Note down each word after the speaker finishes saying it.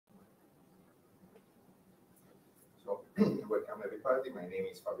Welcome everybody. My name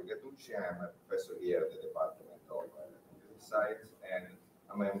is Fabio Gattucci. I am a professor here at the Department of Computer Science and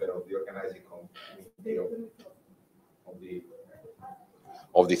a member of the organizing committee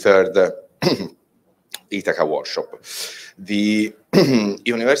of the third ItaCa Workshop. The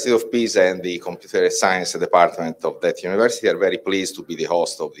University of Pisa and the Computer Science Department of that university are very pleased to be the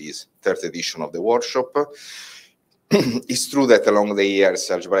host of this third edition of the workshop. It's true that along the years,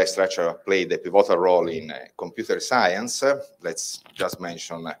 algebraic structure played a pivotal role in computer science. Let's just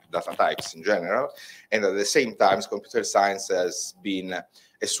mention data types in general. And at the same time, computer science has been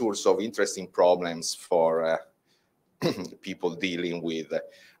a source of interesting problems for people dealing with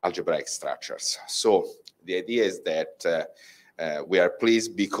algebraic structures. So the idea is that we are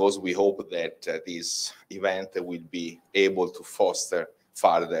pleased because we hope that this event will be able to foster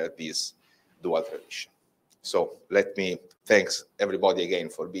further this dual tradition. So let me thanks everybody again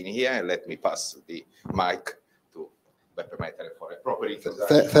for being here, and let me pass the mic to Beppe Mettere for a proper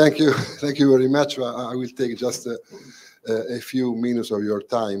introduction. Thank you very much. I will take just a few minutes of your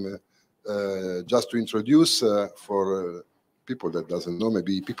time just to introduce for people that doesn't know,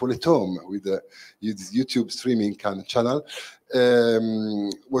 maybe people at home with the YouTube streaming channel,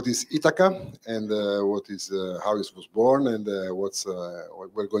 what is ItaCa and what is how it was born and what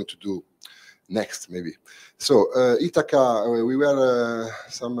we're going to do next, maybe. So ItaCa, we were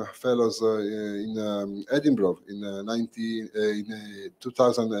some fellows in Edinburgh in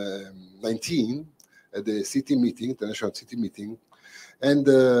 2019 at the city meeting, the national city meeting, and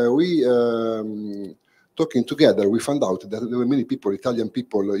we talking together, we found out that there were many people, Italian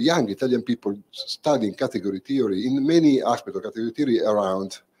people, young Italian people studying category theory in many aspects of category theory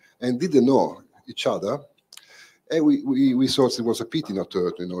around and didn't know each other. And we thought it was a pity not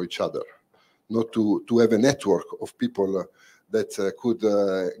to know each other, not to have a network of people that could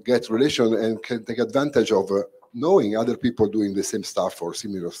get relation and can take advantage of knowing other people doing the same stuff or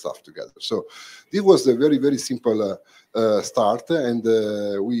similar stuff together. So this was a very, very simple start, and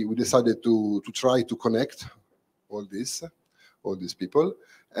we decided to try to connect all these people,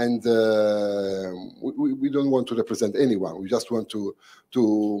 and we don't want to represent anyone. We just want to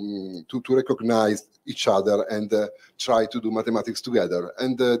recognize each other and try to do mathematics together.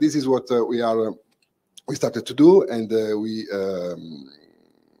 And this is what we started to do, and we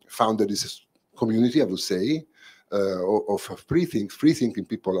founded this community, I would say, of free thinking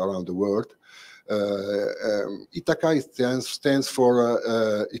people around the world. ItaCa stands for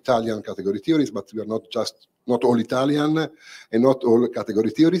Italian category theories, but we are not all Italian and not all category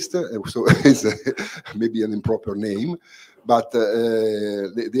theorists, so it's maybe an improper name. But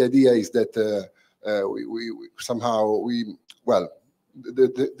the idea is that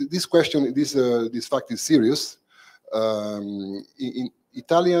this question, this fact is serious. In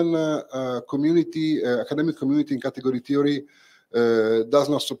Italian community, academic community in category theory does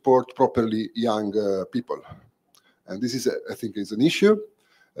not support properly young people. And this is, I think, is an issue.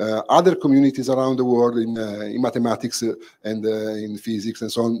 Other communities around the world in mathematics and in physics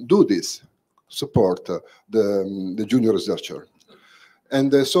and so on do this, support the junior researcher.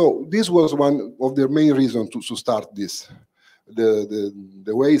 And so this was one of the main reasons to start this.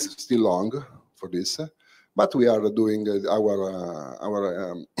 The way is still long for this, but we are doing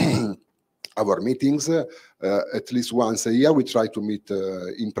our meetings at least once a year. We try to meet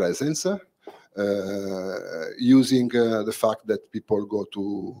in presence, using the fact that people go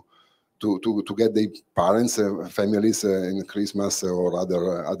to get their parents, families in Christmas or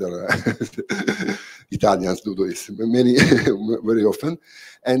other Italians do this many very often,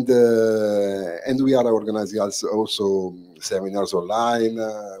 and we are organizing also seminars online.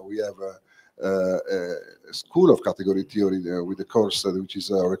 We have a school of category theory with a course which is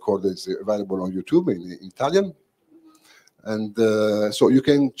recorded, is available on YouTube in Italian, and so you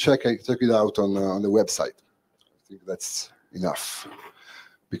can check it out on the website. I think that's enough,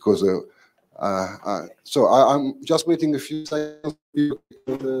 because so I'm just waiting a few seconds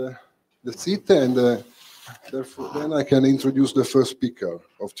for the seat, and therefore then I can introduce the first speaker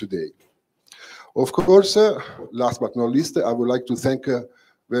of today. Of course, last but not least, I would like to thank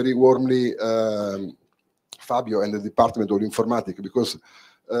very warmly Fabio and the Department of Informatics, because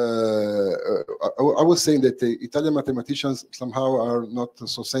I was saying that the Italian mathematicians somehow are not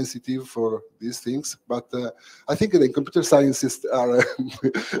so sensitive for these things, but I think the computer scientists are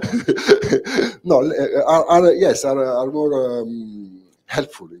are more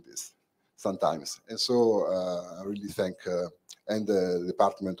helpful in this sometimes, and so I really thank and the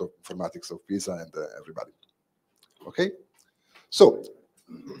Department of Informatics of Pisa and everybody. Okay, so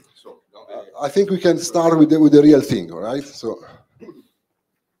I think we can start with the real thing, all right? So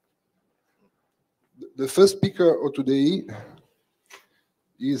The first speaker of today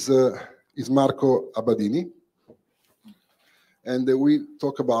is Marco Abbadini, and we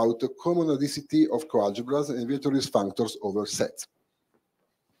talk about the comonadicity of coalgebras and Vietoris functors over sets.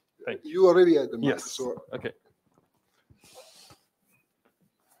 You already had the mic, yes. So okay.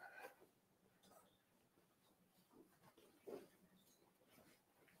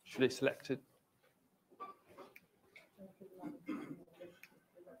 Should I select it?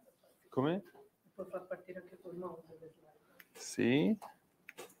 Come? Puoi far partire anche col mouse. Sì.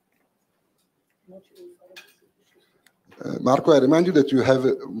 Marco, I remind you that you have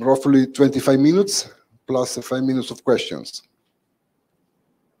roughly 25 minutes plus 5 minutes of questions.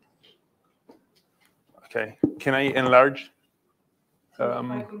 Okay. Can I enlarge? How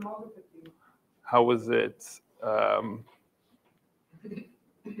was it?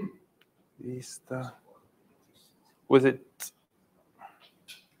 Vista. Was it?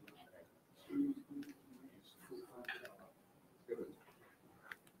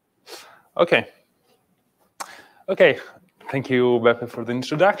 Okay. Okay. Thank you, Beppe, for the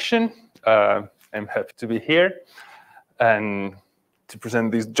introduction. I'm happy to be here and to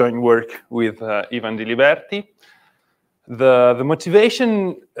present this joint work with Ivan Di Liberti. The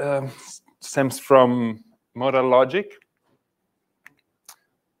motivation stems from modal logic.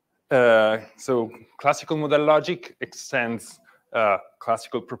 So classical modal logic extends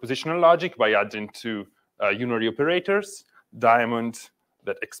classical propositional logic by adding two unary operators, diamond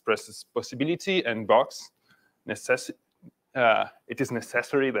that expresses possibility, and box. It is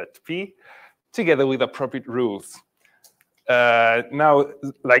necessary that P, together with appropriate rules. Now,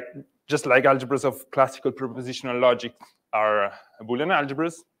 just like algebras of classical propositional logic are Boolean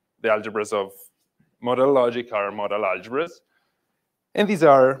algebras, the algebras of modal logic are modal algebras, and these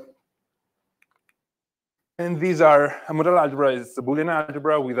are a modal algebra is a Boolean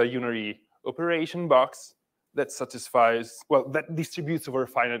algebra with a unary operation box that satisfies, well, that distributes over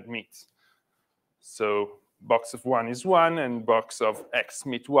finite meets. So box of 1 is 1, and box of x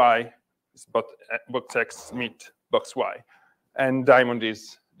meet y is box x meet box y. And diamond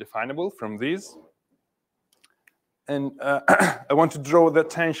is definable from these. And I want to draw the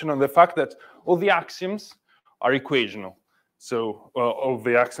attention on the fact that all the axioms are equational. So all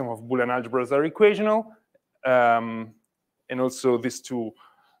the axioms of Boolean algebras are equational. And also these two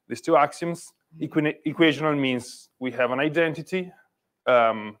axioms. Equational means we have an identity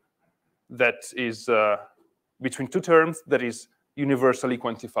that is between two terms that is universally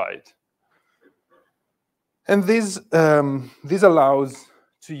quantified. And this allows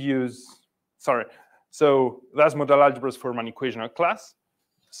to use, so that's modal algebras form an equational class,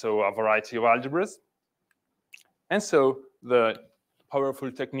 so a variety of algebras. And so the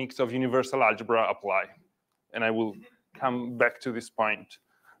powerful techniques of universal algebra apply. And I will come back to this point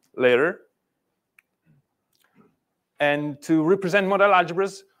later. And to represent modal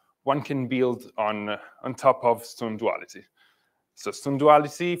algebras, one can build on top of stone duality. So stone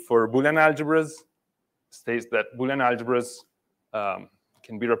duality for Boolean algebras states that Boolean algebras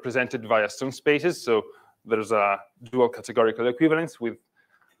can be represented via stone spaces. So there's a dual categorical equivalence with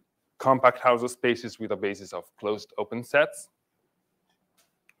compact Hausdorff spaces with a basis of closed open sets.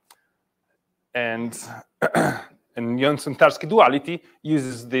 And Johnson-Tarski duality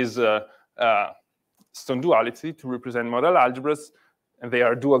uses this stone duality to represent modal algebras, and they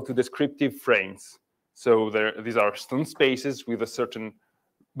are dual to descriptive frames. So these are stone spaces with a certain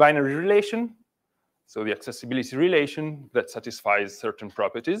binary relation, so the accessibility relation that satisfies certain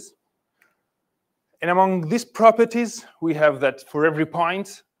properties. And among these properties, we have that for every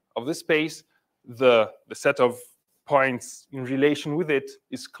point of the space, the set of points in relation with it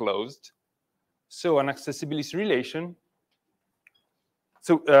is closed. So an accessibility relation.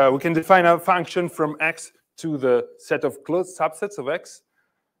 So we can define a function from x to the set of closed subsets of x.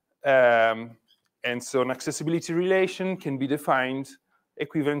 And so an accessibility relation can be defined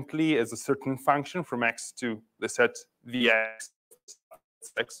equivalently as a certain function from x to the set vx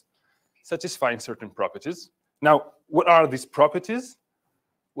x, satisfying certain properties. Now, what are these properties?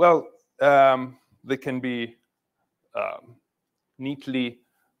 Well, they can be neatly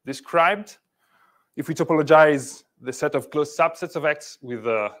described. If we topologize the set of closed subsets of x with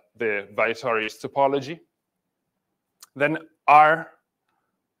the Vietoris topology, then R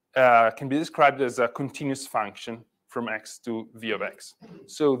can be described as a continuous function from x to v of x.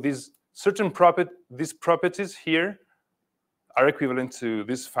 So these these properties here are equivalent to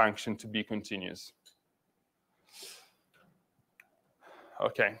this function to be continuous.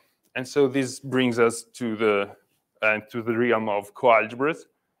 Okay, and so this brings us to the realm of coalgebras.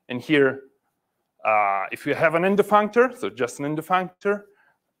 And here, if you have an endofunctor, so just an endofunctor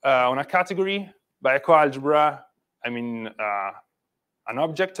on a category, By a coalgebra, I mean an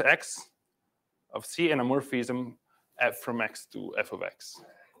object x of C and a morphism f from x to f of x.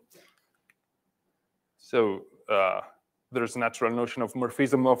 So there's a natural notion of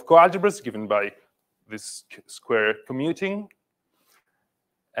morphism of coalgebras given by this square commuting.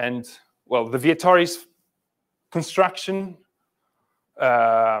 And, well, the Vietoris construction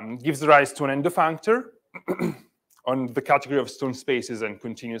gives rise to an endofunctor on the category of stone spaces and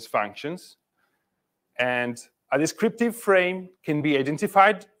continuous functions. And a descriptive frame can be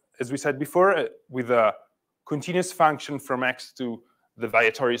identified, as we said before, with a continuous function from x to the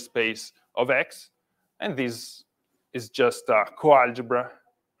Vietoris space of x. And this is just a coalgebra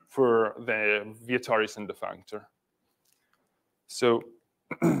for the Vietoris endofunctor. So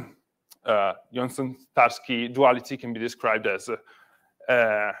Johnson-Tarski duality can be described as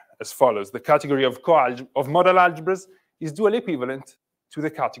follows. The category of model algebras is dual equivalent to the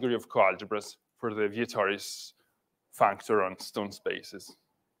category of coalgebras for the Vietoris functor on stone spaces.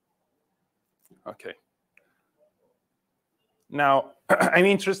 Okay. Now, I'm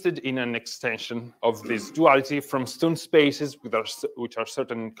interested in an extension of this duality from stone spaces, which are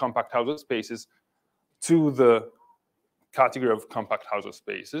certain compact Hausdorff spaces, to the category of compact Hausdorff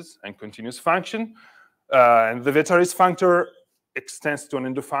spaces and continuous function. And the Vietoris functor extends to an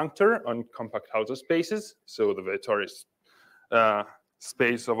endofunctor on compact Hausdorff spaces. So the Vietoris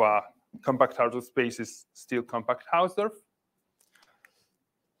space of a compact Hausdorff space is still compact Hausdorff.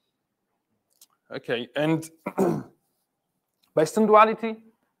 Okay, and by stone duality,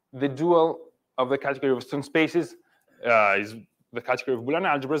 the dual of the category of stone spaces is the category of Boolean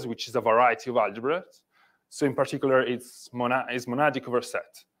algebras, which is a variety of algebras. So in particular, it's monadic over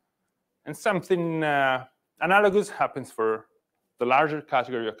set. And something analogous happens for the larger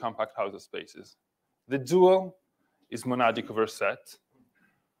category of compact Hausdorff spaces. The dual is monadic over set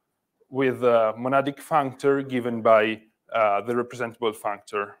with a monadic functor given by the representable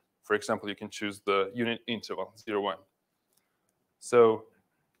functor. For example, you can choose the unit interval, 0, 1. So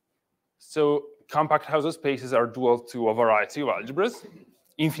compact Hausdorff spaces are dual to a variety of algebras.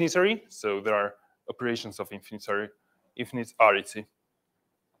 Infinitary, so there are operations of infinitarity.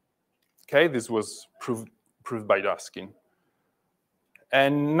 Okay, this was proved by Daskin.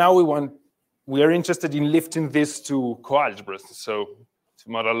 And now we are interested in lifting this to coalgebras, so to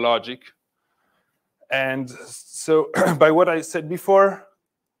model logic. And so by what I said before,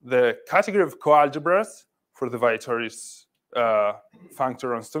 the category of coalgebras for the Vietoris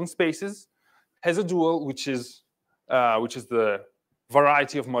functor on stone spaces has a dual which is the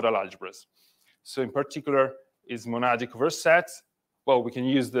variety of model algebras. So in particular is monadic over set. Well, we can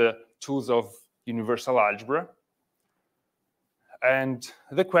use the tools of universal algebra. And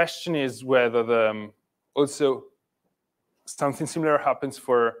the question is whether also something similar happens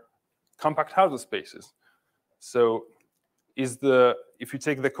for compact Hausdorff spaces. So if you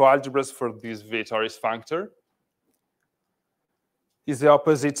take the coalgebras for this Vietoris functor, is the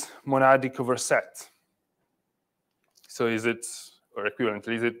opposite monadic over set? So is it, or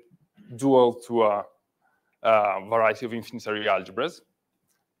equivalently, is it dual to a variety of infinitary algebras?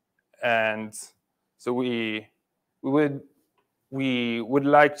 And so we would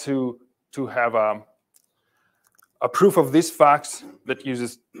like to have a proof of this fact that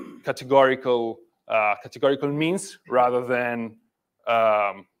uses categorical means rather than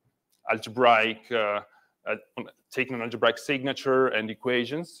algebraic, taking an algebraic signature and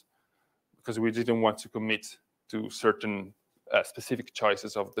equations, because we didn't want to commit to certain specific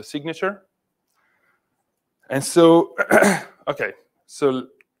choices of the signature. And so, okay, so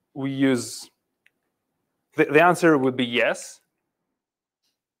we use, the answer would be yes.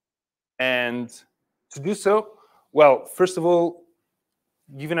 And to do so, well, first of all,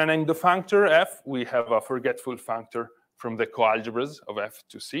 given an endofunctor f, we have a forgetful functor from the coalgebras of f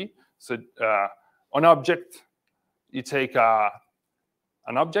to c. So on object, you take an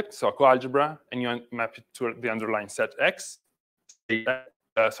object, so a coalgebra, and you map it to the underlying set x,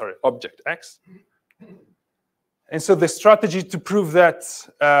 object x. And so the strategy to prove that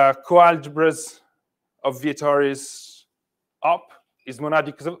coalgebras of Vietoris op is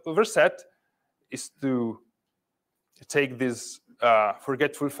monadic over set is to take this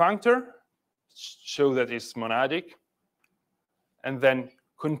forgetful functor, show that it's monadic, and then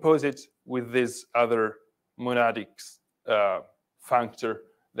compose it with this other monadic functor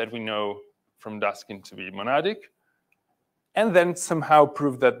that we know from Daskin to be monadic, and then somehow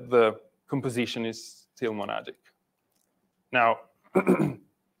prove that the composition is still monadic. Now,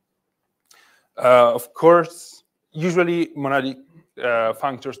 of course, usually monadic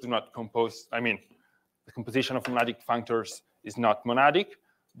functors do not compose. I mean, the composition of monadic functors is not monadic,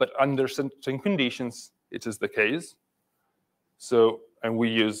 but under certain conditions, it is the case. So, and we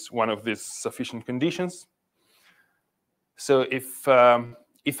use one of these sufficient conditions. So if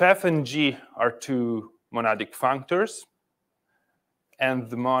f and g are two monadic functors, and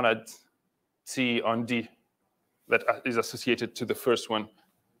the monad T on D that is associated to the first one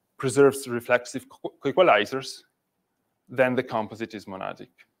preserves reflexive coequalizers, then the composite is monadic.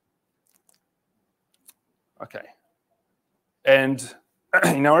 Okay. And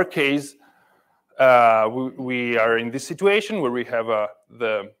in our case, we are in this situation where we have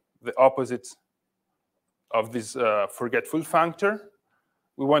the opposite of this forgetful functor.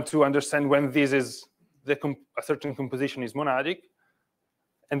 We want to understand when this is a certain composition is monadic,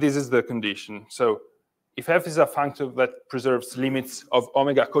 and this is the condition. So if f is a functor that preserves limits of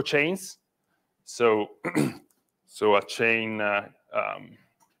omega cochains, so so a chain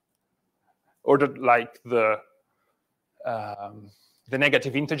ordered like the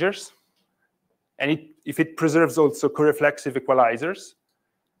negative integers, and if it preserves also coreflexive equalizers,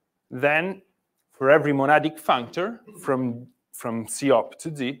 then for every monadic functor from C op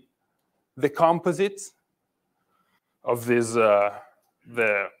to D, the composite of this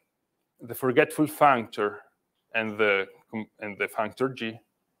the forgetful functor and the functor G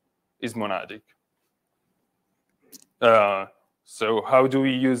is monadic. So how do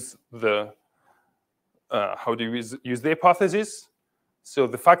we use the hypothesis? So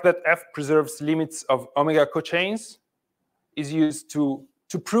the fact that f preserves limits of omega cochains is used to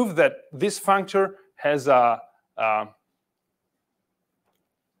prove that this functor has a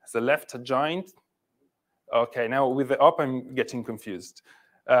left adjoint. Okay, now with the op, I'm getting confused.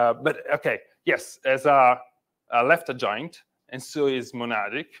 But okay, yes, as a left adjoint, and so is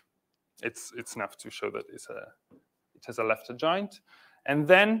monadic. It's enough to show that it has a left adjoint,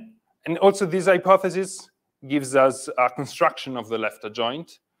 and also this hypothesis gives us a construction of the left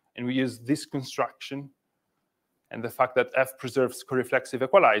adjoint, and we use this construction and the fact that f preserves coreflexive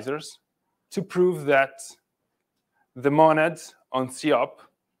equalizers to prove that the monad on C op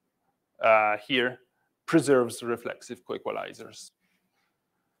here preserves reflexive coequalizers.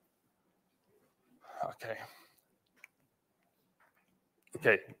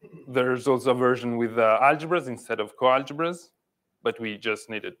 Okay, there's also a version with algebras instead of coalgebras, but we just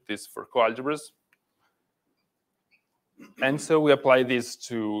needed this for coalgebras. And so we apply this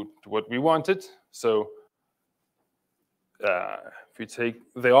to what we wanted. So if we take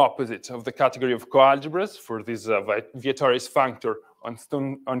the opposite of the category of coalgebras for this Vietoris functor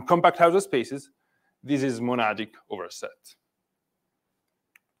on compact Hausdorff spaces, this is monadic over a set.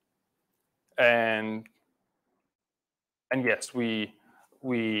 And yes, we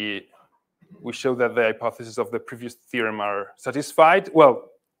show that the hypotheses of the previous theorem are satisfied.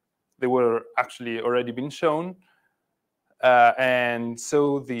 Well, they were actually already been shown. And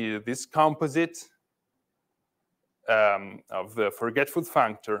so this composite of the forgetful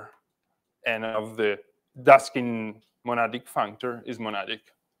functor and of the Daskin monadic functor is monadic.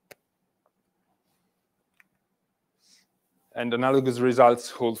 And analogous results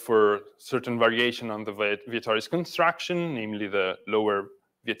hold for certain variation on the Vietoris construction, namely the lower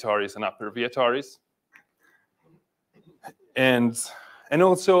Vietoris and upper Vietoris. And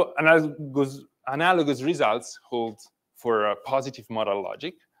also analogous results hold for positive modal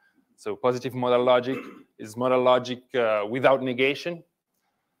logic. So positive modal logic is modal logic without negation.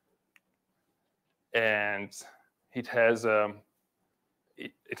 And it has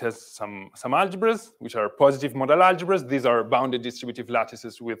some algebras, which are positive modal algebras. These are bounded distributive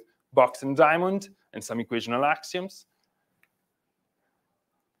lattices with box and diamond and some equational axioms.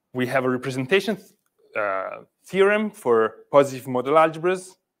 We have a representation theorem for positive modal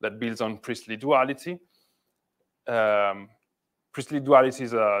algebras that builds on Priestley duality. Priestley duality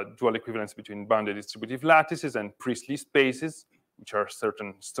is a dual equivalence between bounded distributive lattices and Priestley spaces, which are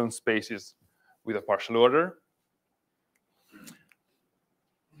certain stone spaces with a partial order.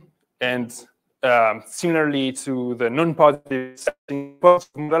 And similarly to the non-positive setting,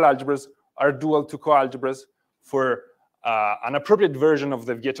 positive modal algebras are dual to coalgebras for an appropriate version of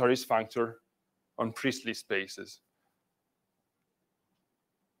the Vietoris functor on Priestley spaces.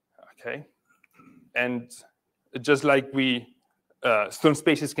 Okay, and just like stone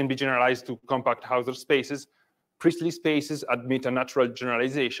spaces can be generalized to compact Hausdorff spaces, Priestley spaces admit a natural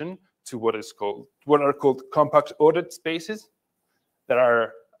generalization to what are called compact ordered spaces that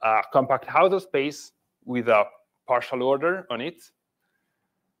are a compact Hausdorff space with a partial order on it,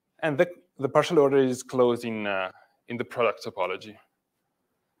 and the partial order is closed in the product topology.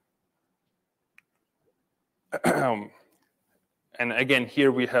 And again,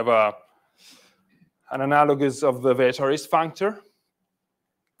 here we have an analogous of the Vietoris functor.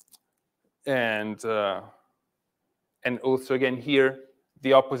 And also again here,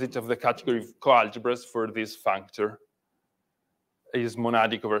 the opposite of the category of coalgebras for this functor is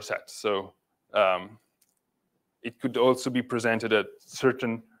monadic over set. So it could also be presented at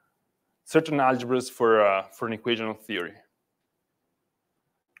certain algebras for an equational theory.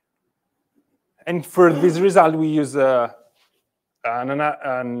 And for this result, we use an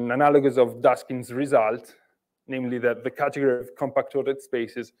analogous of Daskin's result, namely that the category of compact ordered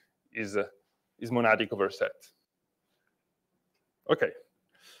spaces is monadic over set. Okay.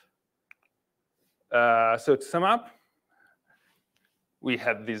 So to sum up, we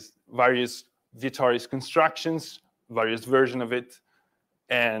had these various Vitoris constructions, various versions of it,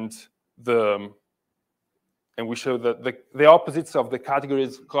 and we show that the opposites of the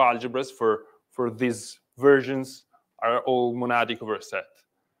categories coalgebras for these versions are all monadic over set.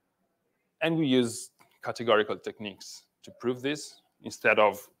 And we use categorical techniques to prove this instead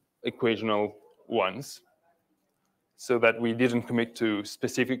of equational ones, so that we didn't commit to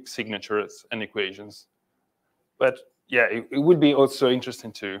specific signatures and equations. But yeah, it would be also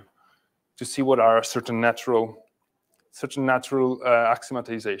interesting to see what are certain natural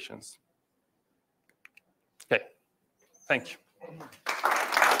axiomatizations. Okay, thank you.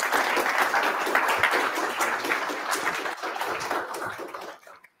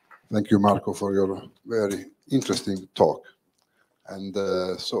 Thank you, Marco, for your very interesting talk. And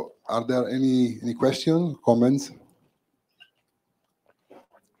so, are there any questions, comments?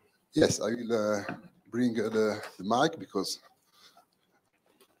 Yes, I will bring the mic because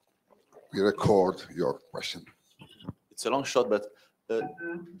we record your question. It's a long shot, but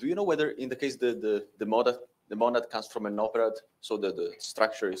do you know whether, in the case the monad comes from an operad, so the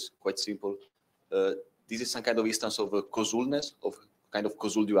structure is quite simple? This is some kind of instance of a causalness, of kind of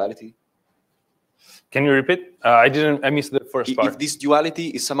causal duality. Can you repeat? I missed the first part. If this duality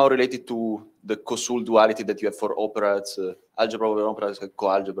is somehow related to the causal duality that you have for operads, algebra over operads,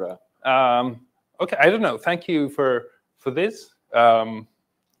 coalgebra. Okay, I don't know. Thank you for this.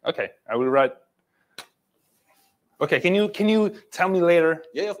 Okay, I will write. Okay, can you tell me later?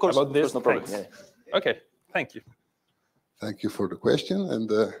 Yeah, of course. About this? No problem. Yeah. Okay, thank you. Thank you for the question. And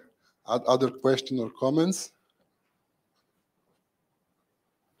other question or comments?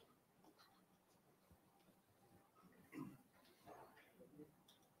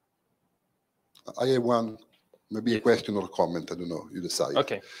 I have one, maybe a question or a comment. I don't know. You decide.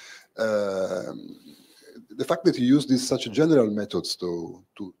 Okay. The fact that you use these such general methods to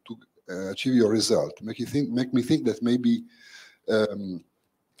achieve your result make me think that maybe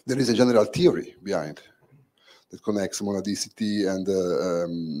there is a general theory behind that connects monadicity and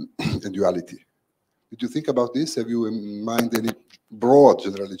duality. Did you think about this? Have you in mind any broad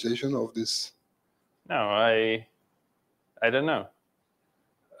generalization of this? No, I don't know.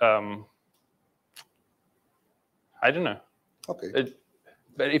 I don't know. Okay.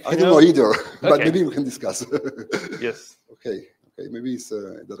 But if I don't know either, but Okay. maybe we can discuss. Yes. Okay. Okay. Maybe it's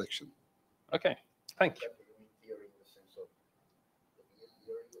a direction. Okay. Thank you.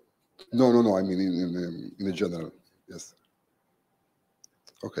 No. I mean in a general. Yes.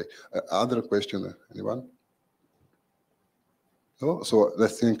 Okay. Other question? Anyone? No. So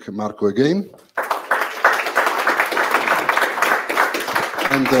let's thank Marco again.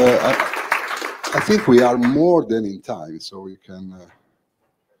 And I think we are more than in time, so we can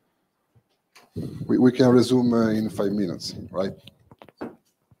resume in 5 minutes, right?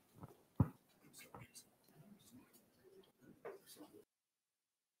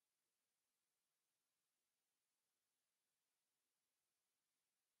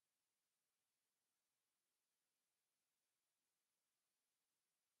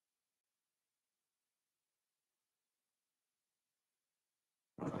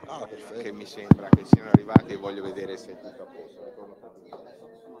 Ah, perfetto. Che mi sembra che siano arrivati e voglio vedere se è tutto a posto.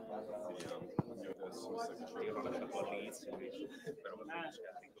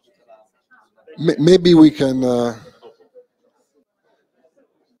 Maybe we can.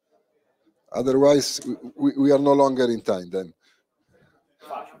 Otherwise, we are no longer in time then.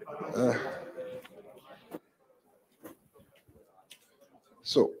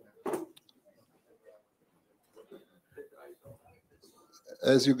 So,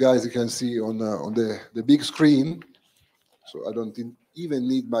 as you guys can see on the big screen, so I don't even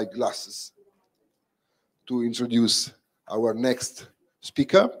need my glasses to introduce our next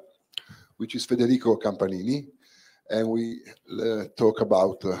speaker, which is Federico Campanini, and we talk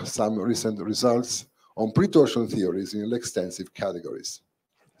about some recent results on pre-torsion theories in extensive categories.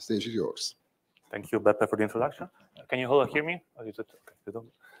 The stage is yours. Thank you, Beppe, for the introduction. Can you all hear me? Or is it okay?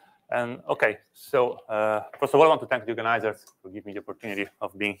 And okay, so first of all, I want to thank the organizers for giving me the opportunity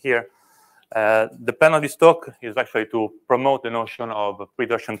of being here. The plan of this talk is actually to promote the notion of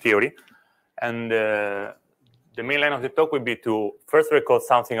pre-torsion theory. And the main line of the talk will be to first record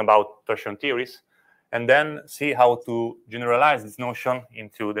something about torsion theories, and then see how to generalize this notion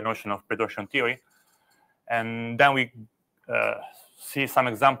into the notion of pre-torsion theory. And then we see some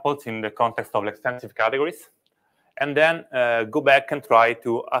examples in the context of extensive categories, and then go back and try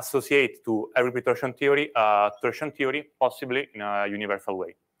to associate to every pre-torsion theory a torsion theory, possibly in a universal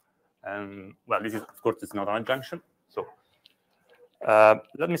way. And well, this is, of course, it's not an adjunction. So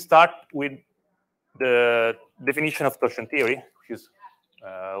let me start with the definition of torsion theory, which is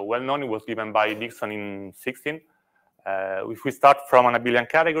well known. It was given by Dixon in 16. If we start from an abelian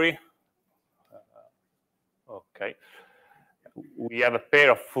category, okay, we have a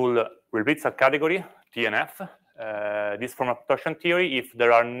pair of full repeats of category, T and F. This form of torsion theory if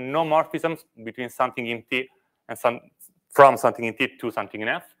there are no morphisms between something in T and from something in T to something in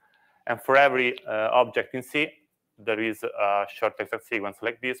F. And for every object in C, there is a short exact sequence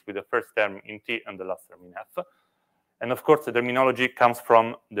like this with the first term in T and the last term in F. And of course, the terminology comes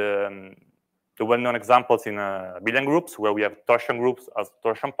from the well-known examples in abelian groups, where we have torsion groups as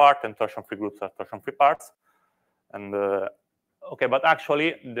torsion part and torsion-free groups as torsion-free parts. And okay, but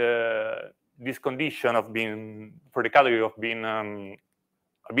actually, this condition of being, for the category of being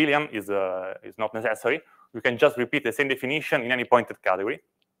abelian is not necessary. We can just repeat the same definition in any pointed category.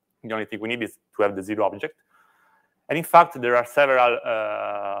 The only thing we need is to have the zero object. And in fact, there are several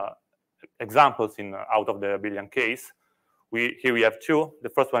examples out of the abelian case. Here we have two. The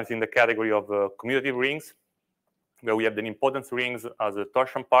first one is in the category of commutative rings, where we have the nilpotence rings as a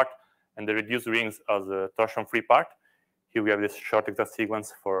torsion part and the reduced rings as a torsion-free part. Here we have this short exact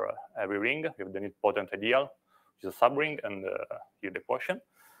sequence for every ring. We have the nilpotent ideal, which is a subring, and here the quotient.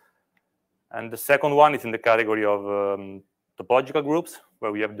 And the second one is in the category of topological groups,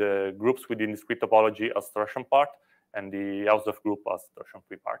 where we have the groups within discrete topology as torsion part and the Hausdorff group as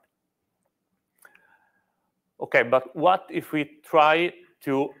torsion-free part. Okay, but what if we try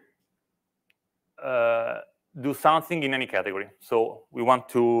to do something in any category? So we want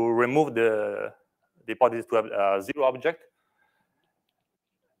to remove the hypothesis to have a zero object.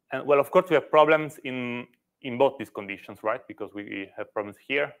 And well, of course, we have problems in both these conditions, right? Because we have problems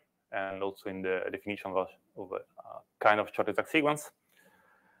here and also in the definition of a kind of short exact sequence.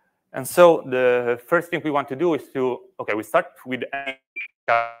 And so the first thing we want to do is to, okay, we start with any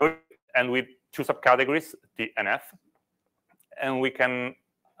category and with two subcategories, T and F. And we can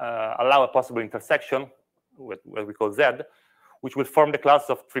allow a possible intersection with what we call Z, which will form the class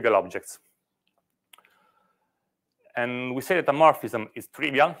of trivial objects. And we say that a morphism is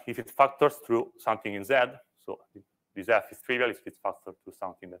trivial if it factors through something in Z. So this F is trivial if it factors through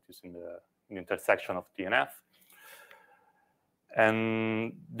something that is in the intersection of T and F.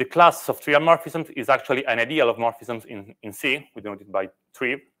 And the class of trivial morphisms is actually an ideal of morphisms in C. We denote it by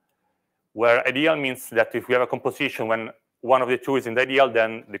triv, where ideal means that if we have a composition when one of the two is in the ideal,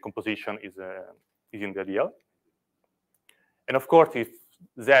 then the composition is in the ideal. And of course, if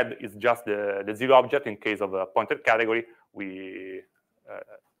Z is just the zero object in case of a pointed category,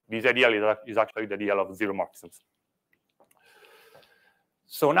 this ideal is actually the ideal of zero morphisms.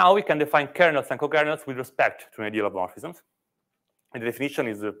 So now we can define kernels and co-kernels with respect to an ideal of morphisms. And the definition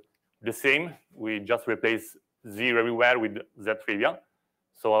is the same. We just replace zero everywhere with Z trivial.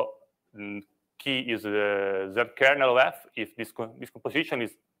 So key is the Z kernel of F if this composition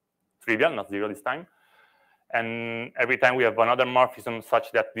is trivial, not zero this time. And every time we have another morphism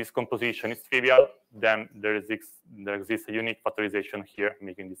such that this composition is trivial, then there exists a unique factorization here,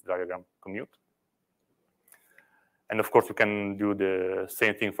 making this diagram commute. And of course, we can do the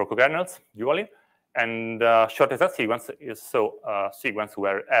same thing for cokernels dually. And short exact sequence is so a sequence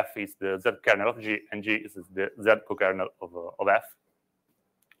where F is the Z kernel of G and G is the Z cokernel of F.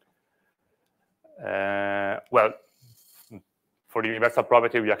 Well, for the universal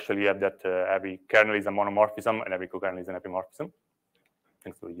property, we actually have that every kernel is a monomorphism and every cokernel is an epimorphism,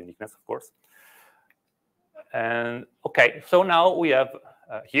 thanks to the uniqueness, of course. And OK, so now we have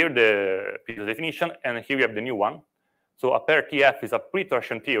here the previous definition, and here we have the new one. So a pair TF is a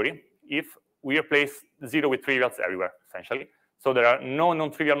pre-torsion theory if we replace zero with trivials everywhere, essentially. So there are no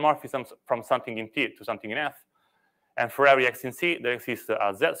non-trivial morphisms from something in T to something in F. And for every x in C, there exists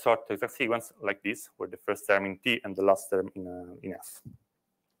a Z sort exact sequence like this, where the first term in T and the last term in F.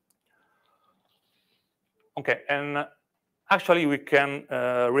 OK, and actually, we can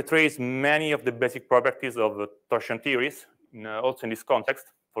retrace many of the basic properties of torsion theories, also in this context.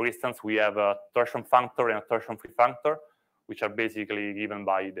 For instance, we have a torsion functor and a torsion-free functor, which are basically given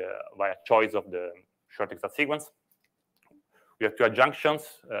by a choice of the short exact sequence. We have two adjunctions,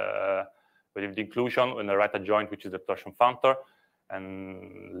 with the inclusion and the right adjoint, which is the torsion functor,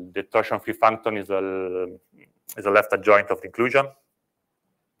 and the torsion-free functor is a left adjoint of the inclusion.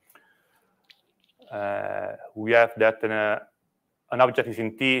 We have that an object is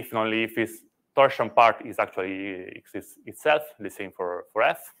in T if and only if its torsion part is actually exists itself. The same for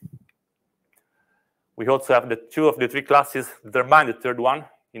F. We also have the two of the three classes determine the third one,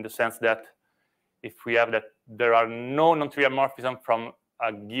 in the sense that if we have that there are no non-trivial morphism from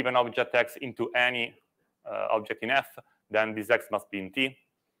a given object X into any object in F, then this X must be in T,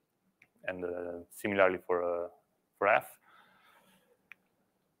 and similarly for F.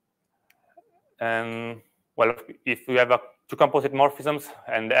 And well, if we have two composite morphisms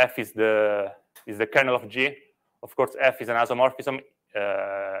and F is the kernel of G, of course F is an isomorphism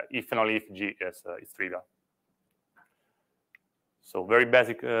if and only if G is trivial. So very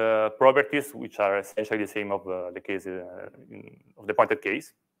basic properties, which are essentially the same of the case of the pointed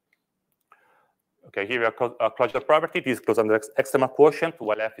case. Okay, here we have a closure property. This is closed under extremal quotient,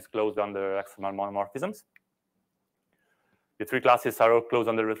 while F is closed under extremal monomorphisms. The three classes are all closed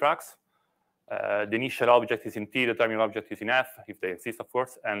under the tracks. The initial object is in T, the terminal object is in F, if they exist, of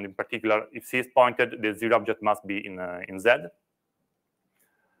course. And in particular, if C is pointed, the zero object must be in Z.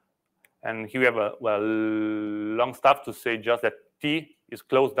 And here we have a long stuff to say just that T is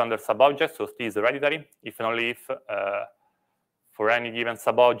closed under subobject, so T is hereditary, if and only if for any given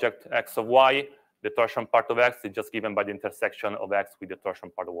subobject X of Y, the torsion part of X is just given by the intersection of X with the torsion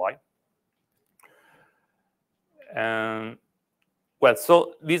part of Y. Well,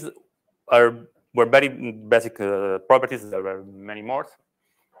 so these were very basic properties. There were many more,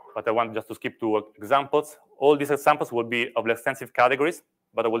 but I want just to skip two examples. All these examples will be of extensive categories,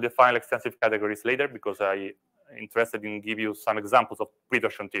 but I will define extensive categories later because I'm interested in give you some examples of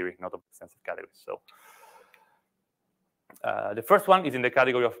pre-torsion theory, not of extensive categories. So the first one is in the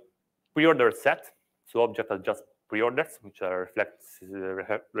category of preordered set. So objects are just preorders, which are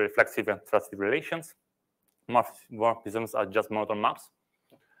reflexive and transitive relations. Morphisms are just monotone maps.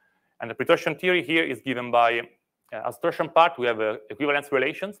 And the pre-torsion theory here is given by, as torsion part, we have equivalence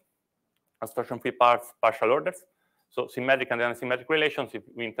relations. As torsion-free parts, partial orders. So symmetric and asymmetric relations, if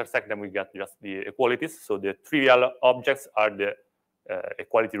we intersect them, we get just the equalities. So the trivial objects are the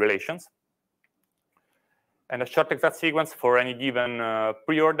equality relations. And a short exact sequence for any given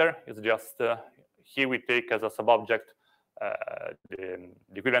preorder is just, here we take as a subobject the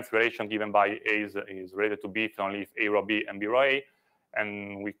equivalence relation given by A is related to B if only if A row B and B row A.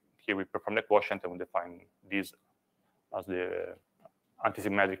 And here we perform the quotient and we define this as the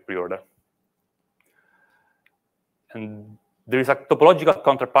antisymmetric preorder. And there is a topological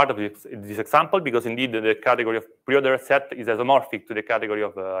counterpart of this example, because indeed the category of preorder set is isomorphic to the category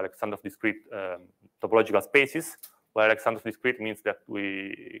of Alexandrov discrete topological spaces, where Alexandrov discrete means that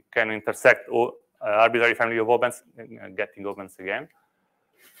we can intersect all arbitrary family of opens, getting opens again.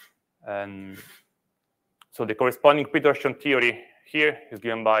 And so the corresponding pre-torsion theory here is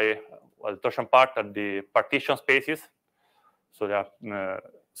given by, well, the torsion part are the partition spaces. So there are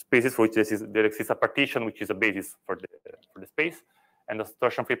spaces for which there exists a partition, which is a basis for the space, and the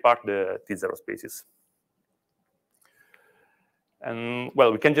torsion-free part, the T0 spaces. And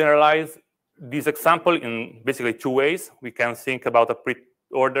well, we can generalize this example in basically two ways. We can think about a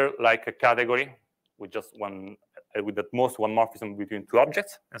pre-order like a category with just one, with at most one morphism between two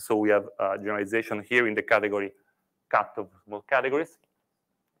objects. And so we have a generalization here in the category cut of small categories.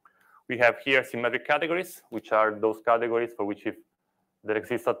 We have here symmetric categories, which are those categories for which if there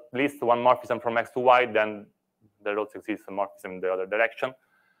exists at least one morphism from X to Y, then there also exists a morphism in the other direction.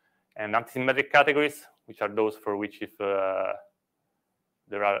 And antisymmetric categories, which are those for which if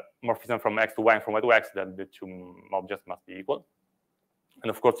there are morphisms from X to Y and from Y to X, then the two objects must be equal. And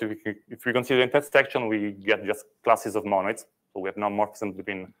of course, if we consider intersection, we get just classes of monoids. So we have no morphisms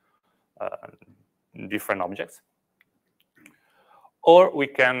between different objects. Or we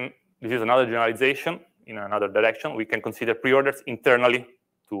can, this is another generalization in another direction, we can consider preorders internally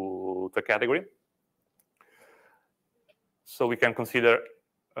to a category. So we can consider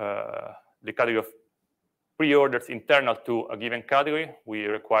the category of preorders internal to a given category. We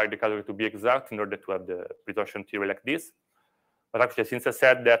require the category to be exact in order to have the pre-torsion theory like this. But actually, since I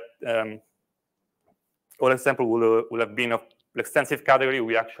said that all example will have been of extensive category,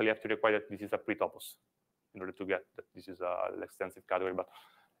 we actually have to require that this is a pre-topos in order to get that this is an extensive category. But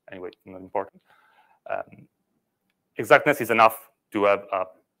anyway, not important. Exactness is enough to have a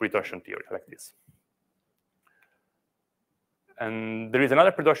pre-torsion theory like this. And there is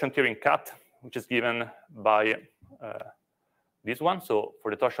another pre-torsion theory in cut, which is given by this one. So for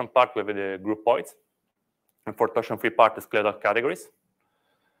the torsion part, we have the groupoids. And for torsion-free part, the skeletal categories.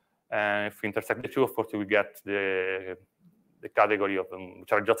 And if we intersect the two, of course, we get the category of them,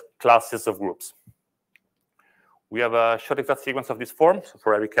 which are just classes of groups. We have a short exact sequence of this form. So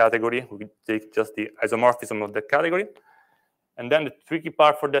for every category, we take just the isomorphism of that category. And then the tricky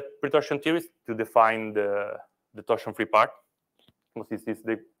part for that pre-torsion theory is to define the torsion-free part. This is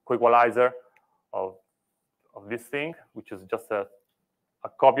the co-equalizer of this thing, which is just a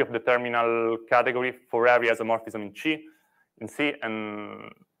copy of the terminal category for every isomorphism in C,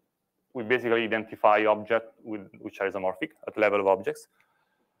 and we basically identify objects which are isomorphic at the level of objects.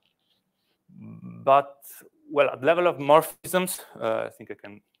 But, well, at the level of morphisms, I think I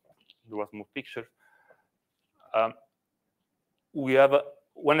can do a small picture. We have,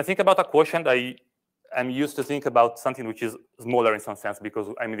 when I think about a quotient, I'm used to think about something which is smaller in some sense, because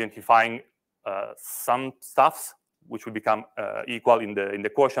I'm identifying some stuffs which will become equal in the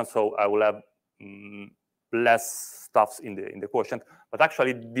quotient. So I will have less stuffs in the quotient. But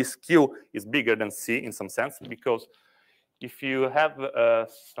actually, this Q is bigger than C in some sense, because if you have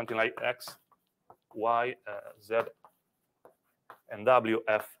something like X, Y, Z, and W,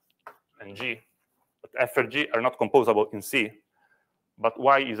 F, and G, but F and G are not composable in C, but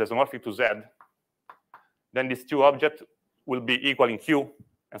Y is isomorphic to Z, then these two objects will be equal in Q,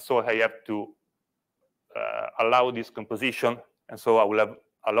 and so I have to allow this composition, and so I will have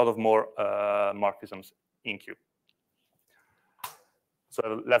a lot of more morphisms in Q.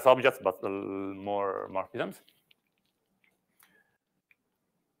 So less objects, but more morphisms.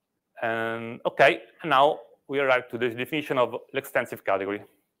 And OK, now we arrive to the definition of l'extensive category.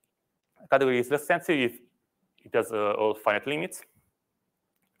 A category is extensive if it has all finite limits,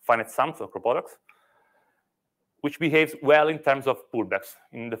 finite sums or coproducts, which behaves well in terms of pullbacks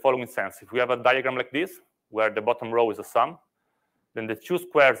in the following sense. If we have a diagram like this, where the bottom row is a sum, then the two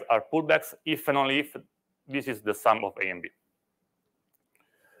squares are pullbacks if and only if this is the sum of A and B.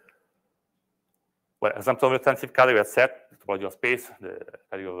 Well, examples of extensive category are set, the topology of space, the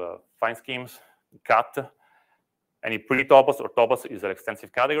category of fine schemes, cut. Any pre-topos or topos is an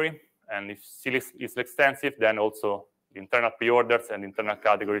extensive category. And if C is extensive, then also the internal pre-orders and internal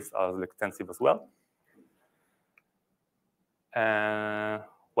categories are extensive as well.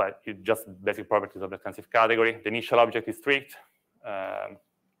 Well, it's just basic properties of the extensive category. The initial object is strict.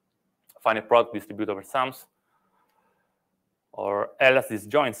 Finite product distribute over sums. Or L as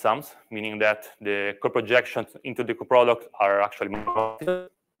disjoint sums, meaning that the coprojections into the coproduct are actually morphisms,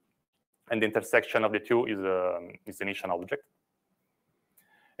 and the intersection of the two is the initial object.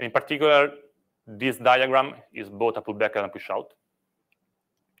 And in particular, this diagram is both a pullback and a push-out.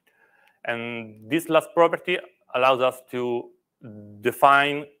 And this last property allows us to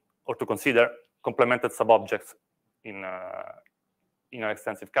define or to consider complemented subobjects in an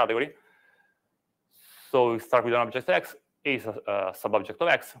extensive category. So we start with an object X. A is a subobject of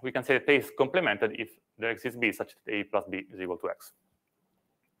X. We can say that A is complemented if there exists B such that A plus B is equal to X.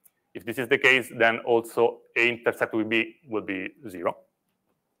 If this is the case, then also A intersect with B will be 0.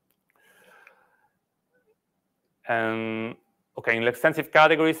 And OK, in extensive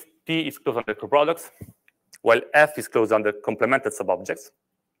categories, T is closed under coproducts, while F is closed under complemented subobjects.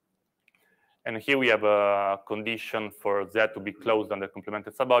 And here we have a condition for Z to be closed under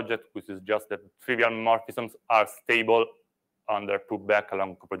complemented subobject, which is just that trivial morphisms are stable under pullback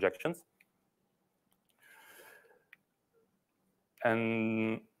along coprojections.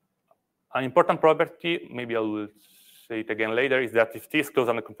 And an important property, maybe I will say it again later, is that if T is closed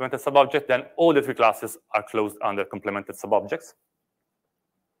under complemented subobject, then all the three classes are closed under complemented subobjects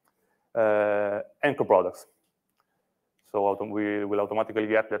and coproducts. So we will automatically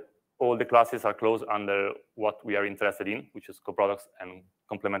get that all the classes are closed under what we are interested in, which is coproducts and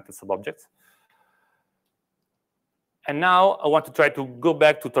complemented subobjects. And now I want to try to go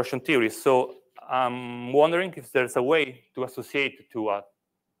back to torsion theory. So I'm wondering if there's a way to associate to a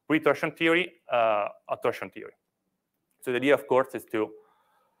pre-torsion theory a torsion theory. So the idea, of course, is to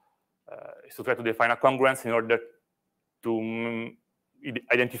try to define a congruence in order to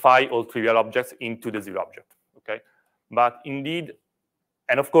identify all trivial objects into the zero object. Okay, but indeed,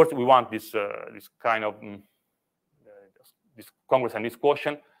 and of course, we want this this kind of this congruence and this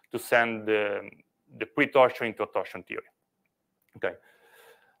quotient to send the pre-torsion into a torsion theory. Okay,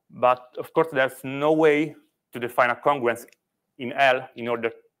 but of course, there's no way to define a congruence in L in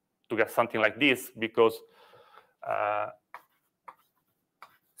order to get something like this, because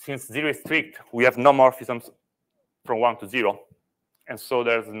since 0 is strict, we have no morphisms from 1 to 0. And so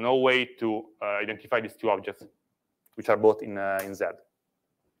there's no way to identify these two objects, which are both in Z.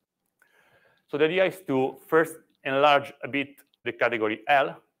 So the idea is to first enlarge a bit the category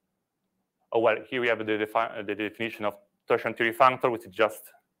L. Oh, well, here we have the definition of torsion theory functor, which is just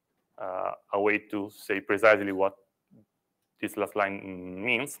a way to say precisely what this last line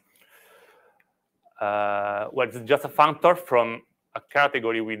means. Well, it's just a functor from a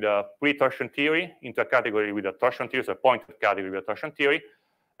category with a pre-torsion theory into a category with a torsion theory, so a pointed category with a torsion theory.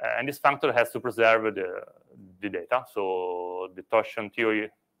 And this functor has to preserve the data. So the torsion theory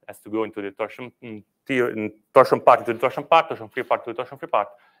has to go into the torsion theory, torsion part into the torsion part, torsion free part to the torsion free part,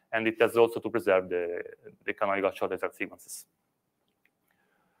 and it has also to preserve the canonical short exact sequences.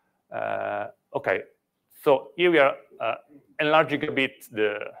 Okay, so here we are enlarging a bit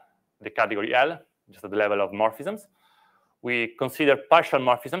the category L, just at the level of morphisms. We consider partial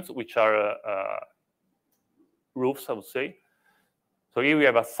morphisms, which are roofs, I would say. So here we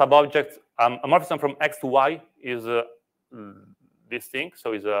have a subobject. A morphism from X to Y is this thing.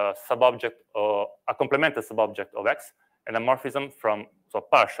 So it's a subobject or a complemented subobject of X, and a morphism from, so a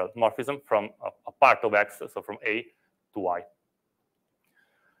partial morphism from a part of X, so from A to Y.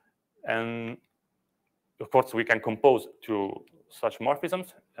 And of course, we can compose two such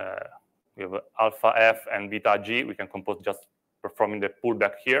morphisms. We have alpha F and beta G. We can compose just performing the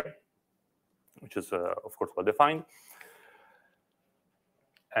pullback here, which is, of course, well defined.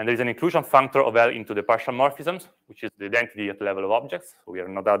 And there is an inclusion functor of L into the partial morphisms, which is the identity at the level of objects. So we are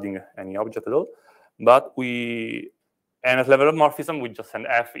not adding any object at all. But and at level of morphism, we just send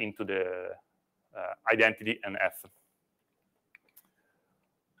F into the identity and F.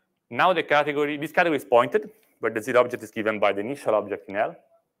 Now this category is pointed, where the Z object is given by the initial object in L.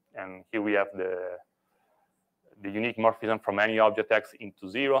 And here we have the unique morphism from any object X into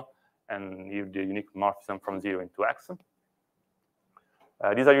 0, and here the unique morphism from 0 into X.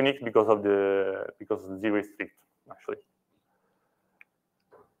 These are unique because the 0 is strict, actually.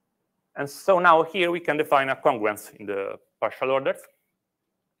 And so now here we can define a congruence in the partial orders.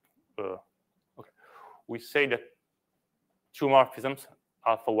 Okay. We say that two morphisms,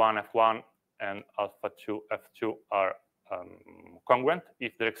 alpha 1, F1, and alpha 2, F2, are congruent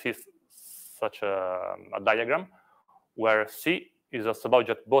if there exists such a diagram where C is a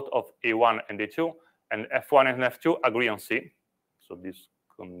subobject both of A1 and A2, and F1 and F2 agree on C. So this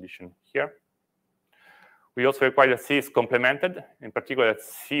condition here. We also require that C is complemented, in particular that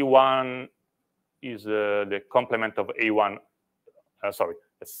C1 is the complement of A1, sorry,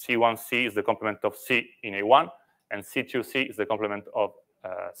 C1C is the complement of C in A1, and C2C is the complement of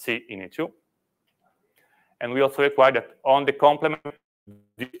C in A2. And we also require that on the complement,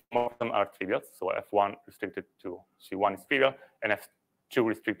 these morphisms are trivial. So F1 restricted to C1 is trivial, and F2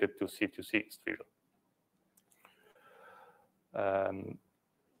 restricted to C2C is trivial.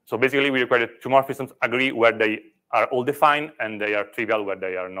 So basically, we require that two morphisms agree where they are all defined, and they are trivial where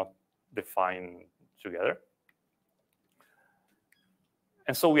they are not defined together.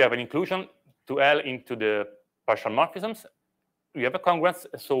 And so we have an inclusion to L into the partial morphisms. We have a congruence,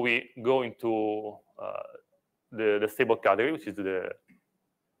 so we go into the stable category, which is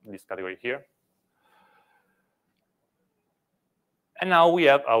this category here. And now we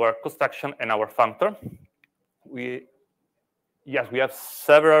have our construction and our functor. Yes, we have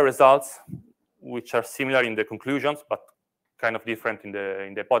several results which are similar in the conclusions, but kind of different in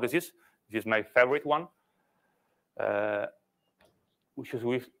the hypothesis. This is my favorite one, which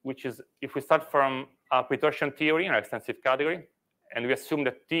is if we start from a pre-torsion theory in our extensive category, and we assume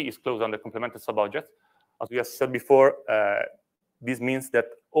that T is closed on the complemented subobject. As we have said before, this means that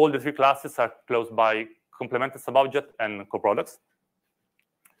all the three classes are closed by complemented subobject and coproducts.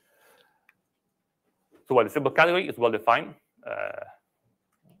 So the stable category is well defined.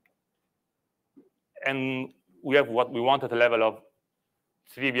 And we have what we want at the level of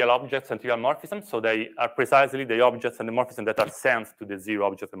trivial objects and trivial morphisms. So they are precisely the objects and the morphisms that are sent to the 0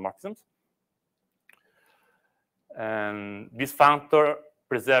 objects and morphisms. And this functor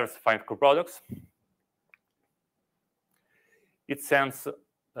preserves finite coproducts. It sends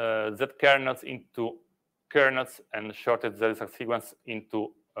Z kernels into kernels and shorted Z exact sequence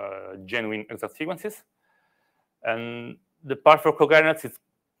into genuine exact sequences. And the part for cokernels is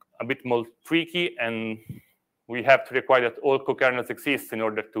a bit more tricky, and we have to require that all cokernels exist in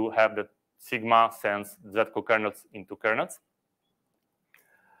order to have the sigma sends Z cokernels into kernels.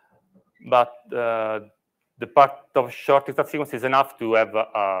 But the part of short exact sequence is enough to have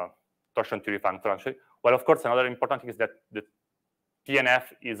a torsion theory functor, actually. Well, of course, another important thing is that the TNF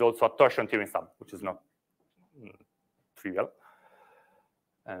is also a torsion theory sum, which is not trivial.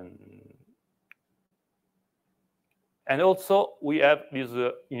 And also, we have this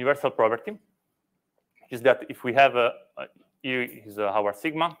universal property, is that if we have here is our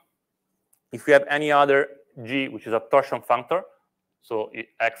sigma, if we have any other G, which is a torsion functor, so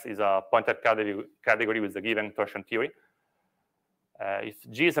X is a pointed category with a given torsion theory, If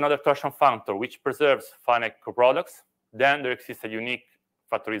G is another torsion functor which preserves finite coproducts, then there exists a unique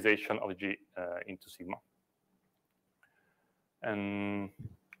factorization of G into sigma. And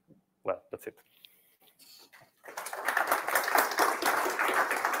well, that's it.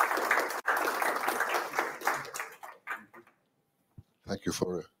 Thank you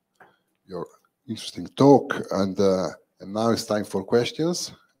for your interesting talk, and now it's time for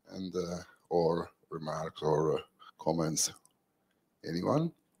questions and or remarks or comments.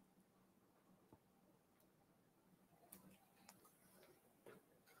 Anyone?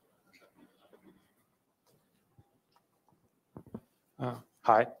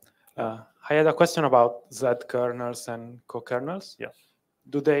 Hi. I had a question about Z kernels and co-kernels. Yes.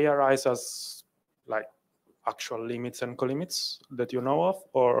 Do they arise as like actual limits and co-limits that you know of,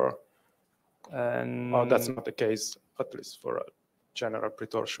 or that's not the case, at least for a general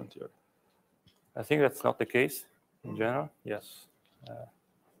pretorsion theory? I think that's not the case in general. Yes. I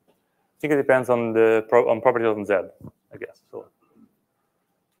think it depends on the properties of Z, I guess. So.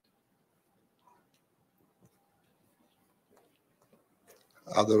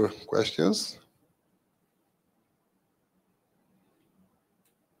 Other questions?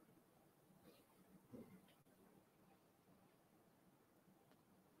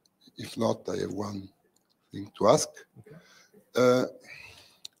 If not, I have one thing to ask.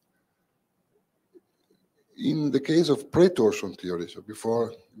 In the case of pre-torsion theories, so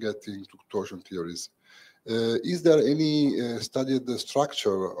before getting to torsion theories, is there any studied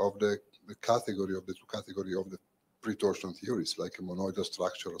structure of the category of the two category of the pre-torsion theories, like a monoidal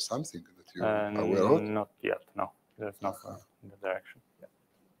structure or something that you are aware of? Not yet, no. There's nothing in that direction. Yeah.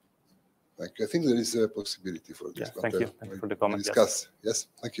 Thank you. I think there is a possibility for this. Yeah, thank you. Thank you for the comment. Discuss. Yes,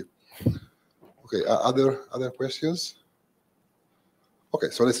 thank you. Okay, other questions? Okay,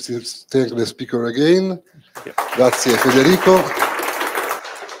 so let's take the speaker again. Yeah. Grazie, Federico.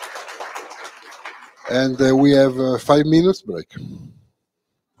 And we have 5 minutes break.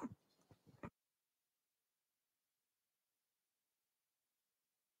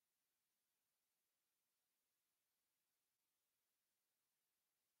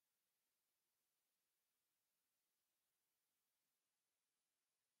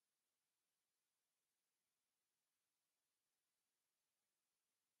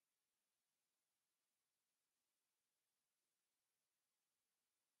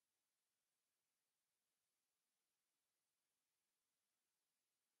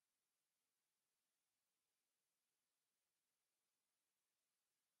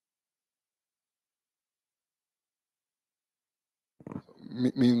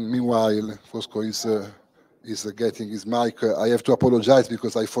 Meanwhile, Fosco is getting his mic. I have to apologize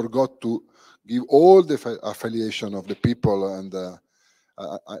because I forgot to give all the affiliation of the people, and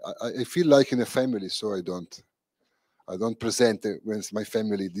I feel like in a family, so I don't present when my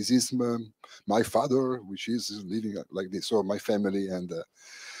family. This is my father, which is living like this. So my family, and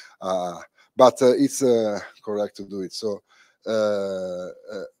but it's correct to do it. So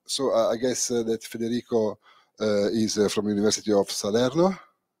I guess that Federico is from University of Salerno.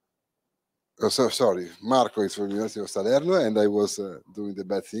 Sorry, Marco is from University of Salerno, and I was doing the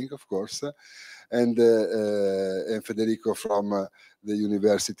bad thing, of course. And Federico from the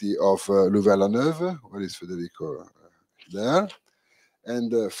University of Louvain-la-Neuve. Where is Federico? There.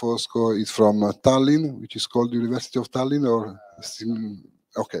 And Fosco is from Tallinn, which is called University of Tallinn, or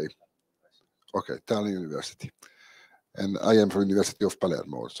okay, Tallinn University. And I am from University of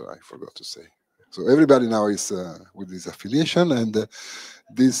Palermo also, I forgot to say. So everybody now is with this affiliation, and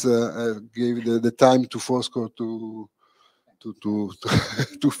this gave the time to Fosco to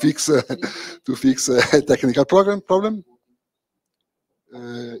fix a technical problem.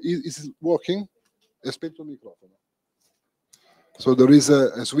 Is it working? Aspetto il microfono. So there is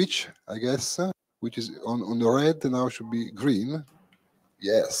a switch, I guess, which is on the red, now should be green.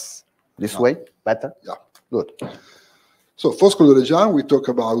 Yes. This way? Better? Yeah. Good. So Fosco Lorejan, we talk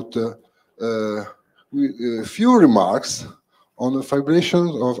about a few remarks on the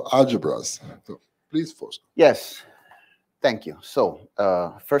vibrations of algebras. So please, Fosco. Yes. Thank you. So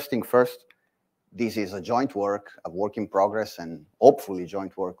first thing first, this is a joint work, a work in progress, and hopefully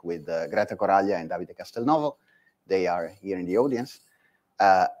joint work with Greta Coraglia and Davide Castelnuovo. They are here in the audience.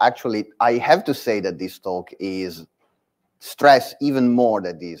 Actually, I have to say that this talk is stress even more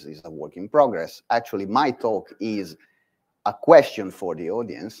that this is a work in progress. Actually, my talk is a question for the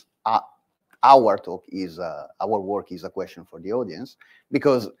audience. Our talk is, our work is a question for the audience,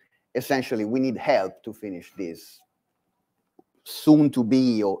 because essentially we need help to finish this soon to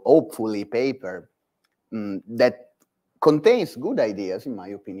be, or hopefully, paper that contains good ideas, in my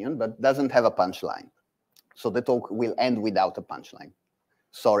opinion, but doesn't have a punchline. So the talk will end without a punchline.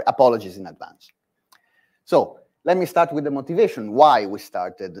 Sorry, apologies in advance. So let me start with the motivation, why we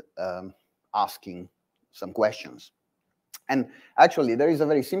started asking some questions. And actually, there is a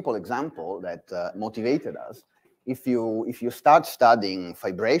very simple example that motivated us. If you start studying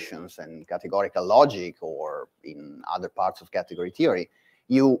fibrations and categorical logic or in other parts of category theory,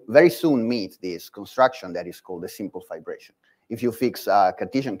 you very soon meet this construction that is called a simple fibration. If you fix a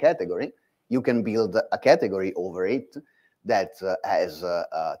Cartesian category, you can build a category over it that has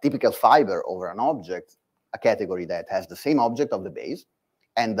a typical fiber over an object, a category that has the same object of the base,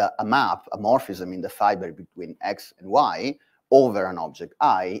 and a map, a morphism in the fiber between x and y over an object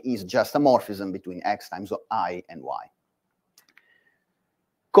I is just a morphism between x times I and y.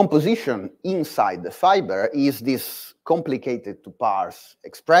 Composition inside the fiber is this complicated to parse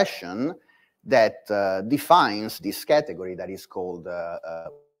expression that defines this category that is called,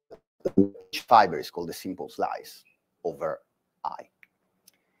 each fiber is called a simple slice over I.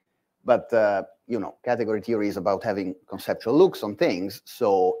 But, you know, category theory is about having conceptual looks on things,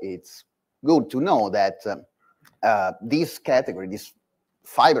 so it's good to know that this category, this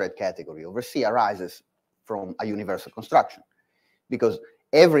fibered category over C arises from a universal construction, because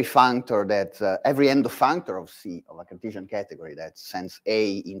every functor that, every endofunctor of C, of a Cartesian category that sends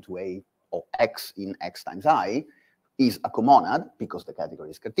A into A or X in X times I, is a comonad, because the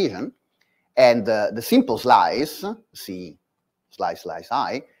category is Cartesian, and the simple slice, C slice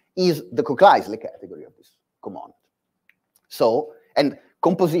I, is the Cook-Kleisley category of this comonad. So, and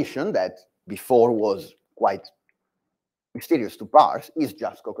composition that before was quite mysterious to parse is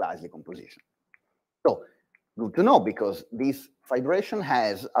just Cook-Kleisley composition. So, good to know, because this fibration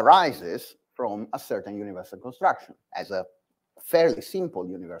arises from a certain universal construction as a fairly simple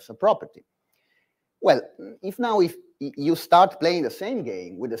universal property. Well, if you start playing the same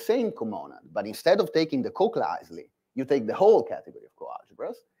game with the same comonad, but instead of taking the Cook-Kleisley, you take the whole category of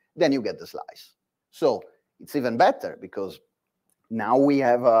coalgebras, then you get the slice. So it's even better, because now we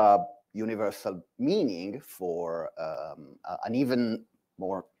have a universal meaning for an even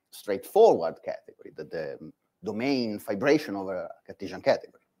more straightforward category, the domain fibration over a Cartesian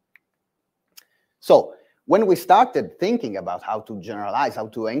category. So when we started thinking about how to generalize, how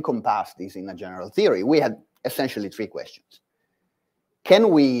to encompass this in a general theory, we had essentially three questions. Can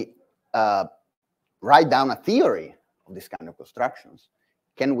we write down a theory of this kind of constructions?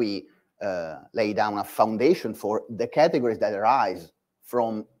 Can we lay down a foundation for the categories that arise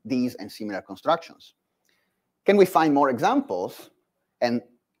from these and similar constructions? Can we find more examples? And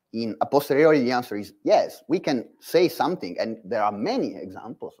in a posteriori, the answer is yes, we can say something, and there are many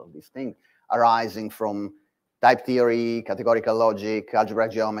examples of these things arising from type theory, categorical logic,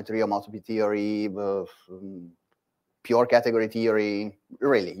 algebraic geometry, homotopy theory, pure category theory,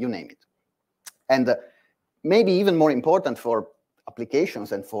 really, you name it. And maybe even more important for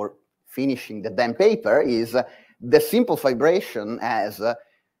applications and for finishing the damn paper is the simple fibration as a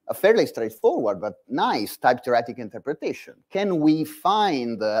fairly straightforward but nice type theoretic interpretation. Can we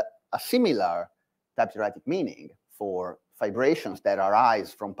find a similar type theoretic meaning for fibrations that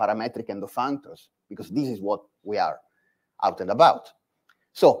arise from parametric endofunctors? Because this is what we are out and about.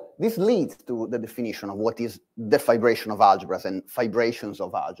 So this leads to the definition of what is the fibration of algebras and fibrations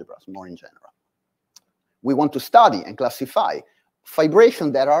of algebras more in general. We want to study and classify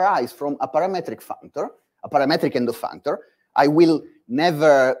fibrations that arise from a parametric functor, a parametric endofunctor. I will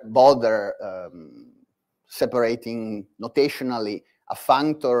never bother separating notationally a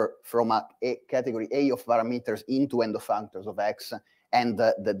functor from a category A of parameters into endofunctors of X and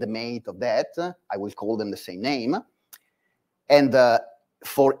the mate of that. I will call them the same name. And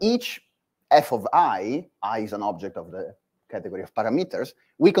for each f of I is an object of the category of parameters,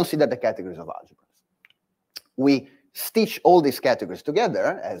 we consider the categories of algebras. We stitch all these categories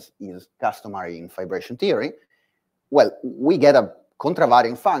together, as is customary in fibration theory. Well, we get a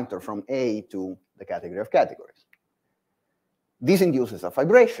contravariant functor from A to the category of categories. This induces a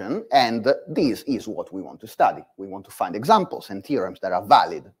fibration, and this is what we want to study. We want to find examples and theorems that are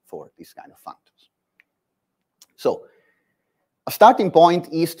valid for this kind of functors. So, a starting point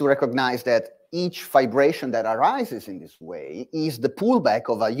is to recognize that each fibration that arises in this way is the pullback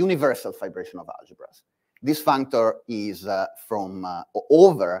of a universal fibration of algebras. This functor is from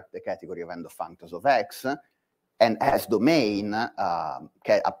over the category of endofunctors of X and has domain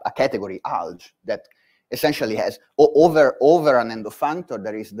a category alg that essentially has over an endofunctor,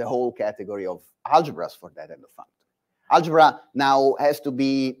 there is the whole category of algebras for that endofunctor. Algebra now has to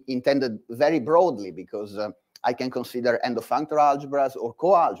be intended very broadly, because I can consider endofunctor algebras or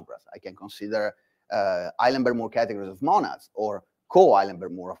co-algebras. I can consider Eilenberg-Moore categories of monads or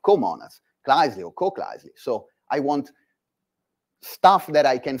co-Eilenberg-Moore of comonads. Kleisli or co-Kleisli. So I want stuff that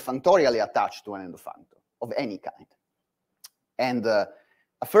I can functorially attach to an endofunctor of any kind. And a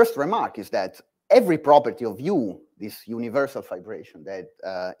first remark is that every property of U, this universal fibration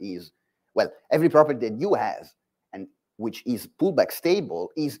that is, well, every property that U has, and which is pullback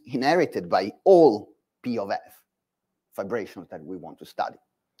stable, is inherited by all P of F fibrations that we want to study.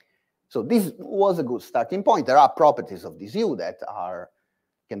 So this was a good starting point. There are properties of this U that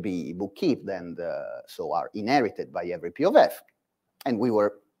can be bookkept and so are inherited by every P of F. And we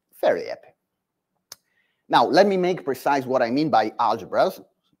were fairly happy. Now, let me make precise what I mean by algebras,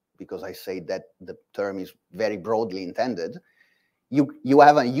 because I say that the term is very broadly intended. You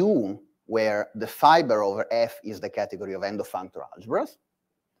have a U where the fiber over F is the category of endofunctor algebras,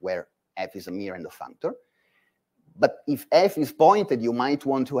 where F is a mere endofunctor. But if F is pointed, you might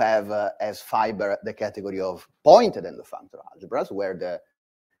want to have as fiber the category of pointed endofunctor algebras, where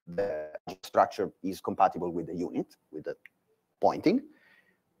the structure is compatible with the unit, with the pointing.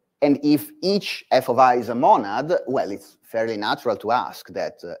 And if each f of I is a monad, well, it's fairly natural to ask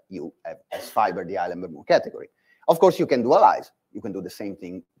that you have as fiber the Eilenberg-Moore category. Of course, you can dualize. You can do the same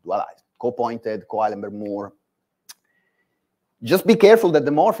thing, dualize. Co-pointed, co-Eilenberg-Moore. Just be careful that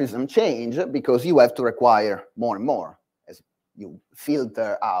the morphism change, because you have to require more and more as you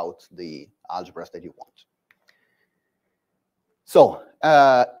filter out the algebras that you want. So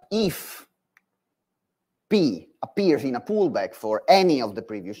if P appears in a pullback for any of the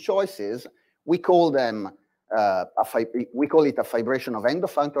previous choices, we call them we call it a fibration of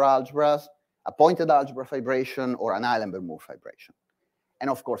endofunctor algebras, a pointed algebra fibration, or an Eilenberg-Moore fibration. And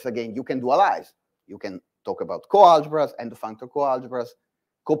of course, again, you can dualize. You can talk about co-algebras, endofunctor co-algebras,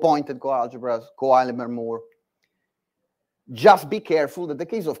 co-pointed co-algebras, co-Eilenberg-Moore. Just be careful that the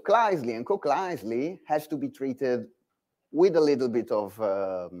case of Kleisli and co-Kleisli has to be treated with a little bit of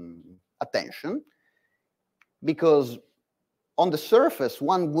attention, because on the surface,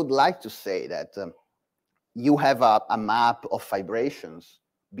 one would like to say that you have a map of fibrations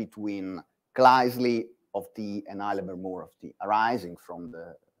between Kleisli of T and Eilenberg-Moore of T arising from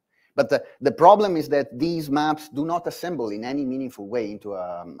the... But the problem is that these maps do not assemble in any meaningful way into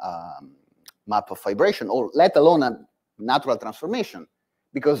a map of fibration, or let alone a natural transformation,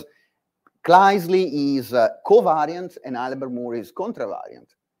 because Kleisli is covariant and Eilenberg-Moore is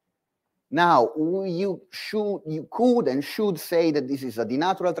contravariant. Now, you could and should say that this is a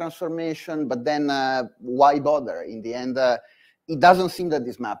denatural transformation, but then why bother? In the end, it doesn't seem that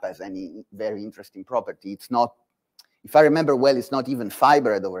this map has any very interesting property. It's not, if I remember well, it's not even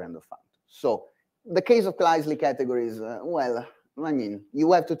fibered over endofunctor. So the case of Kleisli categories, well, I mean,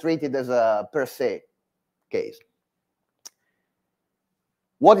 you have to treat it as a per se case.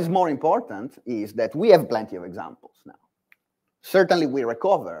 What is more important is that we have plenty of examples now. Certainly we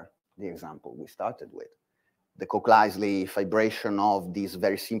recover the example we started with. The co-Kleisli fibration of this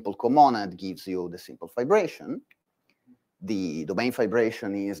very simple comonad gives you the simple fibration. The domain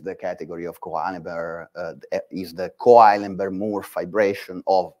fibration is the category of is the co-Eilenberg-Moore fibration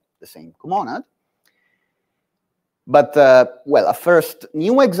of the same comonad. But, well, a first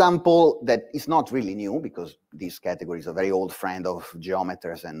new example that is not really new, because this category is a very old friend of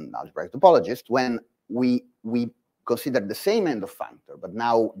geometers and algebraic topologists, when we consider the same endofunctor, but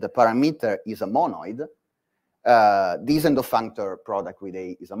now the parameter is a monoid, this endofunctor product with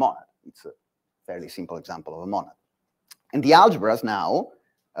A is a monad. It's a fairly simple example of a monad. And the algebras now,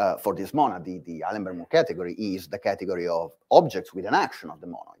 for this monad, the Eilenberg-Moore category, is the category of objects with an action of the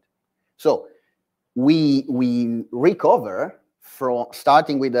monoid. So we recover from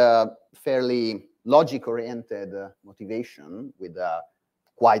starting with a fairly logic-oriented motivation, with a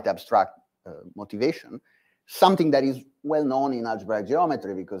quite abstract motivation, something that is well known in algebraic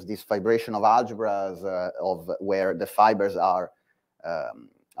geometry, because this fibration of algebras of where the fibers are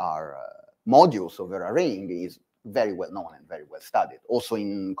modules over a ring is very well known and very well studied. Also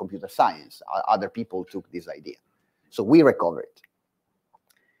in computer science, other people took this idea. So we recover it.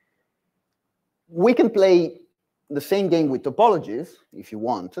 We can play the same game with topologies if you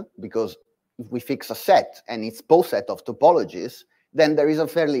want, because if we fix a set and it's poset of topologies, then there is a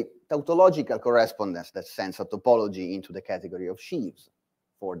fairly tautological correspondence that sends a topology into the category of sheaves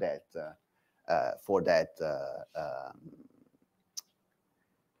for that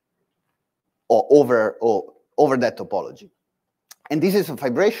over that topology. And this is a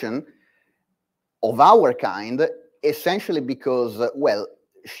fibration of our kind, essentially because, well,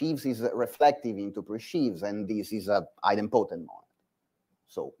 sheaves is reflective into pre-sheaves, and this is a idempotent monad.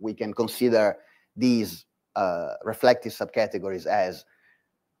 So we can consider these reflective subcategories as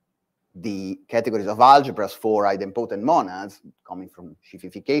the categories of algebras for idempotent monads coming from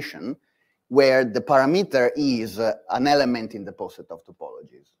sheavification, where the parameter is an element in the poset of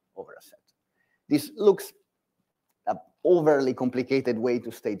topologies over a set. This looks an overly complicated way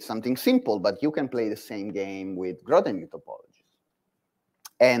to state something simple, but you can play the same game with Grothendieck topologies.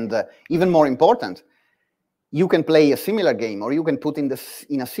 And even more important, you can play a similar game, or you can put in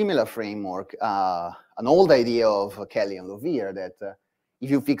a similar framework an old idea of Kelly and Lovier that if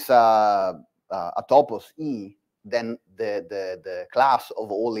you fix a topos E, then the class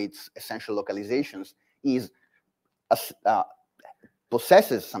of all its essential localizations is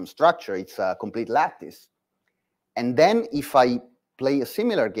possesses some structure. It's a complete lattice. And then if I play a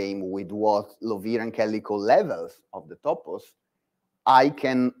similar game with what Lovier and Kelly call levels of the topos, I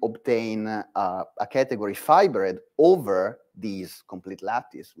can obtain a category fibered over these complete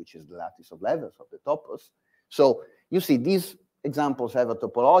lattice, which is the lattice of levels of the topos. So you see, these examples have a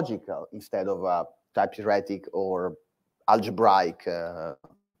topological instead of a type theoretic or algebraic.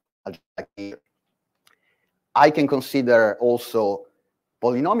 I can consider also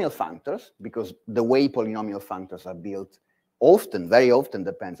polynomial functors, because the way polynomial functors are built often, very often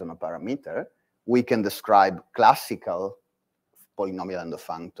depends on a parameter. We can describe classical polynomial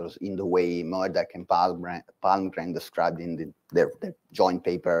endofunctors in the way Moerdijk and Palmgren described in their joint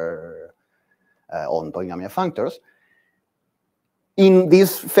paper on polynomial functors. In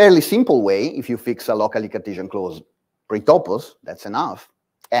this fairly simple way, if you fix a locally Cartesian closed pretopos, that's enough,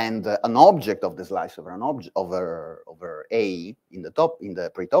 and an object of the slice over an object over A in the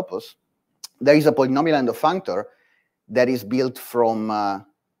pretopos, there is a polynomial endofunctor that is built from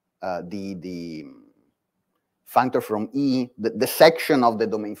the functor from E, the section of the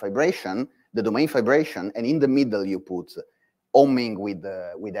domain fibration, and in the middle you put homing with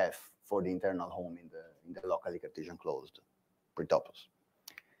F for the internal home in the locally Cartesian closed pretopos.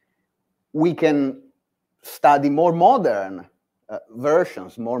 We can study more modern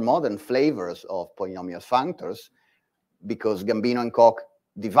versions, more modern flavors of polynomial functors, because Gambino and Koch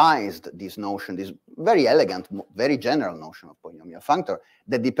devised this notion, this very elegant, very general notion of polynomial functor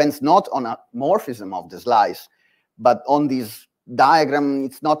that depends not on a morphism of the slice, but on this diagram.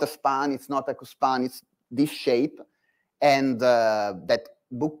 It's not a span, it's not a cospan, it's this shape, and that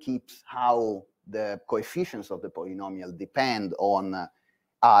bookkeeps how the coefficients of the polynomial depend on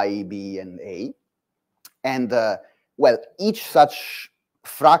I, B, and A. And well, each such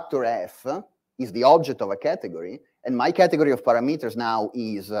fractor F is the object of a category, and my category of parameters now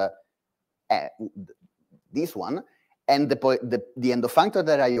is this one, and the endofunctor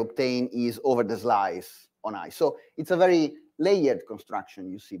that I obtain is over the slice on I. So it's a very layered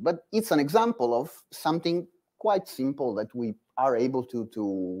construction, you see, but it's an example of something quite simple that we are able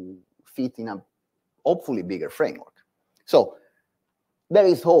to fit in a hopefully bigger framework. So there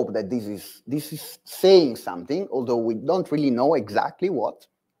is hope that this is saying something, although we don't really know exactly what.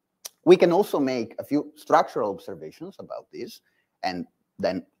 We can also make a few structural observations about this, and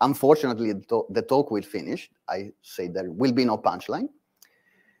then unfortunately the talk will finish. I say there will be no punchline.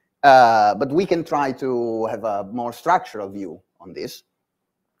 But we can try to have a more structural view on this.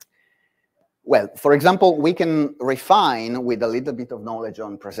 Well, for example, we can refine with a little bit of knowledge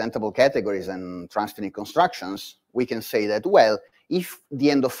on presentable categories and transfinite constructions. We can say that, well, if the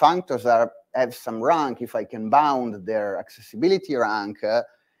endofunctors have some rank, if I can bound their accessibility rank,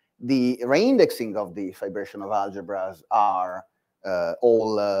 the reindexing of the fibration of algebras are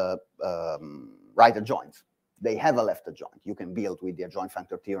all right adjoints. They have a left adjoint. You can build with the adjoint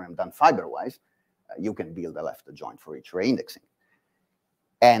functor theorem done fiber-wise. You can build a left adjoint for each reindexing.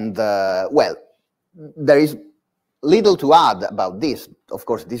 And well, there is little to add about this. Of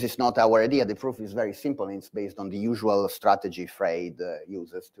course, this is not our idea. The proof is very simple. It's based on the usual strategy Freyd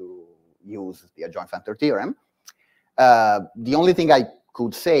uses to use the adjoint functor theorem. The only thing I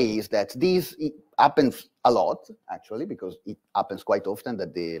could say is that this happens a lot, actually, because it happens quite often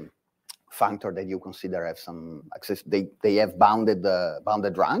that the functor that you consider have some access, they have bounded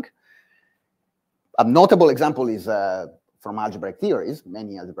rank. A notable example is from algebraic theories,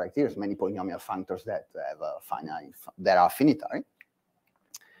 many algebraic theories, many polynomial functors that have a finite, that are finitary.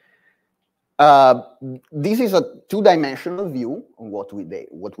 This is a two-dimensional view on what we did,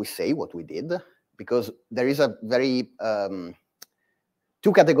 because there is a very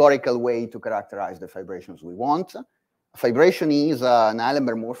two-categorical way to characterize the fibrations we want. Fibration is an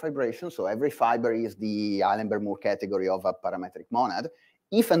Eilenberg-Moore fibration, so every fiber is the Eilenberg-Moore category of a parametric monad,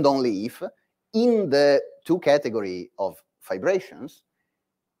 if and only if, in the two category of fibrations,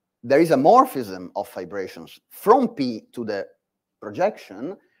 there is a morphism of fibrations from P to the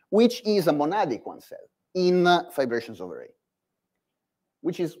projection, which is a monadic one cell in fibrations over A,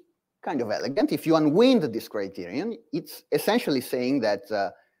 which is kind of elegant. If you unwind this criterion, it's essentially saying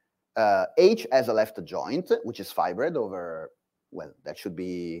that H has a left adjoint, which is fibered over, well, that should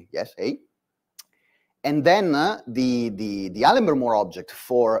be, yes, A. And then the Allenberg-Moore object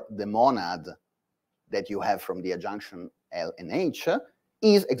for the monad that you have from the adjunction L and H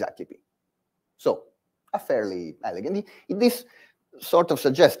is exactly P. So a fairly elegant. This sort of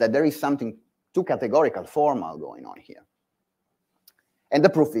suggests that there is something too categorical, formal going on here. And the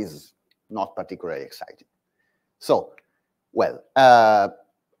proof is not particularly exciting. So, well,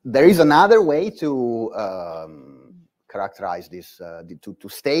 there is another way to characterize this, to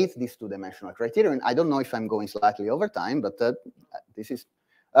state this two-dimensional criterion. I don't know if I'm going slightly over time, but this is,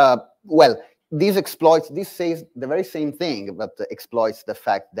 well, this says the very same thing, but exploits the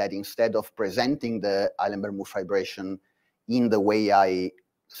fact that instead of presenting the Allenberg-Moore fibration in the way I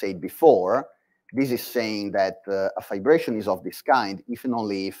said before, this is saying that a fibration is of this kind if and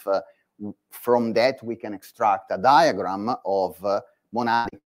only if from that we can extract a diagram of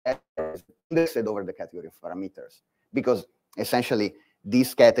monadic categories indexed over the category of parameters. Because essentially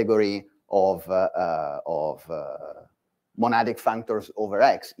this category of monadic functors over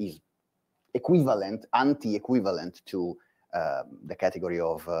X is equivalent, anti-equivalent to the category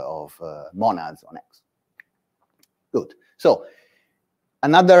of monads on X. Good. So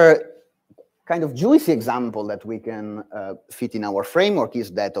another kind of juicy example that we can fit in our framework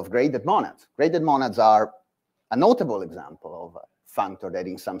is that of graded monads. Graded monads are a notable example of a functor that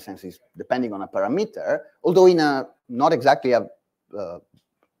in some sense is depending on a parameter, although in a not exactly the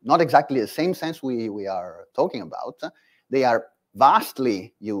same sense we are talking about. They are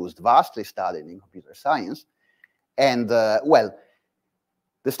vastly used, vastly studied in computer science. And well,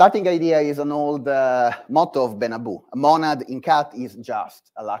 the starting idea is an old motto of Benabou. A monad in cat is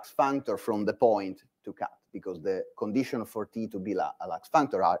just a Lax functor from the point to cat, because the condition for T to be a Lax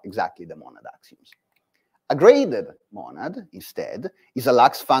functor are exactly the monad axioms. A graded monad, instead, is a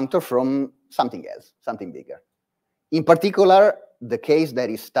Lax functor from something else, something bigger. In particular, the case that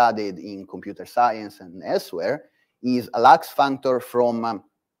is studied in computer science and elsewhere is a Lax functor from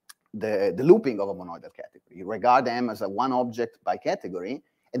the looping of a monoidal category. You regard them as a one object by category,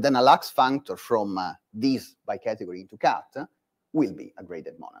 and then a Lax functor from this by category into cat will be a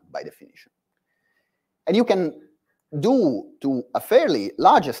graded monad by definition. And you can do to a fairly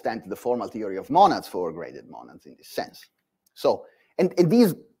large extent the formal theory of monads for graded monads in this sense. So, and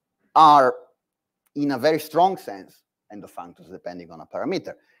these are in a very strong sense endofunctors depending on a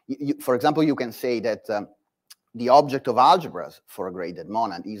parameter. For example, you can say that the object of algebras for a graded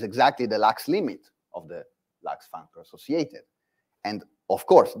monad is exactly the Lax limit of the Lax functor associated. And of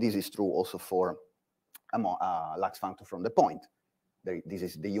course, this is true also for a Lax functor from the point. This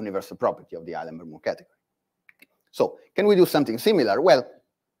is the universal property of the Allenberg-Moore category. So, can we do something similar? Well,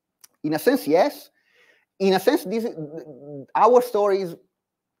 in a sense, yes. In a sense, our story is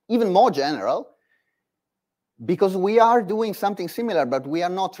even more general because we are doing something similar, but we are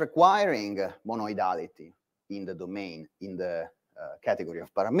not requiring monoidality in the domain, in the category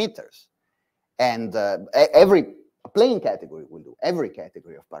of parameters. And a plane category will do. Every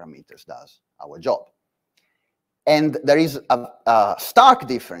category of parameters does our job. And there is a stark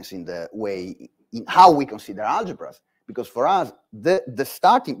difference in the way, in how we consider algebras, because for us, the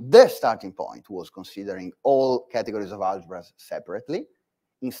starting point was considering all categories of algebras separately.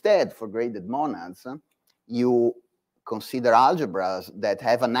 Instead, for graded monads, you consider algebras that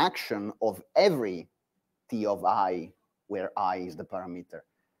have an action of every T of I, where I is the parameter.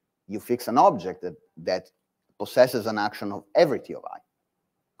 You fix an object that possesses an action of every T of I,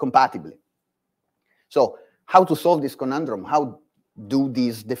 compatibly. So how to solve this conundrum? How do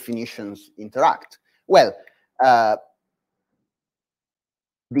these definitions interact? Well, the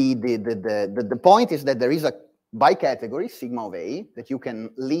point is that there is a bicategory, sigma of A, that you can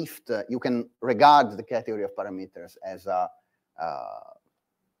lift, you can regard the category of parameters as a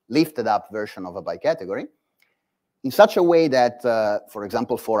lifted up version of a bicategory, in such a way that, for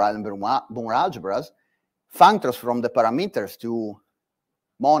example, for Allenberg-Moore algebras, functors from the parameters to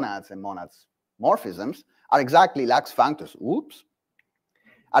monads and monads morphisms are exactly Lax functors,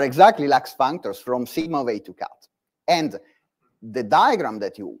 are exactly Lax functors from sigma of A to cat. And the diagram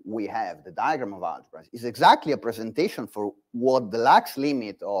that we have, the diagram of algebras, is exactly a presentation for what the Lax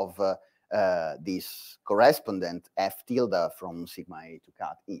limit of this correspondent F tilde from sigma A to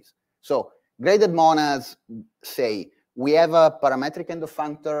cat is. So graded monads say we have a parametric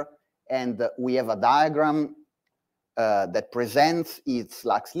endofunctor and we have a diagram that presents its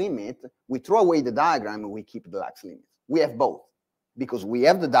Lax limit. We throw away the diagram and we keep the Lax limit. We have both because we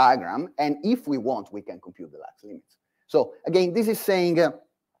have the diagram, and if we want, we can compute the Lax limits. So again, this is saying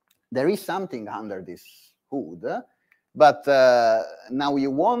there is something under this hood But now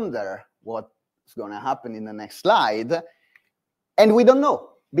you wonder what's going to happen in the next slide. And we don't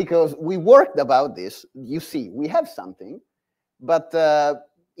know, because we worked about this. You see, we have something, but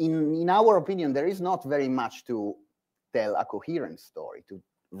in our opinion, there is not very much to tell a coherent story, to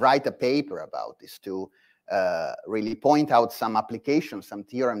write a paper about this, to really point out some application, some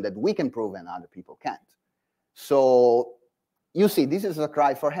theorem that we can prove and other people can't. So you see, this is a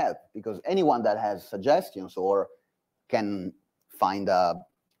cry for help, because anyone that has suggestions or can find a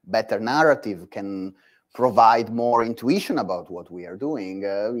better narrative, can provide more intuition about what we are doing,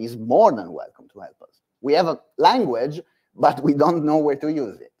 is more than welcome to help us. We have a language, but we don't know where to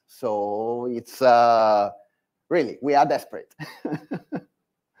use it. So it's really, we are desperate.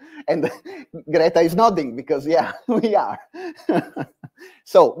 And Greta is nodding because, yeah, we are.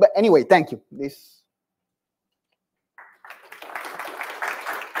 So, but anyway, thank you. This.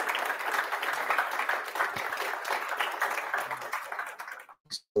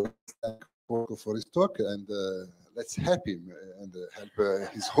 So, thank Porco for his talk, and let's help him and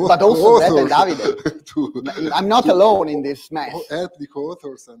help his authors. But also Greta and Davide. I'm not alone in this mess. Help the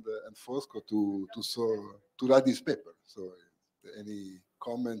co-authors and Fosco to write this paper. So any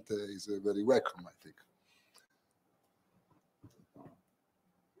comment is very welcome, I think.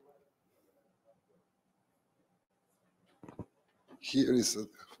 Here is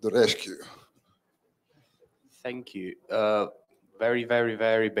the rescue. Thank you. Very, very,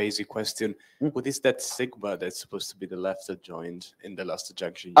 very basic question. What is that sigma that's supposed to be the left adjoint in the last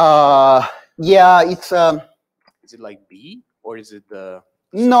adjunction? Yeah, it's. Is it like B, or is it the?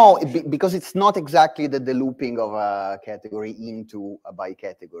 No, because it's not exactly the looping of a category into a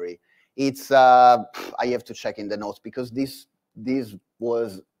bicategory. It's I have to check in the notes, because this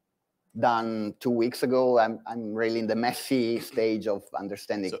was done 2 weeks ago. I'm really in the messy stage of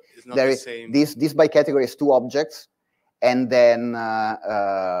understanding. So it's not the same. This bicategory is 2 objects, and then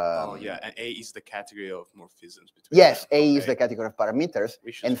oh yeah, and A is the category of morphisms between. Yes, them. A is the category of parameters,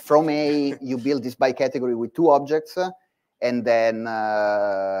 and from A you build this bicategory with 2 objects. And then,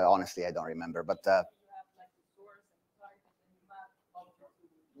 honestly, I don't remember, but.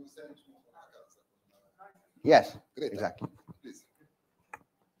 Yes, exactly.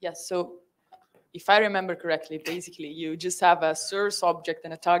 Yes, so if I remember correctly, basically you just have a source object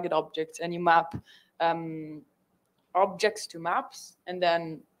and a target object, and you map objects to maps, and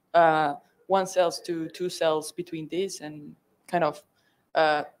then 1 cells to 2 cells between these, and kind of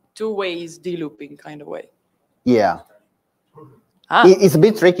 2 ways delooping kind of way. Yeah. It's a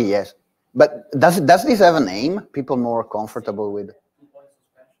bit tricky, yes. But does this have a name? People more comfortable with?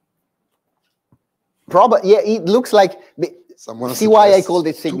 Probably, yeah. It looks like. Someone see why I called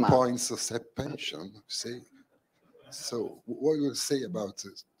it sigma. 2 points of suspension. Say. So, what you will say about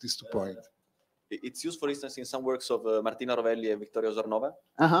these 2 points? It's used, for instance, in some works of Martina Rovelli and Vittorio Zornova,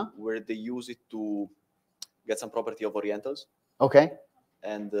 where they use it to get some property of orientals. Okay.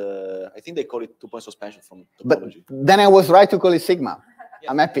 And I think they call it 2-point suspension from But topology. then I was right to call it sigma.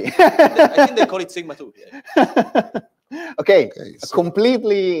 Yeah. I'm happy. I think they call it sigma too. Yeah. Okay, so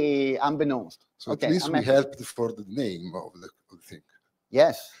completely unbeknownst. So okay, at least we helped for the name of the thing.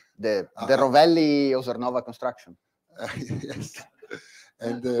 Yes, the Rovelli-Ozornova construction. Yes.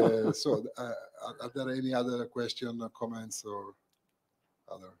 And so are there any other questions, comments, or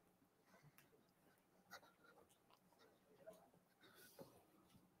other?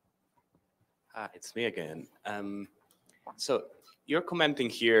 Hi, it's me again. So you're commenting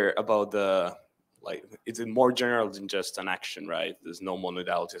here about the, like, it's more general than just an action, right? There's no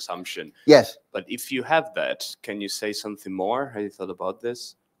monodality assumption. Yes. But if you have that, can you say something more? Have you thought about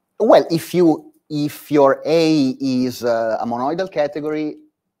this? Well, if your A is a monoidal category,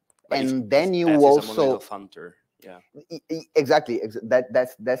 but and then you F also is a monoidal functor. Yeah. Exactly.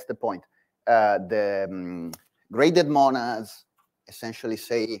 That's the point. The graded monads essentially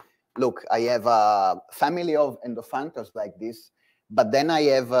say, look, I have a family of endofunctors like this, but then I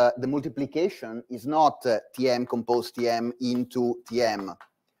have the multiplication is not Tm compose Tm into Tm,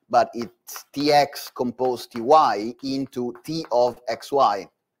 but it's Tx compose Ty into T of xy,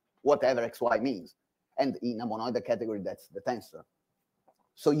 whatever xy means. And in a monoidal category, that's the tensor.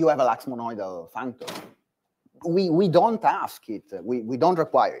 So you have a lax monoidal functor. We don't ask it. We don't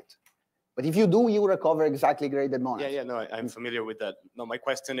require it. But if you do, you recover exactly graded monads. Yeah, no, I'm familiar with that. No, my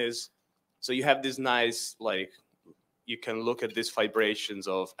question is, so you have this nice, like, you can look at these vibrations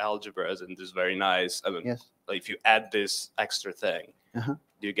of algebras and this very nice, I mean, yes. Like if you add this extra thing, do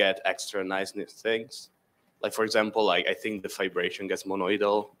you get extra nice things? Like, for example, like I think the vibration gets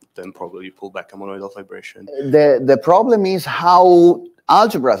monoidal, then probably you pull back a monoidal vibration. The problem is how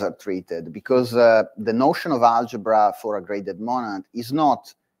algebras are treated, because the notion of algebra for a graded monad is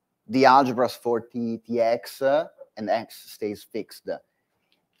not the algebras for tx and x stays fixed.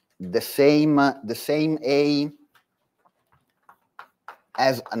 The same A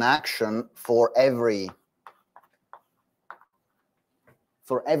as an action for every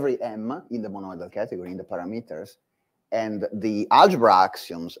m in the monoidal category, in the parameters, and the algebra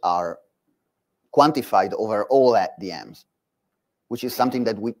axioms are quantified over all at the m's, which is something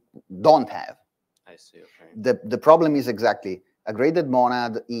that we don't have. I see, okay. The problem is exactly, a graded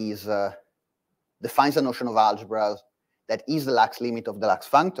monad is defines a notion of algebras that is the Lax limit of the Lax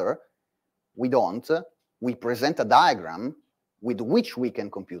functor. We don't. We present a diagram with which we can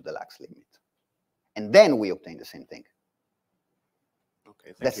compute the Lax limit. And then we obtain the same thing.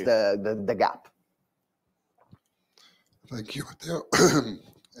 Okay, That's you. the gap. Thank you, Matteo.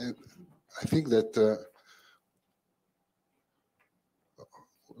 And I think that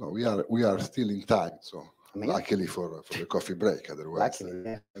we are still in time, so luckily for the coffee break. Otherwise, luckily,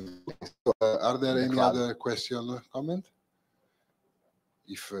 yeah. So, are there any other question, comment?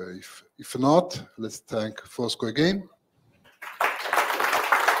 If not, let's thank Fosco again.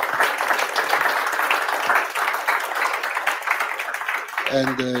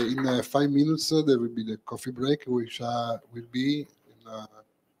 And in 5 minutes, there will be the coffee break, which will be in,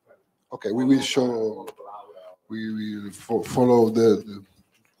 okay, we will show, we will follow the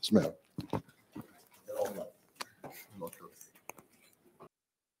smell.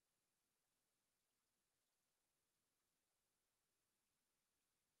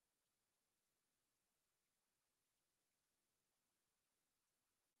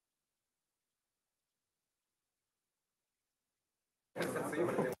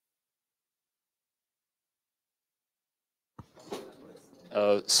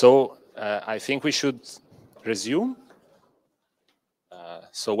 I think we should resume.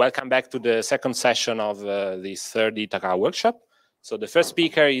 So welcome back to the second session of this third ItaCa workshop. So the first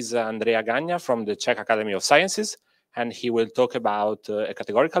speaker is Andrea Gagna from the Czech Academy of Sciences, and he will talk about a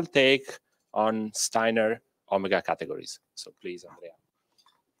categorical take on Steiner omega categories. So please, Andrea.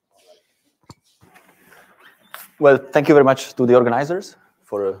 Well, thank you very much to the organizers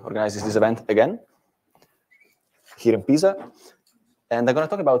for organizing this event again here in Pisa. And I'm going to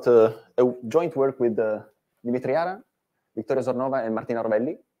talk about a joint work with Dimitri Ara, Vittoria Zornova, and Martina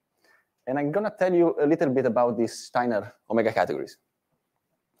Rovelli. And I'm going to tell you a little bit about these Steiner omega categories.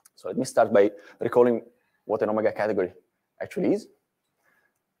 So let me start by recalling what an omega category actually is.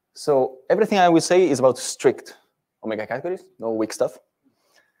 So everything I will say is about strict omega categories, no weak stuff.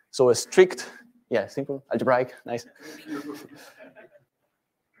 So a strict, yeah, simple, algebraic, nice.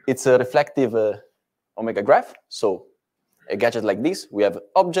 It's a reflective omega graph. So a gadget like this, we have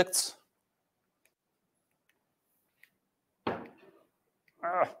objects.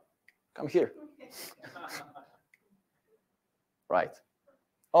 Come here. Right.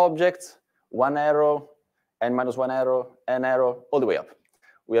 Objects, one arrow, n minus one arrow, n arrow, all the way up.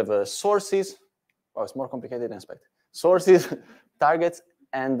 We have sources. Oh, it's more complicated than expected. Sources, targets,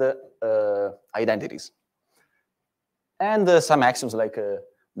 and identities. And some axioms like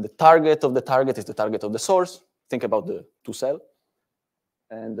the target of the target is the target of the source. Think about the two cell.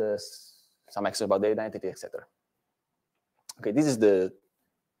 And some axioms about the identity, etc. Okay, this is the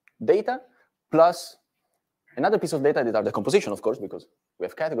data plus another piece of data that are the composition, of course, because we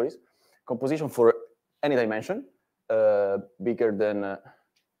have categories. Composition for any dimension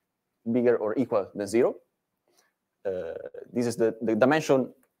bigger or equal than 0. This is the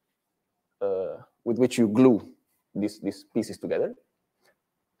dimension with which you glue these pieces together,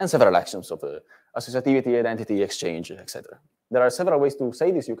 and several axioms of associativity, identity, exchange, etc. There are several ways to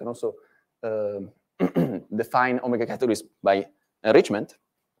say this. You can also define omega categories by enrichment,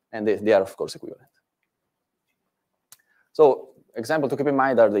 and they are, of course, equivalent. So example to keep in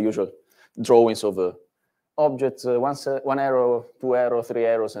mind are the usual drawings of objects, one arrow, two arrows, three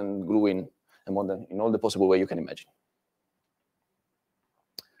arrows, and gluing them in all the possible way you can imagine.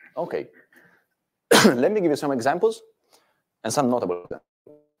 Okay, let me give you some examples and some notable examples.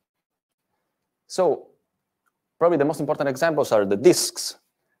 So probably the most important examples are the disks,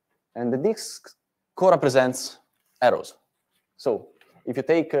 and the disk co-represents arrows. So if you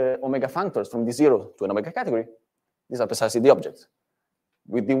take omega functors from D0 to an omega category, these are precisely the objects.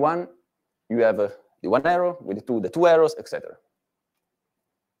 With D1, you have the one arrow, with D2, the two arrows, etc.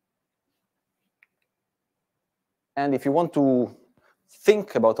 And if you want to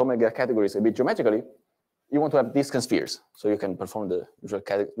think about omega categories a bit geometrically, you want to have disks and spheres. So you can perform the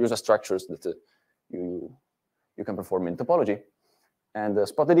usual structures that you you can perform in topology. And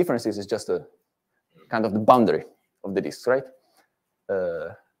spot the differences is just a kind of the boundary of the disks, right?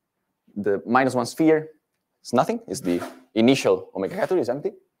 The -1 sphere is nothing, is the initial omega category, is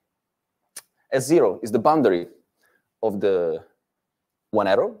empty. S0 is the boundary of the one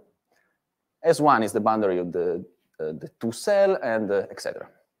arrow. S1 is the boundary of the two cell, and etc.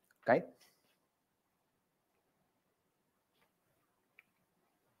 Okay.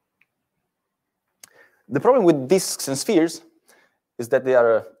 The problem with disks and spheres is that they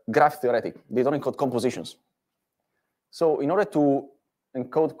are graph theoretic. They don't encode compositions. So in order to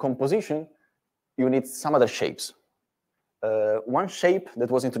encode composition, you need some other shapes. One shape that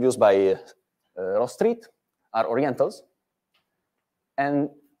was introduced by Ross Street are orientals. And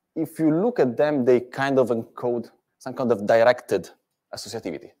if you look at them, they kind of encode some kind of directed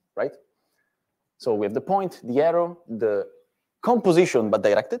associativity, right? So we have the point, the arrow, the composition, but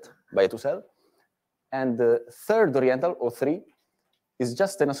directed by a two cell. And the third oriental, O3, is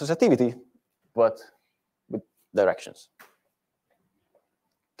just an associativity, but with directions.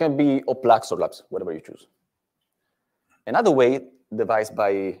 Can be oplax or laps, whatever you choose. Another way, devised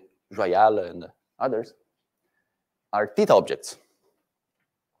by Joyal and others, are theta objects.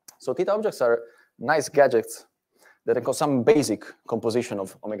 So theta objects are nice gadgets that encode some basic composition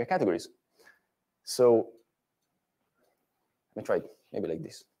of omega categories. So let me try it, maybe like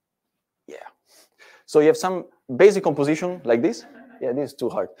this. Yeah. So you have some basic composition like this. Yeah, this is too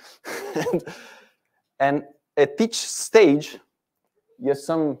hard. And at each stage, you have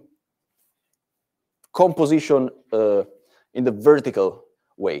some composition in the vertical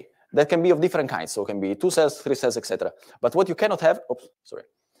way. That can be of different kinds. So it can be 2 cells, 3 cells, etc. But what you cannot have, oops, sorry.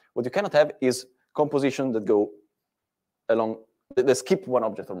 What you cannot have is composition that go along, that skip one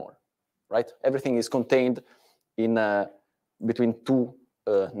object or more, right? Everything is contained in between two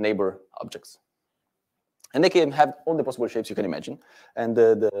neighbor objects. And they can have all the possible shapes you can imagine. And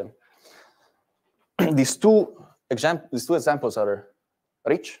these two examples are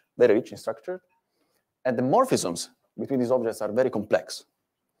rich, very rich in structure. And the morphisms between these objects are very complex.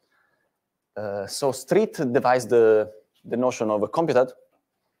 So Street devised the notion of a computed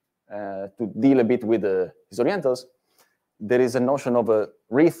to deal a bit with his orientals. There is a notion of a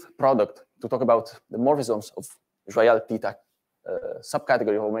wreath product to talk about the morphisms of Joyal theta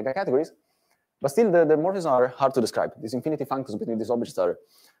subcategory of omega categories. But still, the morphisms are hard to describe. These infinity functions between these objects are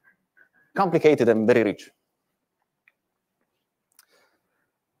complicated and very rich.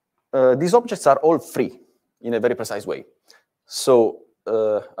 These objects are all free in a very precise way. So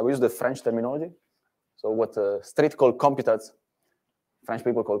I will use the French terminology. So what Street called computeds, French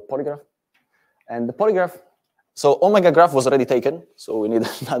people call polygraph. And the polygraph, so omega graph was already taken, so we need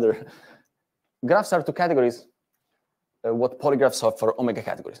another. Graphs are two categories, what polygraphs are for omega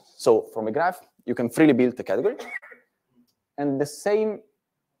categories. So from a graph, you can freely build a category. And the same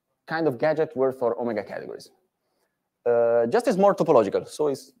kind of gadget works for omega categories. Just is more topological, so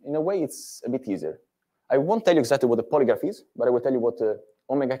it's, in a way, it's a bit easier. I won't tell you exactly what the polygraph is, but I will tell you what the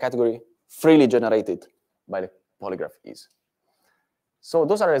omega category freely generated by the polygraph is. So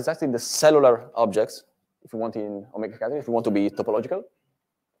those are exactly the cellular objects, if you want in omega category, if you want to be topological.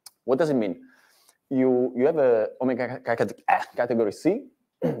 What does it mean? You have a omega category C,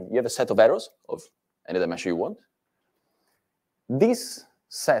 you have a set of arrows of any dimension you want. This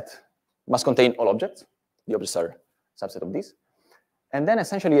set must contain all objects. The objects are a subset of this. And then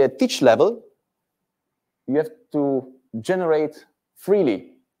essentially at each level, you have to generate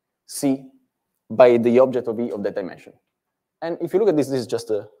freely C by the object of E of that dimension. And if you look at this, this is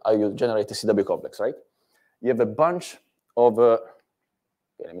just how you generate a CW complex, right? You have a bunch of, okay,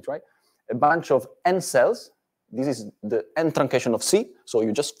 let me try, a bunch of N cells. This is the N truncation of C, so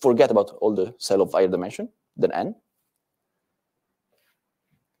you just forget about all the cell of higher dimension than N.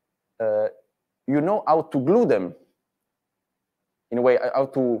 You know how to glue them, in a way,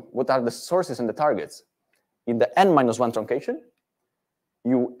 what are the sources and the targets. In the N-1 truncation,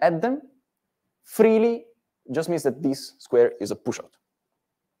 you add them freely, just means that this square is a pushout.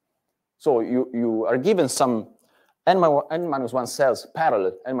 So you are given some N-1 cells,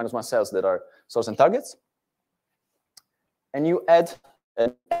 parallel N-1 cells that are source and targets, and you add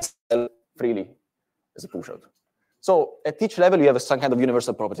an cell freely as a pushout. So at each level, you have some kind of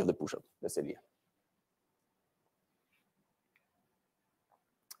universal property of the pushout. That's the idea.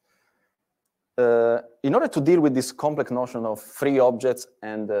 In order to deal with this complex notion of free objects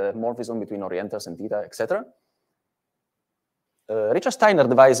and morphism between orientals and theta, etc., Richard Steiner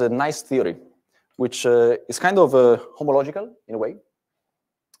devised a nice theory, which is kind of homological in a way,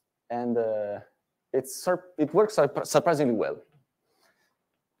 and it works surprisingly well.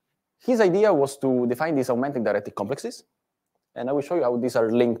 his idea was to define these augmented dialectic complexes, and I will show you how these are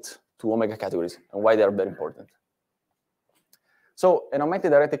linked to omega categories and why they are very important. So an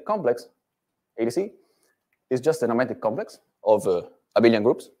augmented dialectic complex, ADC, is just an augmented complex of abelian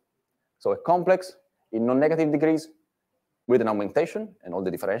groups. So a complex in non-negative degrees with an augmentation and all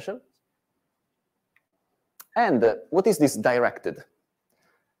the differential. And what is this directed?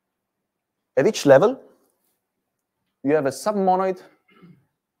 At each level, you have a submonoid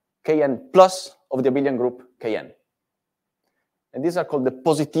Kn plus of the abelian group Kn. And these are called the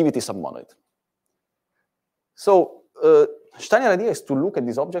positivity submonoid. So Steiner's idea is to look at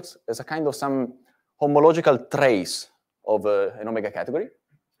these objects as a kind of some homological trace of an omega category.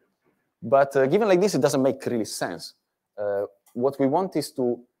 But given like this, it doesn't make really sense. What we want is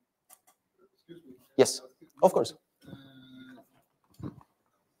to... Yes, of course.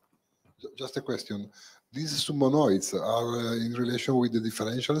 Just a question. These submonoids are in relation with the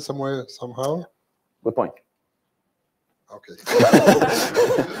differential somewhere, somehow? Good point. Okay.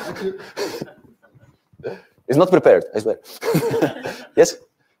 It's not prepared, I swear. Yes?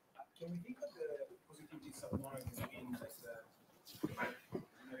 Can we think of the positivity submonoid in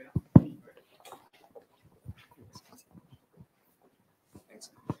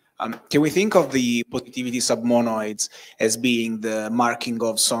can we think of the positivity submonoids as being the marking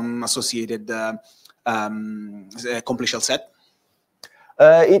of some associated completional set?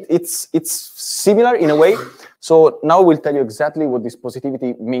 It's similar in a way. So now we'll tell you exactly what this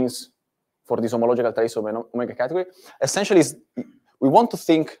positivity means for this homological trace of an omega category. Essentially, we want to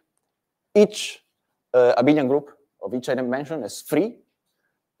think each abelian group of each dimension as free,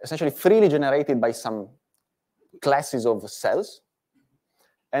 essentially freely generated by some classes of cells.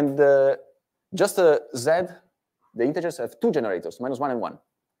 And just Z, the integers have two generators, -1 and 1.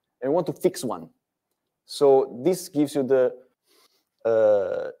 And we want to fix one. So this gives you the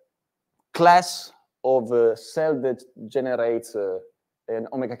class of a cell that generates an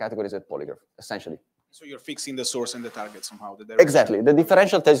omega category Z polygraph, essentially. So you're fixing the source and the target somehow. Exactly. The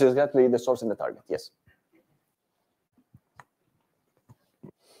differential tells you exactly the source and the target, yes.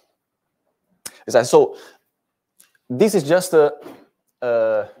 Exactly. So this is just a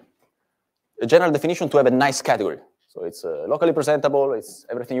general definition to have a nice category. So it's locally presentable, it's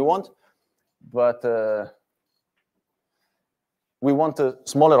everything you want, but we want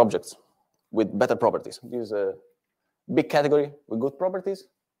smaller objects with better properties. This is a big category with good properties,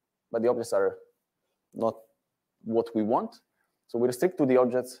 but the objects are not what we want. So we restrict to the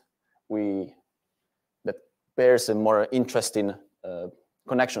objects that bears a more interesting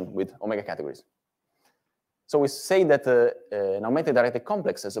connection with omega categories. So we say that an augmented dialectic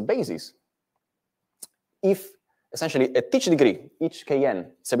complex has a basis if essentially at each degree, each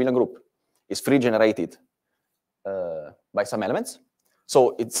Kn abelian group is free generated by some elements.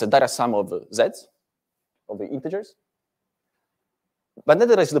 So it's a direct sum of Zs, of the integers. But then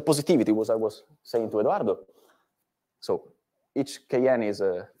there is the positivity, what I was saying to Eduardo. So each Kn is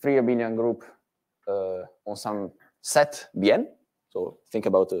a free abelian group on some set Bn. So think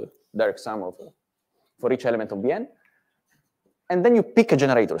about a direct sum of for each element of Bn. And then you pick a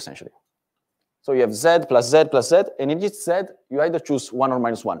generator, essentially. So you have Z plus Z plus Z, and in each Z, you either choose 1 or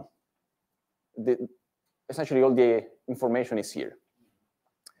 -1. Essentially, all the information is here.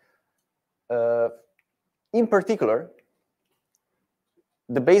 In particular,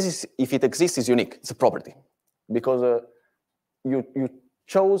 the basis, if it exists, is unique. It's a property. Because you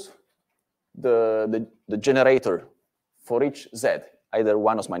chose the generator for each Z, either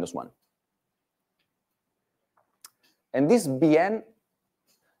 1 or -1. And this Bn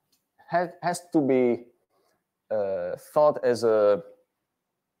has to be thought as a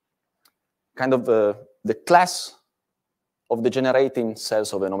kind of the class of the generating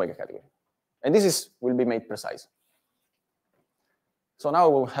cells of an omega category. And this will be made precise. So now I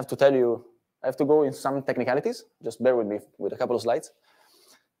will have to tell you, I have to go in some technicalities. Just bear with me with a couple of slides.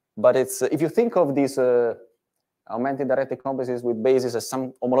 But it's if you think of these augmented dialectic complexes with basis as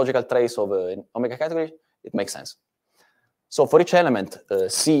some homological trace of an omega category, it makes sense. So for each element,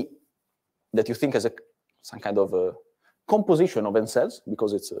 C that you think as some kind of composition of n cells,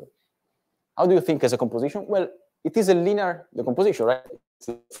 because it's how do you think as a composition? Well, it is a linear decomposition, right?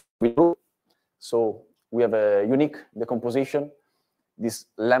 So we have a unique decomposition. These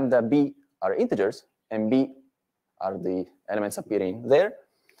lambda b are integers, and b are the elements appearing there.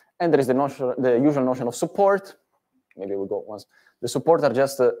 And there is the usual notion of support. Maybe we'll go once. The support are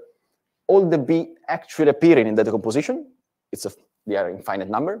just all the b actually appearing in the decomposition. They are infinite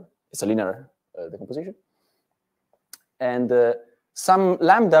number. It's a linear decomposition. And some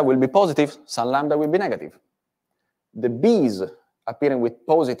lambda will be positive, some lambda will be negative. The b's appearing with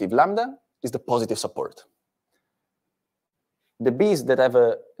positive lambda is the positive support. The B's that have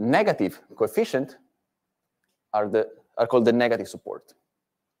a negative coefficient are called the negative support.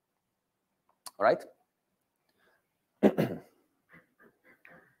 All right?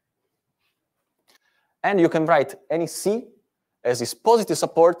 And you can write any C as its positive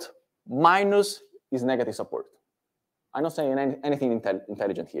support minus its negative support. I'm not saying anything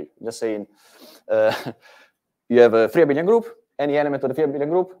intelligent here. I'm just saying you have a free abelian group. Any element of the free abelian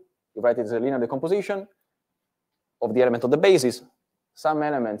group, you write it as a linear decomposition of the element of the basis. Some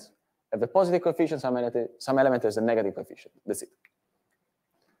elements have a positive coefficient, some element has a negative coefficient. That's it.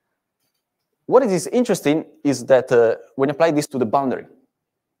 What is interesting is that when you apply this to the boundary,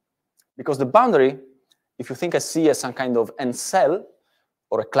 because the boundary, if you think of C as some kind of n cell,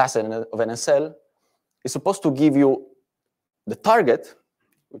 or a class of an n cell, is supposed to give you the target,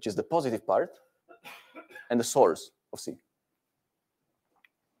 which is the positive part, and the source of C.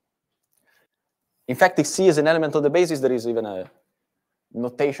 In fact, if C is an element of the basis, there is even a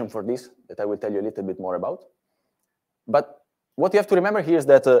notation for this that I will tell you a little bit more about. But what you have to remember here is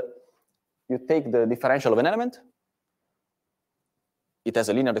that you take the differential of an element. It has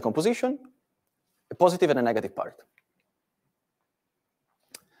a linear decomposition, a positive and a negative part.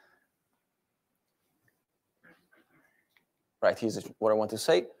 Right, here's what I want to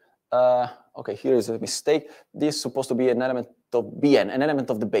say. Okay, here is a mistake. This is supposed to be an element of Bn, an element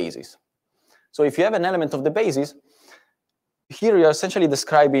of the basis. So if you have an element of the basis, here you're essentially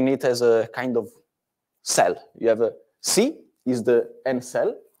describing it as a kind of cell. You have a C is the n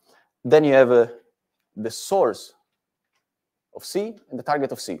cell. Then you have the source of C and the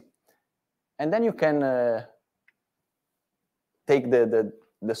target of C. And then you can take the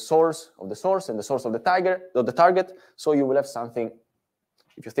source of the source and the source of the target. So you will have something,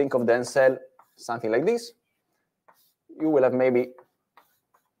 if you think of the n cell, something like this. You will have maybe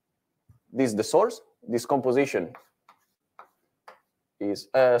this the source. This composition is,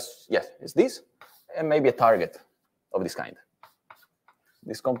 yes, is this, and maybe a target of this kind.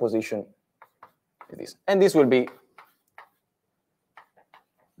 This composition is this. And this will be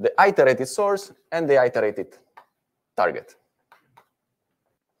the iterated source and the iterated target.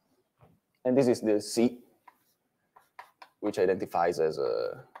 And this is the C, which identifies as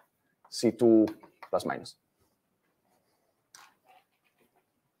a C2 plus minus.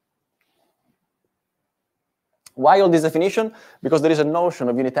 Why all this definition? Because there is a notion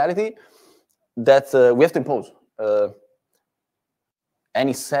of unitality that we have to impose.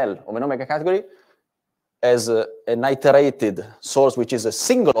 Any cell of an omega category as an iterated source, which is a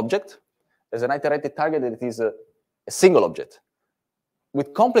single object, as an iterated target that is a single object.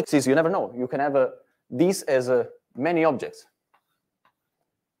 With complexes, you never know. You can have this as many objects.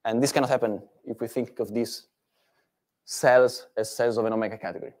 And this cannot happen if we think of these cells as cells of an omega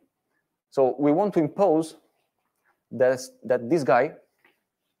category. So we want to impose that this guy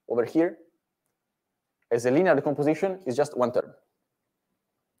over here as a linear decomposition is just one term.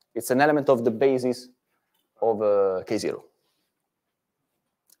 It's an element of the basis of K0.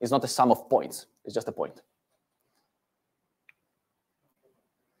 It's not a sum of points. It's just a point.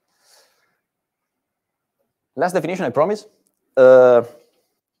 Last definition, I promise.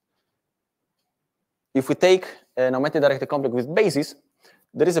 If we take an augmented directed complex with basis,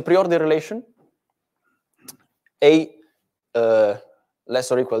 there is a preorder relation, A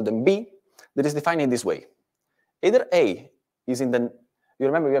less or equal than B, that is defined in this way. Either A is in the, you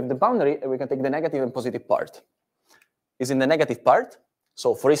remember we have the boundary, and we can take the negative and positive part. Is in the negative part.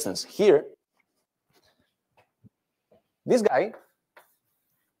 So for instance, here, this guy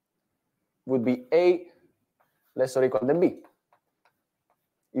would be A less or equal than B.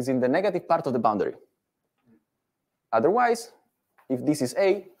 Is in the negative part of the boundary. Otherwise, if this is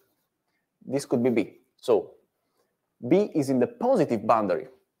A, this could be B. So B is in the positive boundary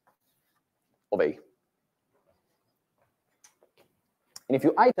of A. And if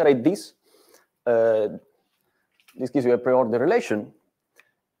you iterate this, this gives you a preorder relation.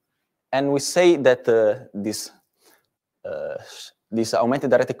 And we say that this augmented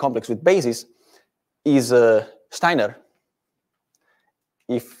directed complex with basis is Steiner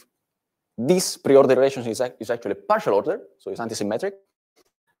if this preorder relation is actually partial order, so it's antisymmetric,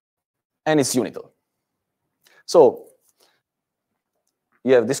 and it's unital. So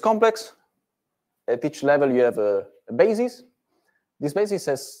you have this complex. At each level, you have a basis. This basis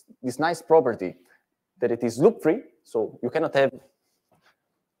has this nice property that it is loop-free, so you cannot have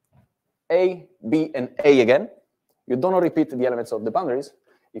A, B, and A again. You don't repeat the elements of the boundaries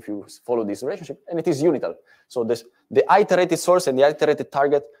if you follow this relationship, and it is unital. So the iterated source and the iterated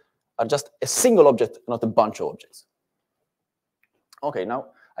target are just a single object, not a bunch of objects. Okay, now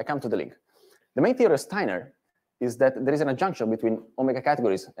I come to the link. The main theory of Steiner is that there is an adjunction between omega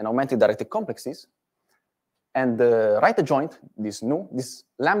categories and augmented directed complexes. And the right adjoint, this nu, this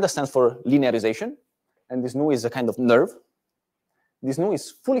lambda stands for linearization, and this nu is a kind of nerve. This nu is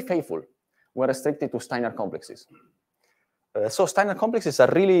fully faithful when restricted to Steiner complexes. So Steiner complexes are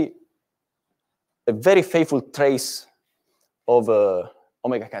really a very faithful trace of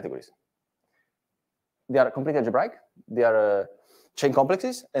omega categories. They are completely algebraic. They are chain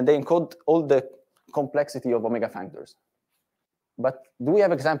complexes, and they encode all the complexity of omega functors. But do we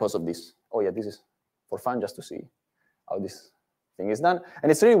have examples of this? Oh yeah, this is for fun, just to see how this thing is done.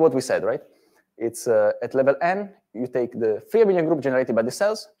 And it's really what we said, right? It's at level n, you take the free abelian group generated by the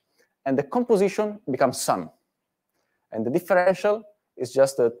cells, and the composition becomes sum. And the differential is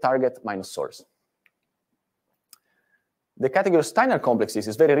just the target minus source. The category of Steiner complexes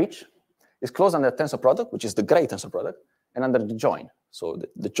is very rich. It's closed under the tensor product, which is the gray tensor product, and under the join, so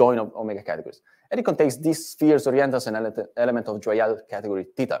the join of omega categories. And it contains these spheres, orientals, and element of Joyal category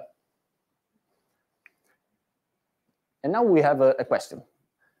theta. And now we have a question.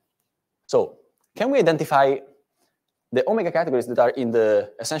 So can we identify the omega categories that are in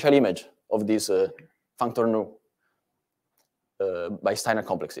the essential image of this functor nu by Steiner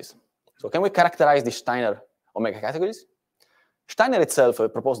complexes? So can we characterize the Steiner omega categories? Steiner itself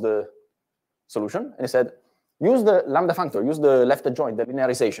proposed the solution, and he said, use the lambda functor, use the left adjoint, the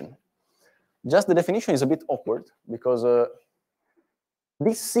linearization. Just the definition is a bit awkward, because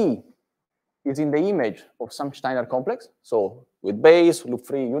this C is in the image of some Steiner complex, so with base,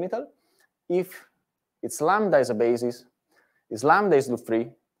 loop-free, unital. If its lambda is a basis, its lambda is loop-free,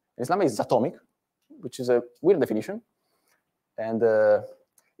 and its lambda is atomic, which is a weird definition. And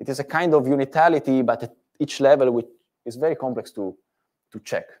it is a kind of unitality, but at each level, which is very complex to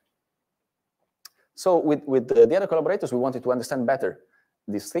check. So with the other collaborators, we wanted to understand better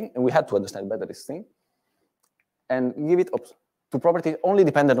this thing, and we had to understand better this thing, and give it to properties only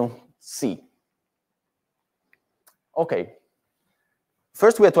dependent on C. Okay.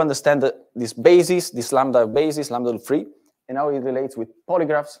 First, we had to understand this basis, this lambda basis, lambda loop-free, and how it relates with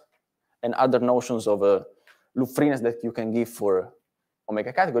polygraphs and other notions of loop-freeness that you can give for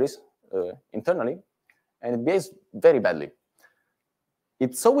omega categories internally, and it behaves very badly.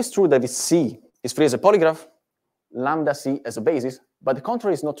 It's always true that if C is free as a polygraph, lambda C as a basis, but the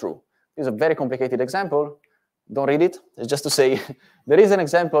contrary is not true. This is a very complicated example. Don't read it. It's just to say there is an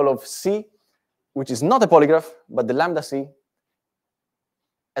example of C which is not a polygraph, but the lambda C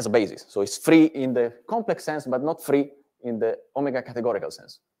as a basis. So it's free in the complex sense, but not free in the omega categorical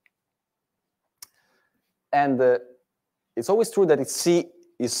sense. And it's always true that if C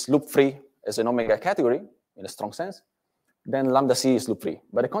is loop-free as an omega category, in a strong sense, then lambda C is loop-free.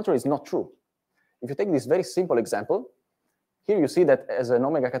 But the contrary is not true. If you take this very simple example, here you see that as an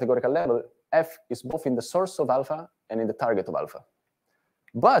omega categorical level, F is both in the source of alpha and in the target of alpha.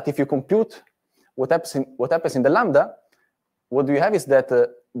 But if you compute what happens in the lambda, what you have is that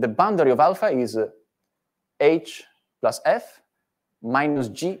the boundary of alpha is H plus F minus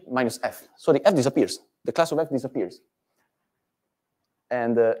G minus F. So the F disappears. The class of F disappears.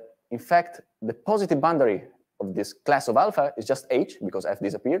 And in fact, the positive boundary of this class of alpha is just H, because F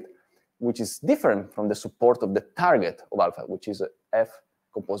disappeared, which is different from the support of the target of alpha, which is F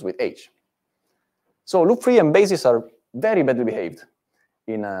composed with H. So loop-free and basis are very badly behaved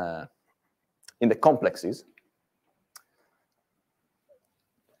in the complexes.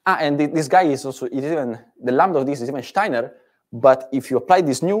 And this guy is also, the lambda of this is even Steiner, but if you apply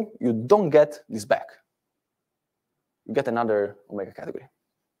this nu, you don't get this back. You get another omega category.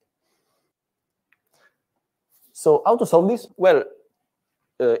 So how to solve this? Well,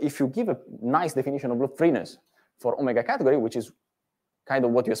 if you give a nice definition of loop-freeness for omega category, which is kind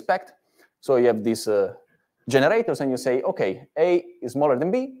of what you expect, so you have these generators, and you say, okay, A is smaller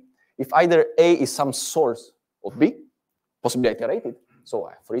than B. If either A is some source of B, possibly iterated, so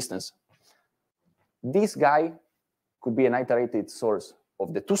for instance, this guy could be an iterated source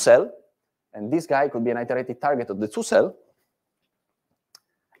of the 2-cell, and this guy could be an iterated target of the 2-cell.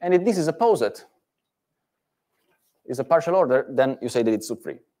 And if this is a poset, is a partial order, then you say that it's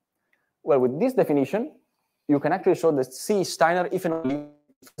loop-free. Well, with this definition, you can actually show that C is Steiner if and only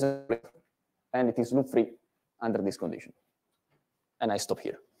and it is loop-free under this condition. And I stop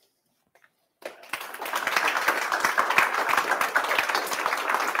here.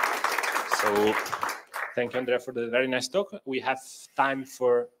 So thank you, Andrea, for the very nice talk. We have time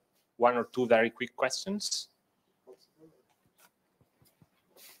for one or two very quick questions.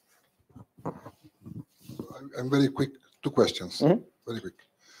 I'm very quick. 2 questions. Very quick.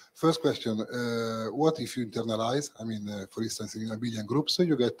 First question, what if you internalize? I mean, for instance, in abelian groups,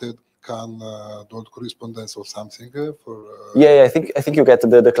 you get dot correspondence or something for... yeah, I think you get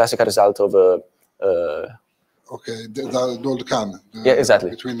the classical result of... okay, the dot can. Yeah, exactly.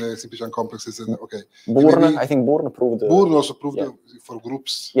 Between the simplification complexes and, okay. Bourne, I think Bourne proved... Bourne also proved for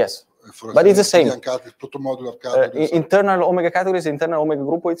groups. Yes. But it's the same. Proto-modular categories. Internal omega categories, internal omega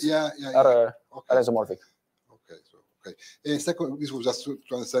groupoids are isomorphic. Okay. Second, this was just to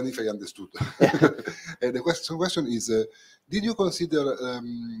understand if I understood. And the question is, did you consider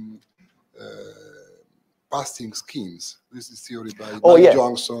passing schemes? This is theory by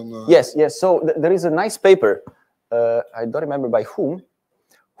Johnson. Yes. So there is a nice paper, I don't remember by whom,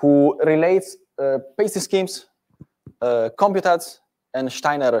 who relates pasting schemes, computads, and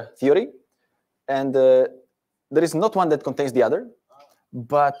Steiner theory. And there is not one that contains the other,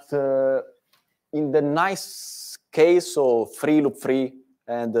 but in the nice case of free, loop free,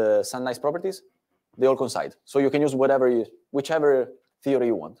 and some nice properties, they all coincide. So you can use whichever theory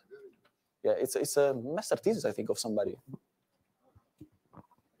you want. Yeah, it's a master thesis, I think, of somebody.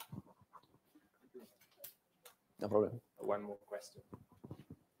 No problem. One more question.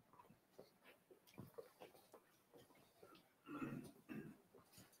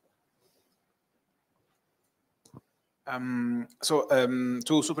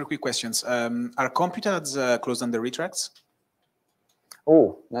 Two super quick questions. Are computads closed under retracts?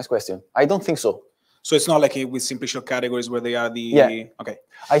 Oh, nice question. I don't think so. So it's not like with simplicial categories where they are the... Yeah. Okay.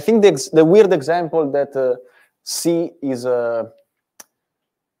 I think the weird example that C is... oh,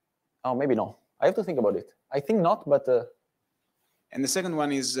 maybe no. I have to think about it. I think not, but... And the second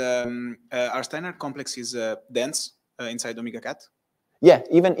one is, are Steiner complexes dense inside omega cat? Yeah,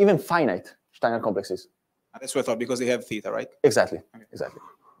 even finite Steiner complexes. That's what I thought, because they have theta, right? Exactly. Okay. Exactly.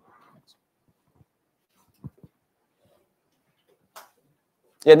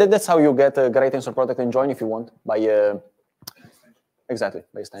 Yeah, that's how you get a great tensor product and join if you want by exactly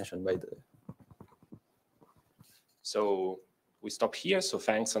by extension by the. So we stop here. So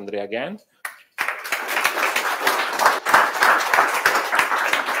thanks, Andrea, again.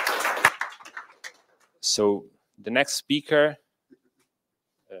 So the next speaker,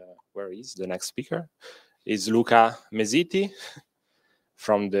 where is the next speaker? Is Luca Mesiti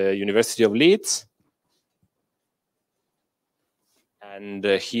from the University of Leeds. And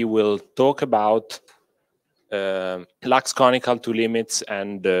he will talk about lax conical two limits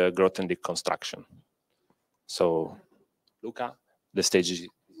and Grothendieck construction. So, Luca, the stage is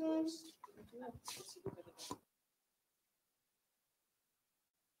yours.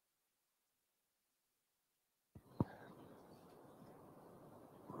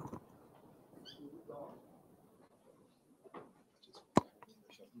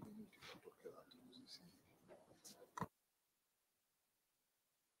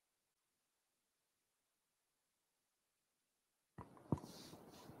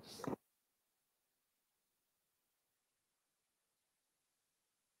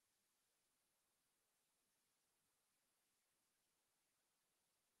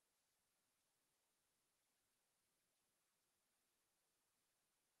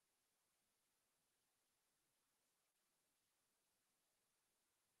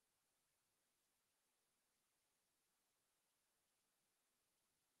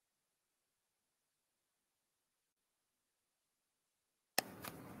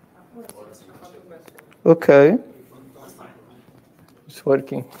 Okay, it's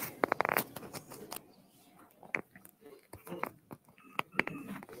working.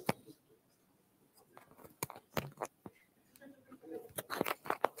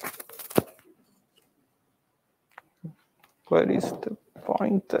 Where is the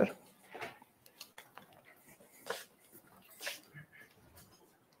pointer?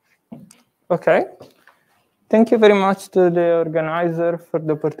 Okay. Thank you very much to the organizer for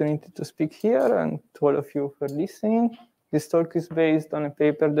the opportunity to speak here and to all of you for listening. This talk is based on a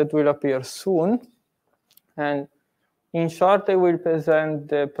paper that will appear soon. And in short, I will present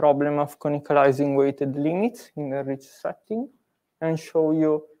the problem of conicalizing weighted limits in a rich setting and show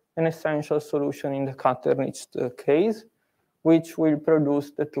you an essential solution in the cat-enriched case, which will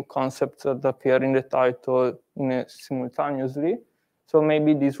produce the two concepts that appear in the title simultaneously. So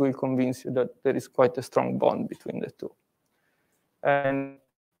maybe this will convince you that there is quite a strong bond between the two. And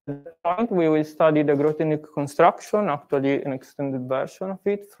at that point, we will study the Grothendieck construction, actually an extended version of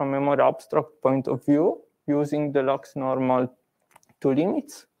it, from a more abstract point of view, using the Lux normal two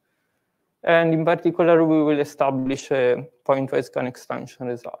limits. And in particular, we will establish a pointwise Kahn extension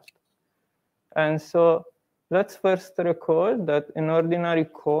result. And so let's first recall that an ordinary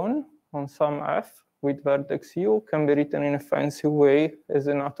cone on some f with vertex u can be written in a fancy way as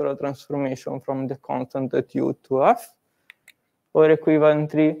a natural transformation from the constant at u to f, or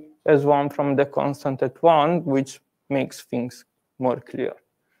equivalently as one from the constant at 1, which makes things more clear.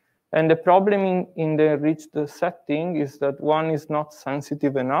 And the problem in the enriched setting is that 1 is not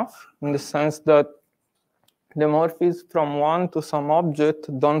sensitive enough, in the sense that the morphisms from 1 to some object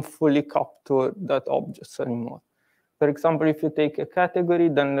don't fully capture that object anymore. For example, if you take a category,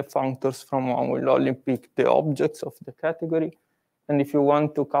 then the functors from 1 will only pick the objects of the category. And if you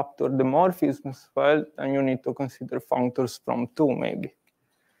want to capture the morphism as well, then you need to consider functors from 2, maybe.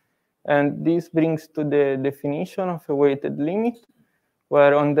 And this brings to the definition of a weighted limit,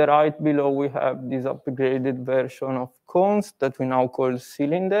 where on the right below we have this upgraded version of cones that we now call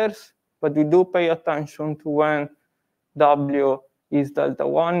cylinders. But we do pay attention to when W is delta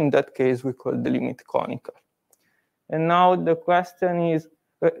 1. In that case, we call the limit conical. And now the question is,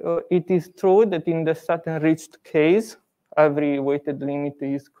 it is true that in the set enriched case, every weighted limit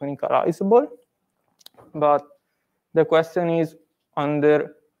is conicalizable. But the question is,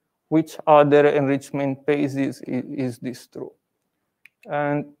 under which other enrichment basis is this true?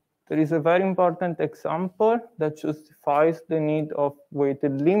 And there is a very important example that justifies the need of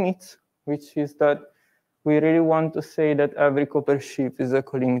weighted limits, which is that we really want to say that every copair-ship is a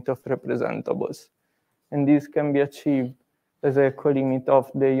colimit of representables. And this can be achieved as a colimit of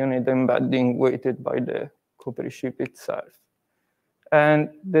the unit embedding weighted by the copair-ship itself. And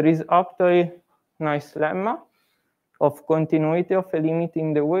there is actually a nice lemma of continuity of a limit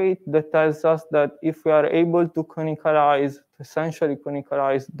in the weight that tells us that if we are able to conicalize, essentially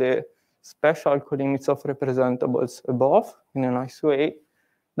conicalize the special colimits of representables above in a nice way,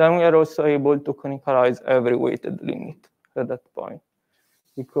 then we are also able to conicalize every weighted limit at that point.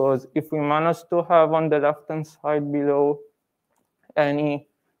 Because if we manage to have on the left-hand side below any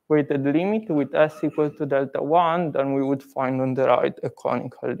weighted limit with s equal to delta 1, then we would find on the right a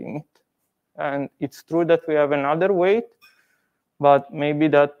conical limit. And it's true that we have another weight, but maybe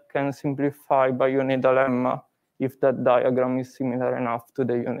that can simplify by unit lemma if that diagram is similar enough to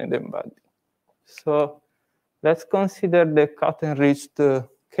the unit embedding. So let's consider the cut-enriched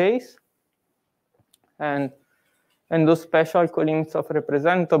case. And those special colimits of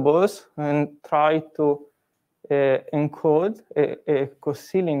representables and try to encode a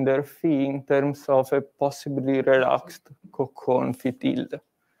cocylinder phi in terms of a possibly relaxed cocone phi tilde.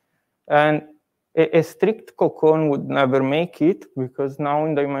 And a strict cocone would never make it, because now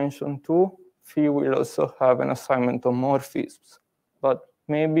in dimension 2, phi will also have an assignment of morphisms. But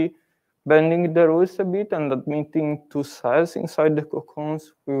maybe bending the rules a bit and admitting 2 cells inside the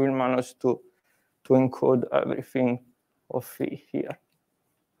cocoons, we will manage to encode everything of phi here.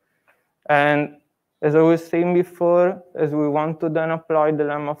 And as I was saying before, as we want to then apply the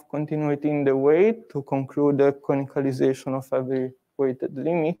lemma of continuity in the weight to conclude the conicalization of every weighted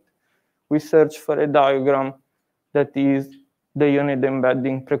limit, we search for a diagram that is the unit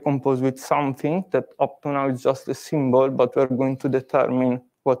embedding precomposed with something that up to now is just a symbol, but we're going to determine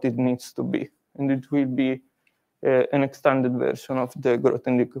what it needs to be. And it will be an extended version of the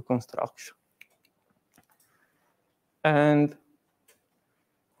Grothendieck construction. And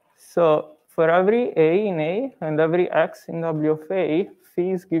so for every A in A and every X in W of A,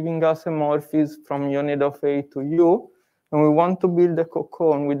 phi is giving us a morphism from unit of A to U. And we want to build a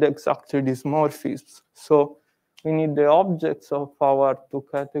cocoon with exactly these morphisms. So we need the objects of our 2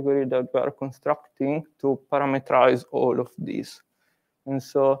 categories that we are constructing to parameterize all of these. And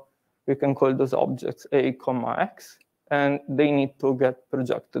so we can call those objects A, X, and they need to get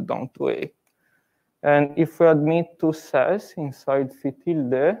projected onto A. And if we admit 2 cells inside phi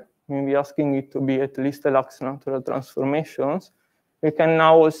tilde, maybe asking it to be at least Lax natural transformations, we can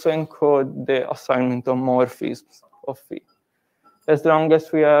now also encode the assignment of morphisms of phi, as long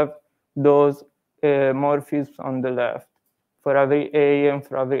as we have those morphisms on the left for every A and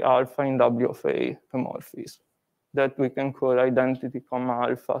for every alpha in W of A morphism that we can call identity comma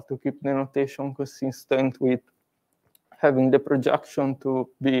alpha to keep the notation consistent with having the projection to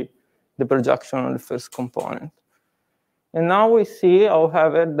be the projection on the first component. And now we see,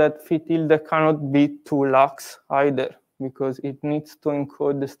 however, that phi tilde cannot be too lax either, because it needs to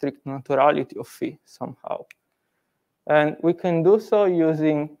encode the strict naturality of phi somehow. And we can do so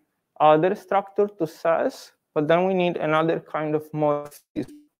using other structure to cells, but then we need another kind of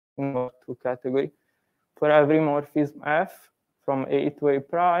morphism in our 2 category. For every morphism F from A to A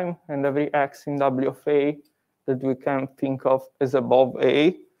prime and every X in W of A that we can think of as above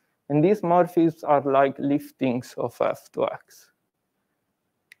A. And these morphisms are like liftings of F to X.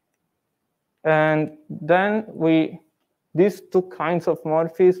 And then we these two kinds of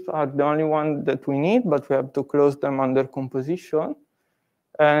morphisms are the only one that we need, but we have to close them under composition.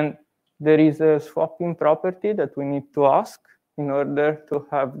 And there is a swapping property that we need to ask in order to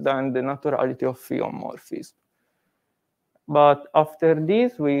have then the naturality of phi on morphism. But after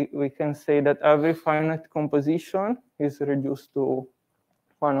this, we can say that every finite composition is reduced to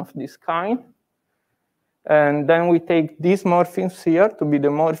one of this kind. And then we take these morphisms here to be the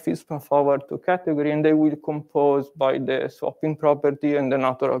morphism of our two category, and they will compose by the swapping property and the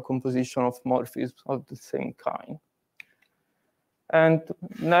natural composition of morphisms of the same kind. And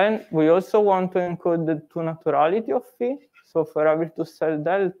then we also want to encode the two naturality of phi. So for every two cell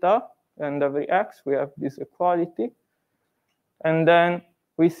delta and every x, we have this equality. And then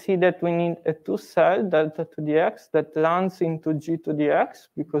we see that we need a two cell delta to the x that lands into G to the x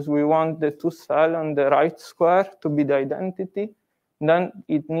because we want the two cell on the right square to be the identity. And then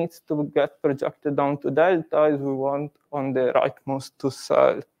it needs to get projected down to delta as we want on the rightmost two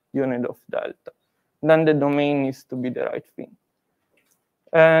cell unit of delta. And then the domain needs to be the right thing.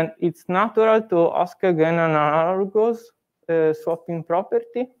 And it's natural to ask again an analogous swapping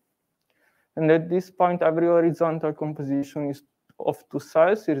property. And at this point, every horizontal composition is of two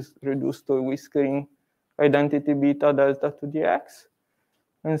cells is reduced to a whiskering identity beta delta to the x.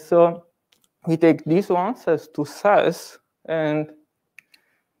 And so we take these ones as two cells, and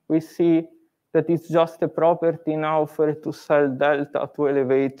we see that it's just a property now for a two cell delta to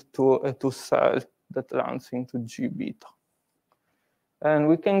elevate to a two cell that lands into G beta. And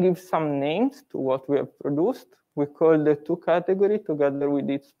we can give some names to what we have produced. We call the two category together with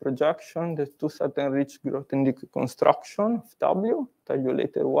its projection, the two set enriched Grothendieck construction of W, tell you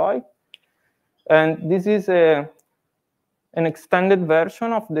later why. And this is an extended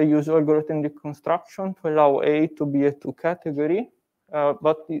version of the usual Grothendieck construction to allow A to be a two category,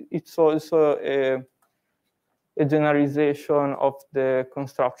 but it's also a generalization of the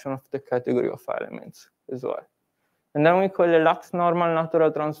construction of the category of elements as well. And then we call a lax normal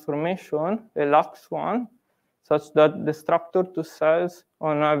natural transformation, a lax one, such that the structure to cells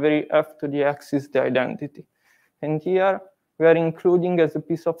on every f to the x is the identity. And here we are including as a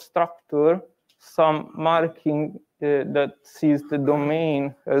piece of structure some marking that sees the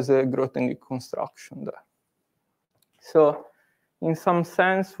domain as a Grothendieck construction there. So in some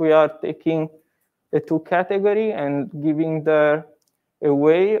sense, we are taking a two category and giving there a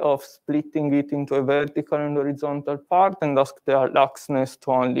way of splitting it into a vertical and horizontal part and ask the laxness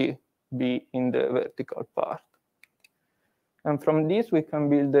to only be in the vertical part. And from this, we can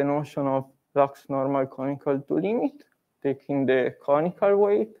build the notion of lax normal conical to limit, taking the conical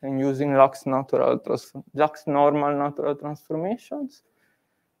weight and using lax normal natural transformations.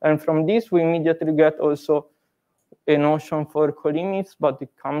 And from this, we immediately get also a notion for colimits, but it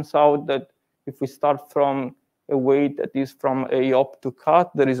comes out that if we start from a weight that is from A up to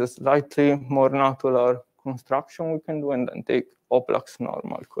cut, there is a slightly more natural construction we can do and then take lax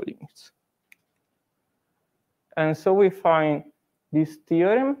normal colimits. And so we find this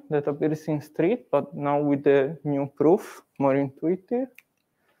theorem that appears in street, but now with a new proof, more intuitive.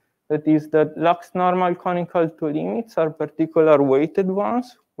 That is that lax normal conical two limits are particular weighted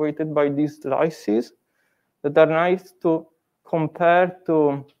ones, weighted by these slices, that are nice to compare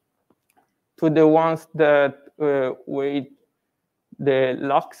to the ones that weight the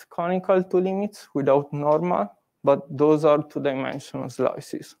lax conical two limits without normal, but those are two-dimensional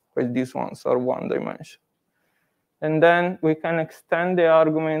slices, while these ones are one-dimensional. And then we can extend the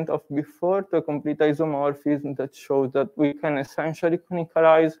argument of before to a complete isomorphism that shows that we can essentially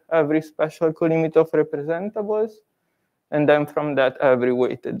conicalize every special colimit of representables, and then from that, every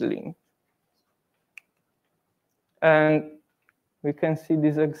weighted limit. And we can see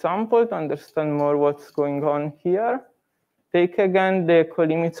this example to understand more what's going on here. Take again the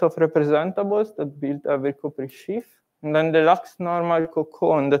colimits of representables that build every Copry sheaf, and then the lax normal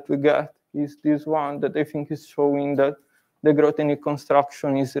cocon that we get is this one that I think is showing that the Grothendieck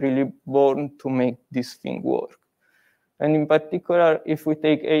construction is really born to make this thing work. And in particular, if we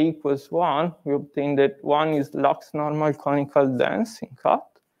take A equals 1, we obtain that 1 is lax normal conical dense in cut,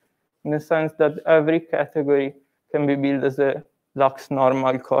 in the sense that every category can be built as a lax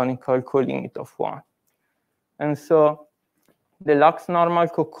normal conical colimit of 1. And so the lax normal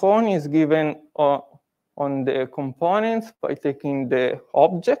cocon is given on the components by taking the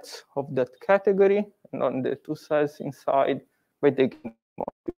objects of that category, and on the two cells inside by taking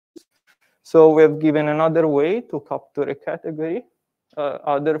morphisms. So we have given another way to capture a category,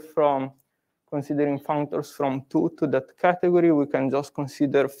 other from considering functors from 2 to that category. We can just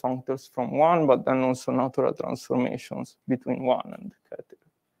consider functors from 1, but then also natural transformations between 1 and the category.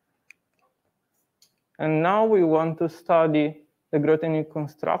 And now we want to study the Grothendieck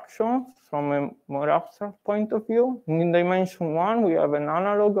construction from a more abstract point of view. In dimension 1, we have an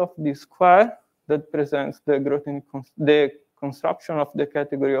analog of this square that presents the the construction of the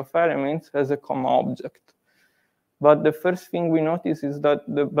category of elements as a comma object. But the first thing we notice is that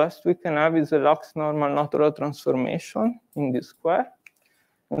the best we can have is a lax normal natural transformation in this square.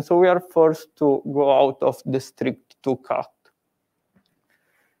 And so we are forced to go out of the strict 2 cut.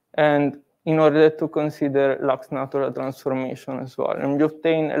 And in order to consider lax natural transformation as well. And we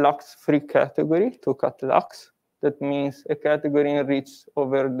obtain a lax-free category, 2 cut lax. That means a category enriched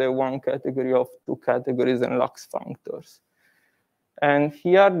over the 1 category of 2 categories and lax functors. And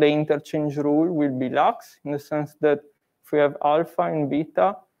here the interchange rule will be lax in the sense that if we have alpha and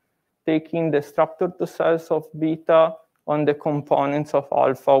beta, taking the structure to cells of beta on the components of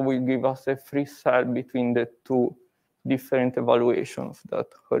alpha will give us a free cell between the 2 different evaluations of that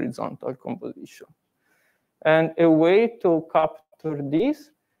horizontal composition. And a way to capture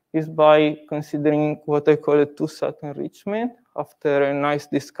this is by considering what I call a 2-set enrichment after a nice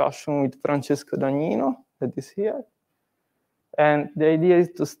discussion with Francesco Dagnino that is here. And the idea is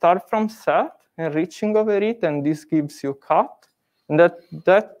to start from set, enriching over it, and this gives you cut. And at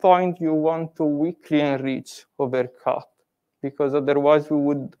that point, you want to weakly enrich over cut, because otherwise we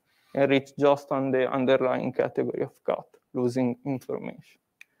would enrich just on the underlying category of cut, losing information.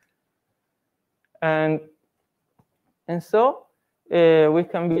 And so we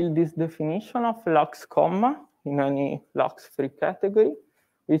can build this definition of lax comma in any lax-free category,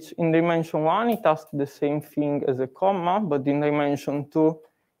 which in dimension 1, it asks the same thing as a comma, but in dimension 2,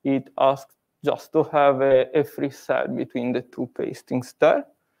 it asks just to have a free cell between the 2 pastings there.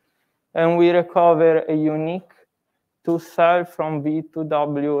 And we recover a unique 2 cell from V to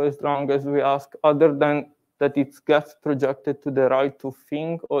W as long as we ask, other than that it gets projected to the right 2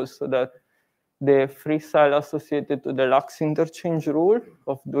 thing, also that the free cell associated to the lax interchange rule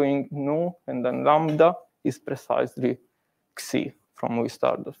of doing nu and then lambda is precisely Xi from we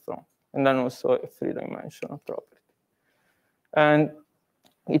started from, and then also a 3-dimensional property. And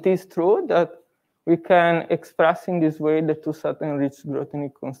it is true that we can express in this way the 2-set enriched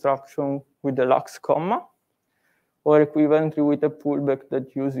Grothendieck construction with the lax comma, or equivalently with a pullback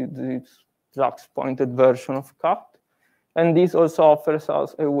that uses its lax-pointed version of cut. And this also offers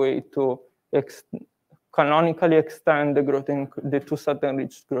us a way to canonically extend the 2-set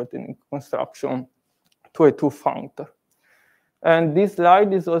enriched Grothendieck construction to a 2-functor. And this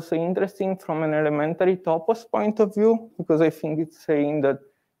slide is also interesting from an elementary topos point of view, because I think it's saying that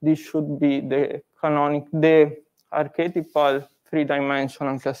this should be the archetypal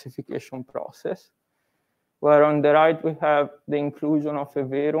 3-dimensional classification process, where on the right we have the inclusion of a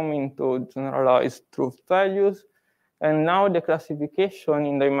verum into generalized truth values. And now the classification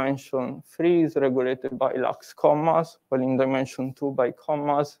in dimension 3 is regulated by lax commas, while in dimension 2 by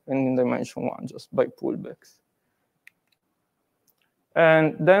commas, and in dimension 1 just by pullbacks.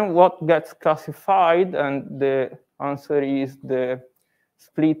 And then what gets classified, and the answer is the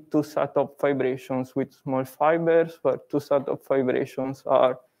split 2-set of fibrations with small fibers, where 2-set of fibrations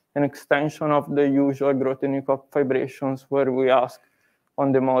are an extension of the usual Grothendieck of fibrations, where we ask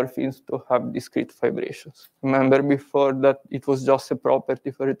on the morphisms to have discrete fibrations. Remember before that it was just a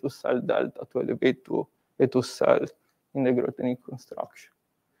property for a 2-cell delta to elevate to a 2-cell in the Grothendieck construction.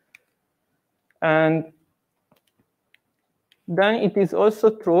 And then it is also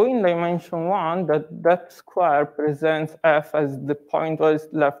true in dimension 1 that that square presents F as the pointwise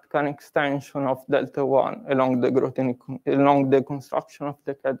left-hand extension of delta 1 along the construction of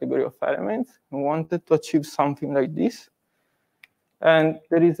the category of elements. We wanted to achieve something like this. And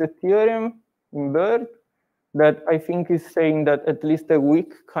there is a theorem in Bird that I think is saying that at least a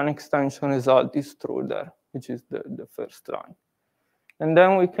weak Can extension result is true there, which is the first line. And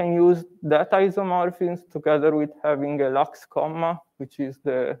then we can use that isomorphism together with having a lax comma, which is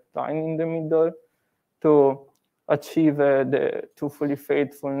the line in the middle, to achieve the two-fully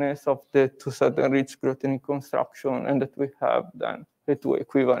faithfulness of the 2-set enriched Grothendieck construction, and that we have then the 2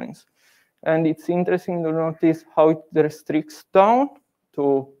 equivalents. And it's interesting to notice how it restricts down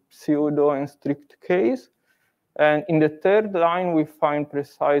to pseudo and strict case. And in the third line, we find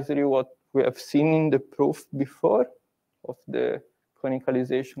precisely what we have seen in the proof before of the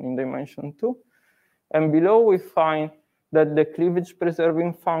conicalization in dimension 2. And below, we find that the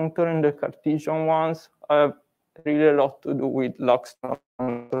cleavage-preserving functor and the Cartesian ones have really a lot to do with lax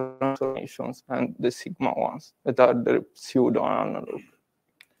transformations and the sigma ones that are the pseudo-analog.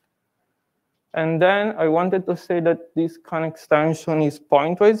 And then I wanted to say that this Can extension is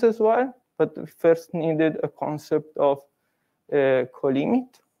pointwise as well, but we first needed a concept of a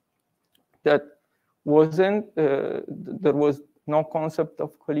colimit that there was no concept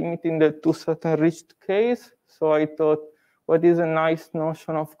of colimit in the two-set enriched case. So I thought, what is a nice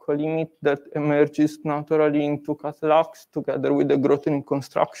notion of colimit that emerges naturally in two-cut lux together with the Grothendieck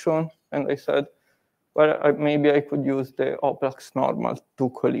construction? And I said, well, maybe I could use the Oplux normal two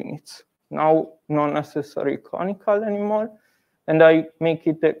colimits. Now, not necessarily conical anymore. And I make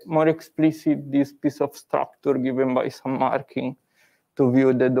it more explicit, this piece of structure given by some marking to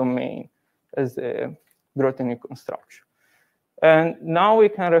view the domain as a Grothendieck construction. And now we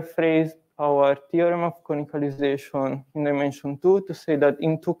can rephrase our theorem of conicalization in dimension 2 to say that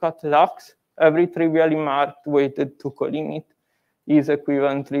in two-cut lux, every trivially marked weighted two colimit is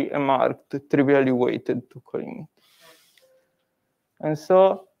equivalently a marked trivially weighted two colimit. And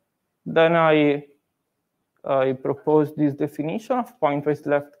so then I propose this definition of pointwise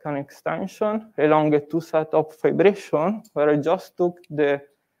left-Kahn extension along a two-set of fibration, where I just took the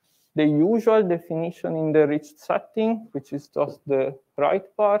usual definition in the enriched setting, which is just the right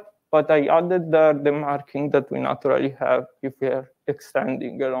part, but I added there the marking that we naturally have if we are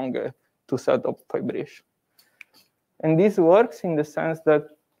extending along a two-set of fibration. And this works in the sense that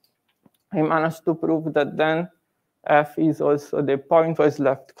I managed to prove that then F is also the pointwise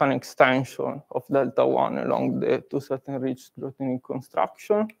left-Kahn extension of delta 1 along the two-set enriched Grothendieck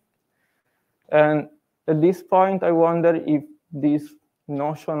construction. And at this point, I wonder if this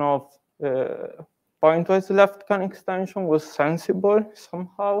notion of pointwise left-Kahn extension was sensible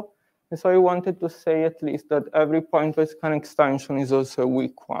somehow. And so I wanted to say at least that every pointwise Kahn extension is also a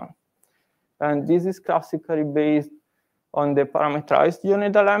weak one. And this is classically based on the parametrized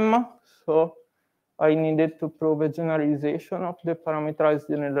Ione dilemma. So I needed to prove a generalization of the parametrized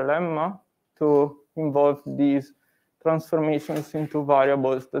Ione dilemma to involve these transformations into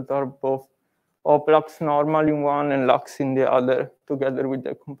variables that are both Oplux normal in one and lux in the other, together with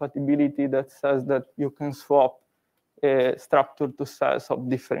the compatibility that says that you can swap a structure to cells of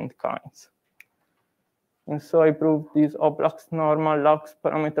different kinds. And so I proved this Oplux normal lux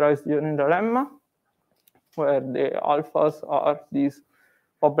parametrized Ione dilemma, where the alphas are these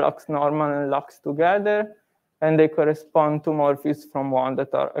Oplux normal and lux together, and they correspond to morphisms from one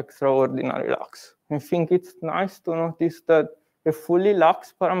that are extraordinary lux. I think it's nice to notice that a fully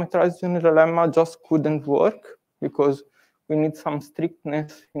lux parametrized Ione dilemma just couldn't work because we need some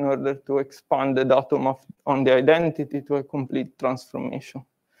strictness in order to expand the datum on the identity to a complete transformation.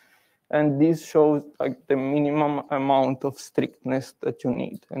 And this shows like the minimum amount of strictness that you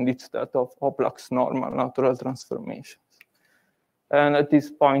need, and it's that of Oplux normal natural transformations. And at this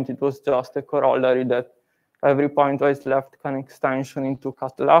point, it was just a corollary that every pointwise left-Kahn extension into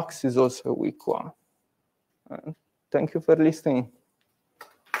cut lux is also a weak one. And thank you for listening.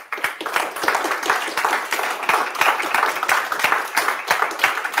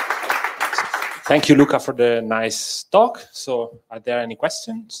 Thank you, Luca, for the nice talk. So are there any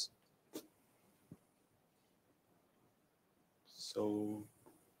questions? So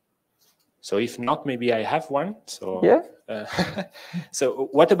if not, maybe I have one. So yeah. So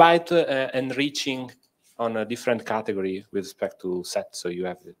what about enriching on a different category with respect to set? So you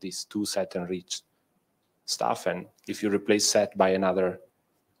have these two set enriched stuff, and if you replace set by another,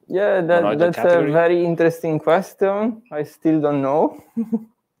 that's category? A very interesting question. I still don't know.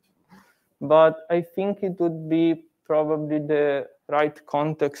 But I think it would be probably the right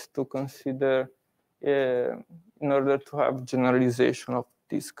context to consider in order to have generalization of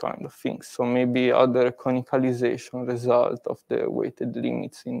these kind of things. So maybe other conicalization result of the weighted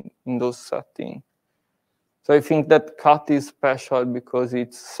limits in those settings. So I think that cut is special because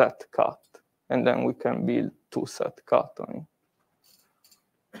it's set cut, and then we can build two set cut on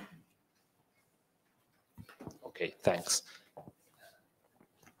it. Okay, thanks.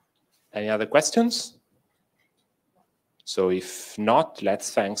 Any other questions? So if not,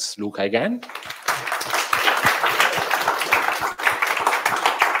 let's thanks Luca again.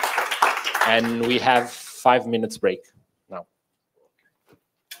 And we have 5 minutes break now.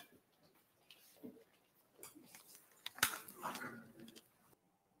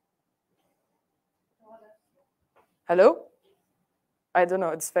 Hello? I don't know,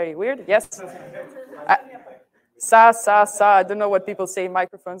 it's very weird. Yes? I don't know what people say in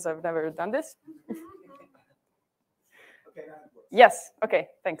microphones. I've never done this. Yes, okay,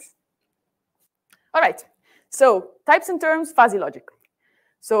 thanks. All right, so types and terms, fuzzy logic.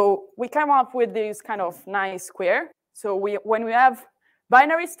 So we come up with this kind of nice square. So when we have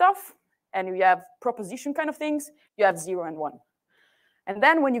binary stuff and we have proposition kind of things, you have 0 and 1. And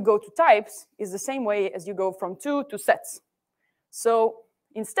then when you go to types, it's the same way as you go from 2 to sets. So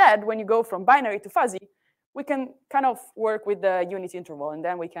instead, when you go from binary to fuzzy, we can kind of work with the unit interval, and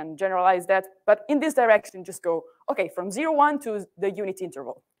then we can generalize that. But in this direction, just go, okay, from 0, 1 to the unit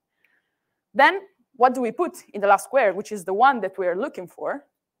interval. Then what do we put in the last square, which is the one that we're looking for?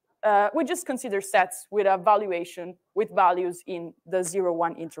 We just consider sets with a valuation with values in the 0,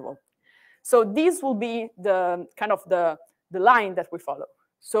 1 interval. So these will be the kind of the line that we follow.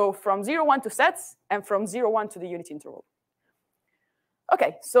 So from 0, 1 to sets, and from 0, 1 to the unit interval.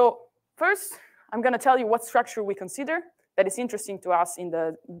 Okay, so first, I'm going to tell you what structure we consider that is interesting to us in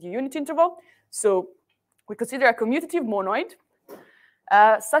the unit interval. So we consider a commutative monoid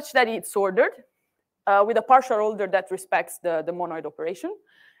such that it's ordered with a partial order that respects the monoid operation.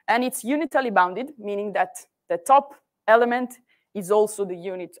 And it's unitally bounded, meaning that the top element is also the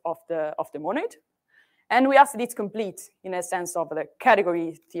unit of the monoid. And we ask that it's complete in a sense of the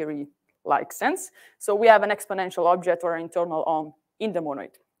category theory-like sense. So we have an exponential object or an internal OM in the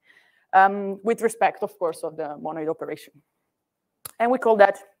monoid, with respect, of course, of the monoid operation. And we call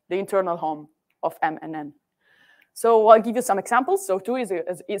that the internal home of M and N. So I'll give you some examples. So 2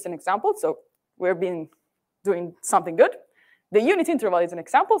 is an example. So we've been doing something good. The unit interval is an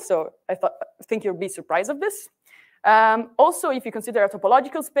example. So I think you'll be surprised of this. Also, if you consider a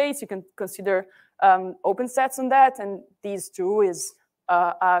topological space, you can consider open sets on that. And these 2 is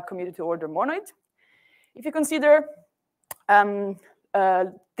a commutative order monoid. If you consider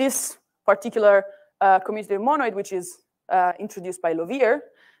this particular commutative monoid, which is introduced by Lovier,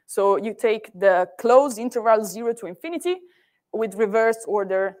 so you take the closed interval 0 to infinity with reverse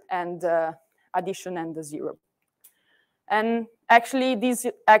order and addition and the 0. And actually,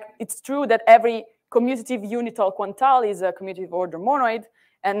 it's true that every commutative unital quantile is a commutative order monoid,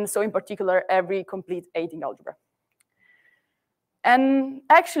 and so in particular, every complete Heyting algebra. And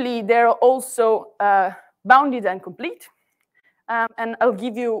actually, they're also bounded and complete. And I'll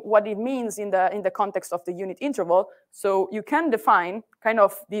give you what it means in the context of the unit interval. So you can define kind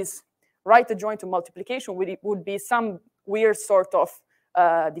of this right adjoint to multiplication, which would be some weird sort of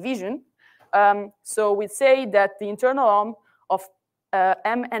division. So we say that the internal OM of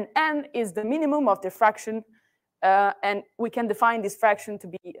M and N is the minimum of the fraction, and we can define this fraction to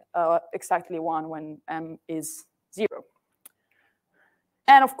be exactly 1 when M is 0.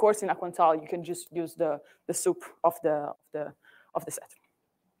 And of course, in a quantile, you can just use the soup of the set.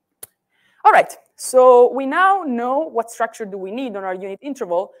 All right, so we now know what structure do we need on our unit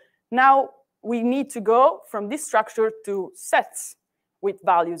interval. Now we need to go from this structure to sets with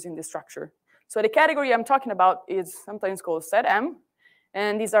values in this structure. So the category I'm talking about is sometimes called set M,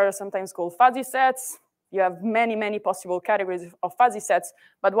 and these are sometimes called fuzzy sets. You have many, many possible categories of fuzzy sets,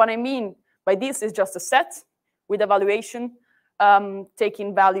 but what I mean by this is just a set with evaluation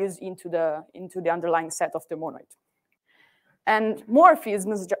taking values into the underlying set of the monoid. And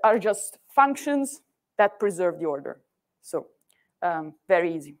morphisms are just functions that preserve the order. So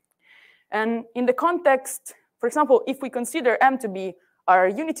very easy. And in the context, for example, if we consider M to be our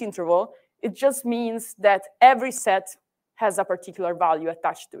unit interval, it just means that every set has a particular value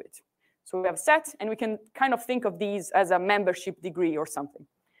attached to it. So we have a set, and we can kind of think of these as a membership degree or something.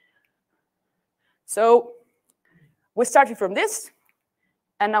 So we started from this,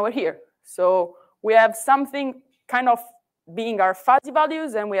 and now we're here. So we have something kind of being our fuzzy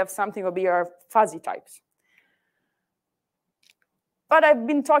values, and we have something will be our fuzzy types. But I've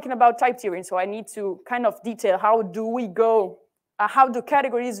been talking about type theory, so I need to kind of detail how do we go, how do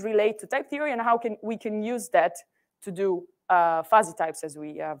categories relate to type theory, and how we can use that to do fuzzy types as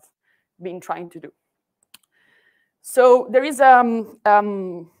we have been trying to do. So there is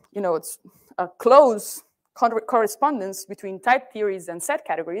it's a close correspondence between type theories and set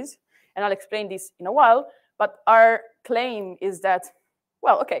categories, and I'll explain this in a while. But our claim is that,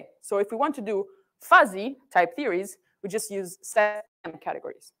 well, okay, so if we want to do fuzzy type theories, we just use set M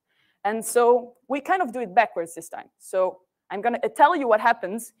categories. And so we kind of do it backwards this time. So I'm going to tell you what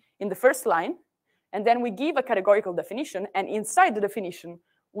happens in the first line, and then we give a categorical definition, and inside the definition,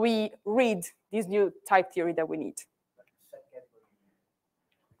 we read this new type theory that we need.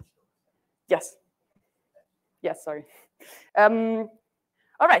 Yes. Yes, sorry.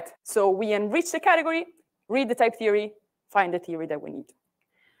 All right, so we enrich the category, read the type theory, find the theory that we need.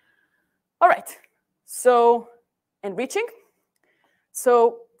 All right, so enriching.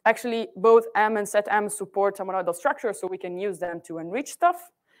 So actually, both M and set M support a monoidal structure, so we can use them to enrich stuff.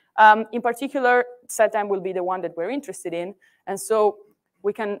 In particular, set M will be the one that we're interested in. And so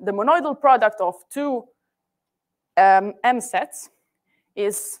we can, the monoidal product of two M sets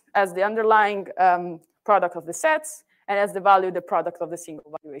is as the underlying product of the sets, and as the value, the product of the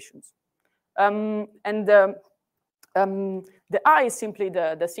single valuations. And the I is simply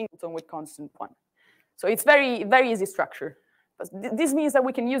the singleton with constant 1. So it's very, very easy structure. This means that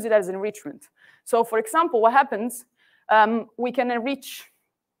we can use it as enrichment. So for example, what happens, we can enrich,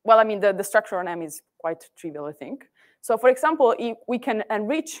 well, I mean, the structure on M is quite trivial, I think. So for example, if we can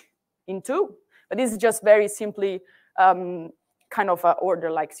enrich in 2, but this is just very simply kind of an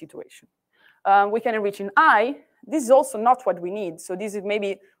order-like situation. We can enrich in I. This is also not what we need. So this is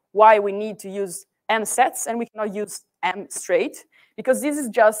maybe why we need to use M sets, and we cannot use M straight, because this is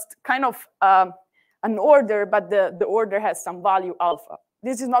just kind of an order, but the order has some value alpha.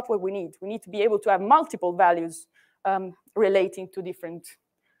 This is not what we need. We need to be able to have multiple values relating to different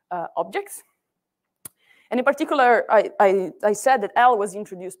objects. And in particular, I said that L was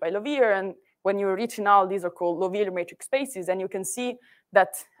introduced by Lovier, and when you're reaching L, these are called Lovier matrix spaces, and you can see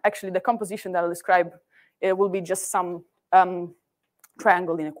that actually the composition that I'll describe will be just some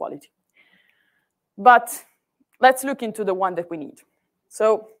triangle inequality. But let's look into the one that we need.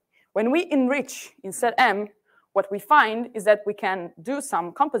 So when we enrich in set M, what we find is that we can do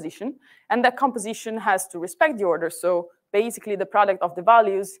some composition, and that composition has to respect the order. So basically, the product of the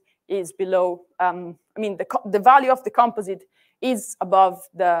values is below, I mean, the value of the composite is above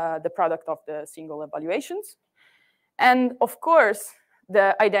the product of the single evaluations. And of course,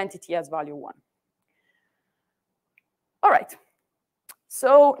 the identity has value 1. All right.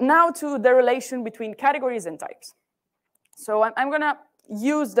 So now to the relation between categories and types. So I'm going to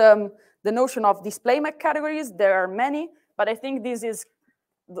use the notion of display map categories. There are many, but I think this is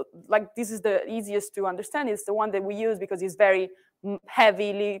the easiest to understand. It's the one that we use because it's very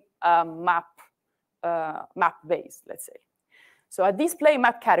heavily map-based, let's say. So a display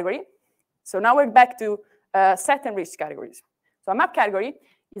map category. So now we're back to set enriched categories. So a map category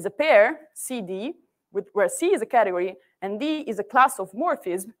is a pair CD, where C is a category and D is a class of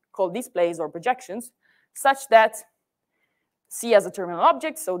morphism called displays or projections, such that C has a terminal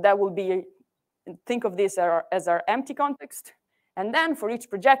object. So that will be, think of this as our empty context. And then for each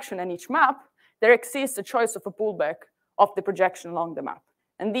projection and each map, there exists a choice of a pullback of the projection along the map.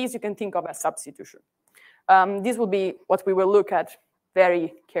 And these you can think of as substitution. This will be what we will look at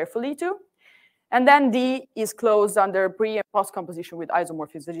very carefully too. And then D is closed under pre and post composition with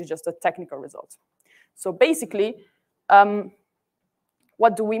isomorphism. This is just a technical result. So basically,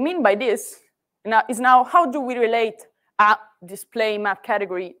 what do we mean by this? Now how do we relate a display map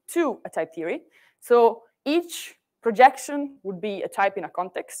category to a type theory? So each projection would be a type in a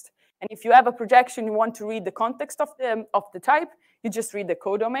context. And if you have a projection, you want to read the context of the type, you just read the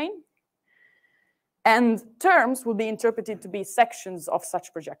codomain. And terms will be interpreted to be sections of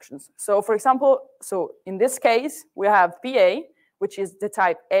such projections. So for example, so in this case, we have PA, which is the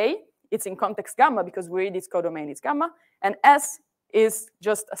type A. It's in context gamma because we read its codomain is gamma. And S is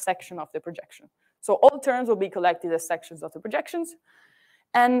just a section of the projection. So all terms will be collected as sections of the projections.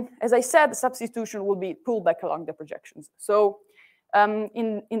 And as I said, the substitution will be pulled back along the projections. So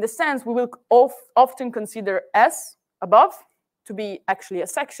in the sense, we will often consider S above to be actually a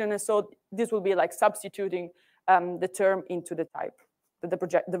section. And so this will be like substituting the term into the type that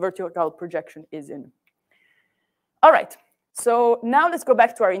the vertical projection is in. All right. So now let's go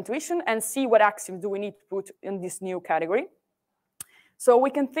back to our intuition and see what axioms do we need to put in this new category. So we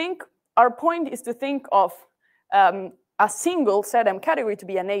can think, our point is to think of a single set M category to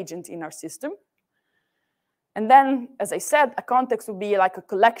be an agent in our system. And then, as I said, a context would be like a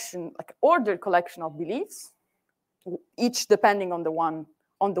collection, like an ordered collection of beliefs, each depending on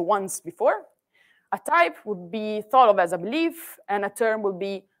the ones before. A type would be thought of as a belief, and a term would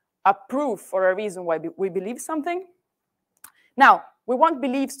be a proof or a reason why we believe something. Now, we want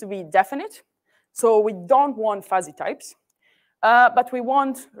beliefs to be definite, so we don't want fuzzy types, but we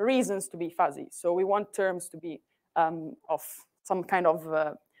want reasons to be fuzzy. So we want terms to be of some kind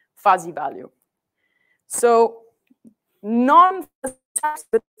of fuzzy value. So non-fuzzy types,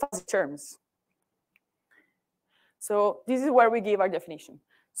 but fuzzy terms. So this is where we give our definition.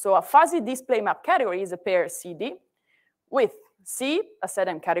 So a fuzzy display map category is a pair CD with C, a set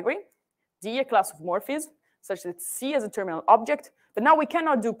M category, D, a class of morphism, such that C is a terminal object. But now we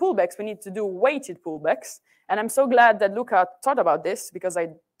cannot do pullbacks. We need to do weighted pullbacks. And I'm so glad that Luca thought about this because I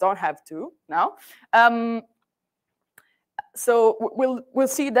don't have to now. So we'll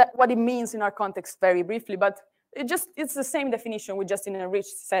see that what it means in our context very briefly. But it's the same definition. We're just in an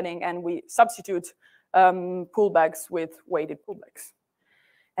enriched setting, and we substitute pullbacks with weighted pullbacks.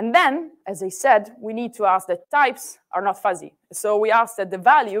 And then, as I said, we need to ask that types are not fuzzy. So we ask that the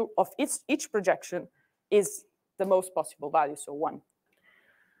value of each projection is the most possible value, so 1.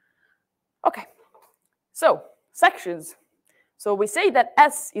 Okay, so sections. So we say that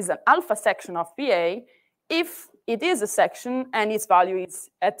S is an alpha section of PA if it is a section and its value is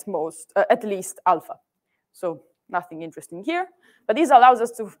at least alpha. So nothing interesting here. But this allows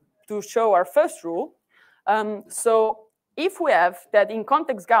us to show our first rule. So if we have that in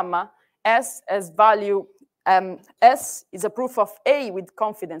context gamma, S as value, S is a proof of A with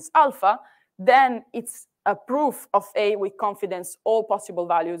confidence alpha, then it's a proof of A with confidence all possible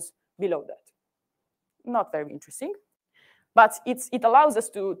values below that. Not very interesting. But it allows us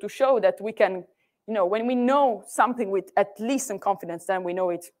to show that we can, when we know something with at least some confidence, then we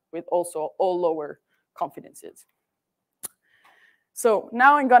know it with also all lower confidences. So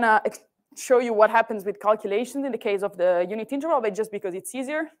now I'm going to show you what happens with calculations in the case of the unit interval, but just because it's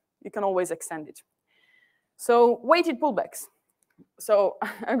easier, you can always extend it. So weighted pullbacks. So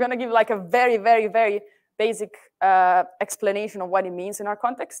I'm going to give like a very, very, very basic explanation of what it means in our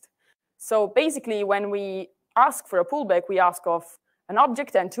context. So basically, when we ask for a pullback, we ask of an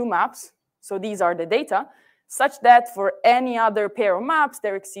object and two maps. So these are the data, such that for any other pair of maps,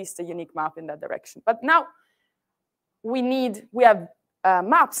 there exists a unique map in that direction. But now we have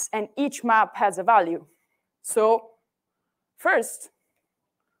maps, and each map has a value. So first,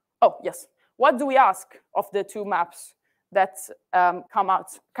 what do we ask of the two maps that come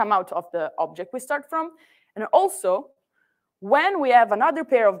out of the object we start from? And also, when we have another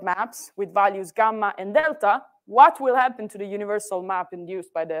pair of maps with values gamma and delta, what will happen to the universal map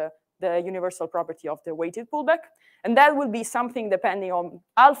induced by the universal property of the weighted pullback? And that will be something depending on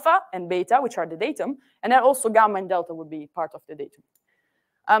alpha and beta, which are the datum, and then also gamma and delta would be part of the datum.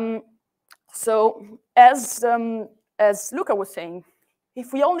 So as Luca was saying,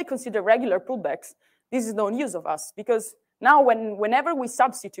 if we only consider regular pullbacks, this is no use of us, because now whenever we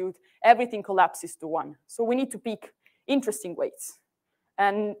substitute, everything collapses to 1. So we need to pick interesting weights,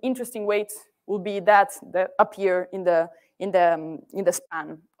 and interesting weights will be that appear in the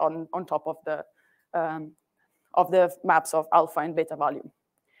span on top of the maps of alpha and beta value.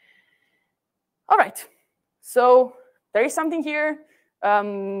 All right, so there is something here,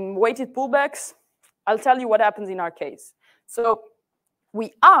 weighted pullbacks. I'll tell you what happens in our case. So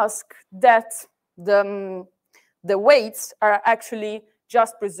we ask that the weights are actually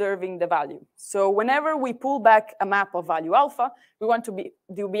just preserving the value. So whenever we pull back a map of value alpha, we want to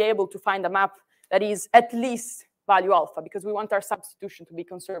be able to find a map that is at least value alpha, because we want our substitution to be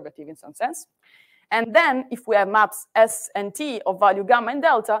conservative in some sense. And then if we have maps S and T of value gamma and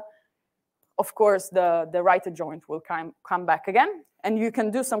delta, of course, the right adjoint will come back again. And you can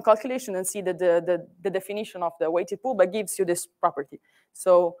do some calculation and see that the definition of the weighted pullback gives you this property.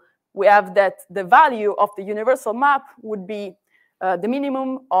 So we have that the value of the universal map would be the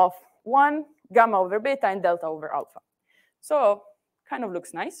minimum of 1 gamma over beta and delta over alpha. So kind of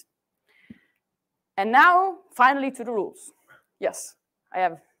looks nice. And now, finally, to the rules. Yes, I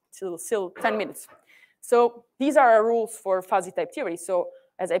have still 10 minutes. So these are our rules for fuzzy type theory. So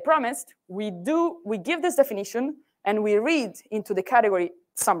as I promised, we give this definition, and we read into the category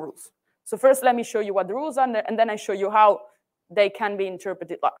some rules. So first, let me show you what the rules are, and then I show you how they can be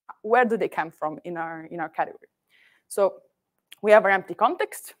interpreted. Like, where do they come from in our category? So we have our empty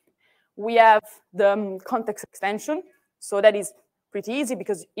context. We have the context extension. So that is pretty easy,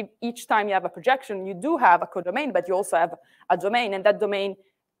 because each time you have a projection, you do have a codomain, but you also have a domain, and that domain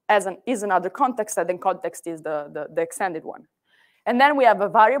is another context, and then context is the extended one. And then we have a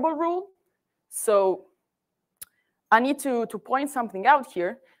variable rule. So I need to point something out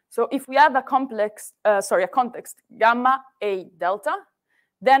here. So if we have a context gamma A delta,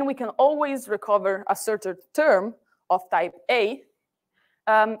 then we can always recover a certain term of type A,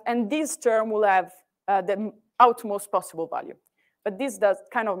 and this term will have the outmost possible value. But this does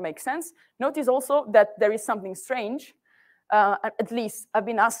kind of make sense. Notice also that there is something strange. At least I've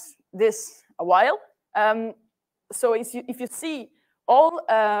been asked this a while. So if you see all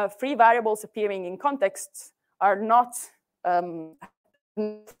free variables appearing in contexts are not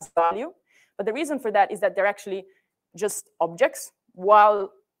value, but the reason for that is that they're actually just objects,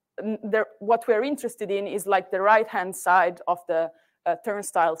 while what we're interested in is like the right-hand side of the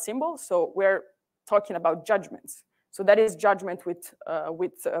turnstile symbol. So we're talking about judgments. So that is judgment with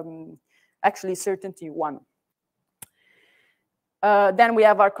actually certainty 1. Then we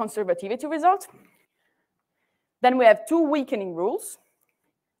have our conservativity result. Then we have 2 weakening rules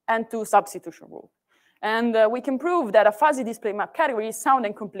and 2 substitution rules. And we can prove that a fuzzy display map category is sound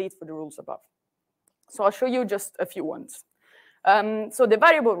and complete for the rules above. So I'll show you just a few ones. So the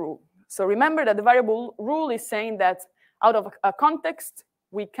variable rule. So remember that the variable rule is saying that out of a context,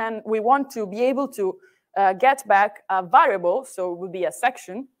 we want to be able to get back a variable, so it will be a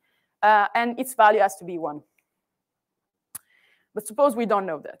section, and its value has to be 1. But suppose we don't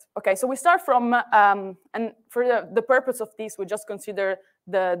know that. Okay, so we start from, and for the purpose of this, we just consider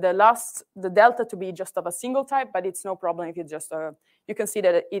the delta to be just of a single type, but it's no problem if it's just you can see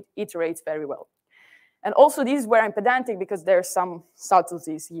that it iterates very well. And also this is where I'm pedantic because there's some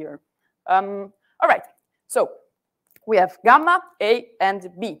subtleties here. All right, so we have gamma, A, and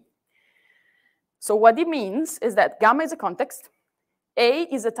B. So what it means is that gamma is a context, A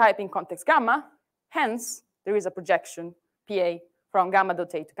is a type in context gamma, hence there is a projection PA from gamma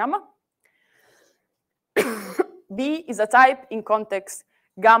dot A to gamma. B is a type in context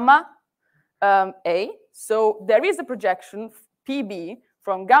gamma A, so there is a projection PB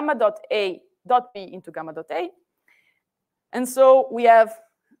from gamma dot A dot B into gamma dot A. And so we have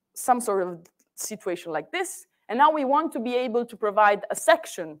some sort of situation like this, and now we want to be able to provide a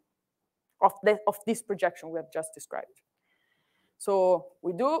section of this projection we have just described. So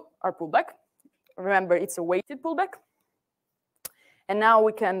we do our pullback. Remember, it's a weighted pullback. And now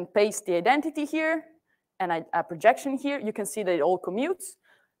we can paste the identity here and a projection here. You can see that it all commutes.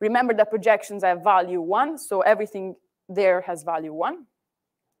 Remember that projections have value 1, so everything there has value 1.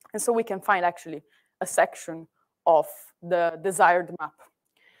 And so we can find actually a section of the desired map.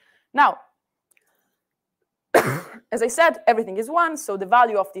 Now, as I said, everything is 1, so the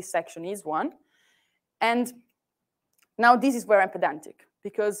value of this section is 1. And now this is where I'm pedantic,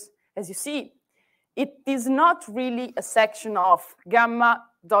 because as you see, it is not really a section of gamma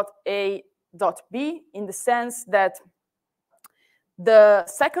dot A dot B in the sense that the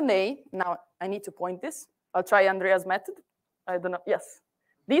second A, now I need to point this, I'll try Andrea's method, I don't know, yes.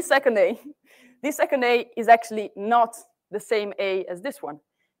 This second A is actually not the same A as this one,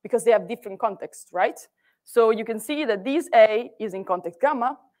 because they have different contexts, right? So you can see that this A is in context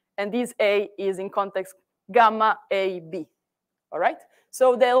gamma, and this A is in context gamma AB, all right?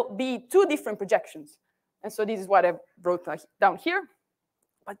 So there'll be 2 different projections. And so this is what I wrote down here.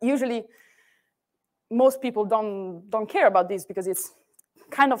 But usually, most people don't care about this because it's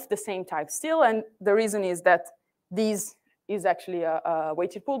kind of the same type still. And the reason is that this is actually a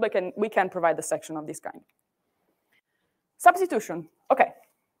weighted pullback, and we can provide a section of this kind. Substitution. OK.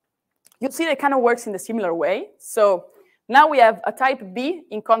 You see that it kind of works in a similar way. So now we have a type B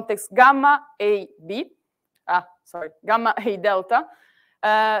in context gamma AB. Gamma A delta.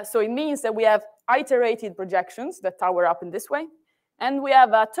 So it means that we have iterated projections that tower up in this way. And we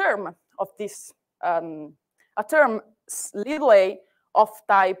have a term of this, a term little a of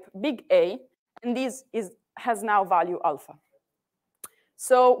type big A. And this has now value alpha.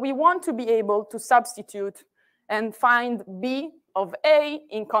 So we want to be able to substitute and find B of A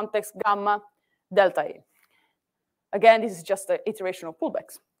in context gamma delta A. Again, this is just an iteration of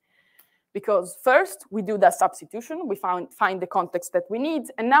pullbacks. Because first, we do that substitution. We find the context that we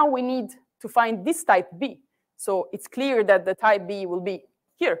need. And now we need to find this type B. So it's clear that the type B will be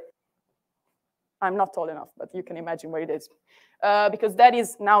here. I'm not tall enough, but you can imagine where it is. Because that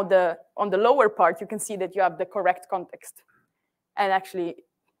is now on the lower part, you can see that you have the correct context. And actually,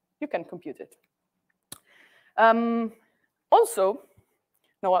 you can compute it. Also,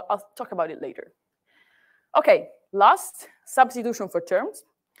 no, I'll talk about it later. OK, last, substitution for terms.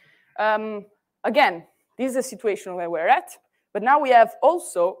 Again, this is a situation where we're at, but now we have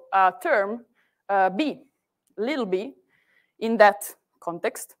also a term B, little b, in that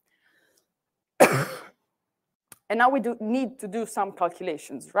context. And now we need to do some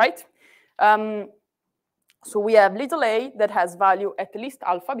calculations, right? So we have little a that has value at least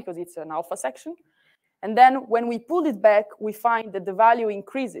alpha, because it's an alpha section. And then when we pull it back, we find that the value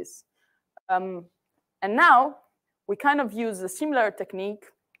increases. And now we kind of use a similar technique.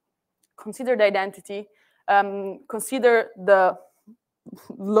 Consider the identity, consider the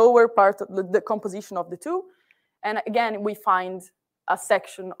lower part of the composition of the two. And again, we find a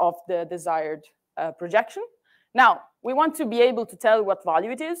section of the desired projection. Now, we want to be able to tell what value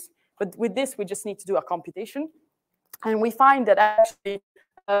it is. But with this, we just need to do a computation. And we find that actually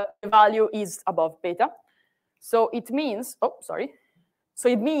the value is above beta. So it means, So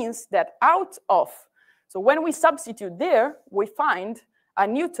it means that so when we substitute there, we find a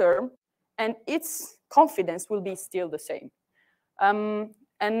new term, and its confidence will be still the same.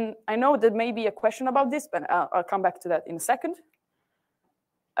 And I know there may be a question about this, but I'll come back to that in a second.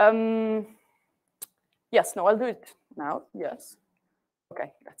 Yes, no, I'll do it now. Yes.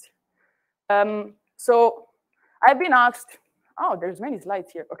 OK, grazie. So I've been asked, there's many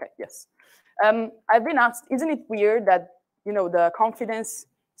slides here. OK, yes. I've been asked, isn't it weird that the confidence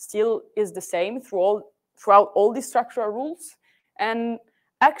still is the same throughout all these structural rules? And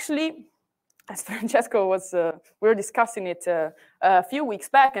actually, as Francesco was, we were discussing it a few weeks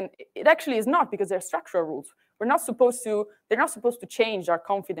back, and it actually is not, because they're structural rules. they're not supposed to change our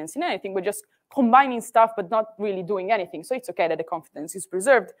confidence in anything. We're just combining stuff, but not really doing anything. So it's okay that the confidence is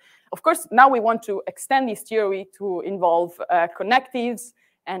preserved. Of course, now we want to extend this theory to involve connectives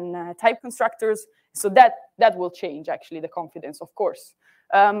and type constructors. So that will change, actually, the confidence, of course.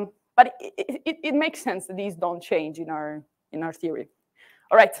 But it makes sense that these don't change in our theory.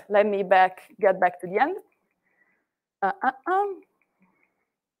 All right, let me get back to the end.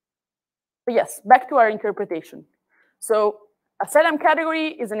 But yes, back to our interpretation. So a set M category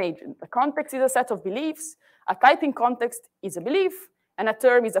is an agent. A context is a set of beliefs. A typing context is a belief. And a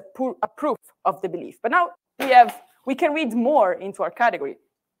term is a proof of the belief. But now we can read more into our category.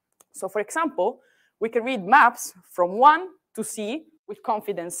 So for example, we can read maps from 1 to C with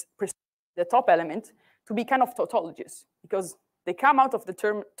confidence, the top element, to be kind of tautologies, because they come out of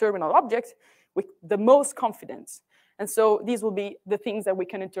the terminal object with the most confidence. And so these will be the things that we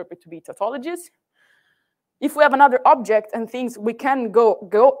can interpret to be tautologies. If we have another object and things, we can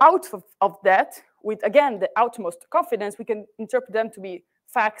go out of that with, again, the utmost confidence. We can interpret them to be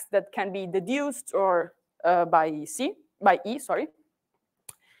facts that can be deduced or by E, sorry.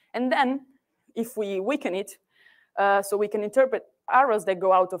 And then if we weaken it, so we can interpret arrows that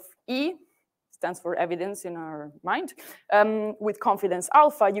go out of E, stands for evidence in our mind, with confidence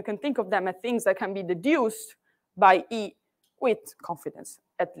alpha. You can think of them as things that can be deduced by E with confidence,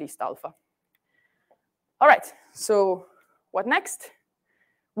 at least alpha. All right, so what next?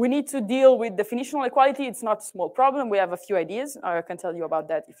 We need to deal with definitional equality. It's not a small problem. We have a few ideas. I can tell you about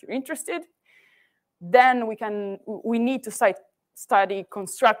that if you're interested. Then we need to study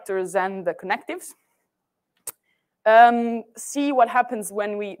constructors and the connectives. See what happens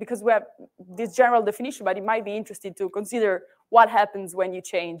because we have this general definition, but it might be interesting to consider what happens when you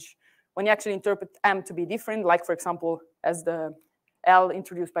actually interpret M to be different, like, for example, as the L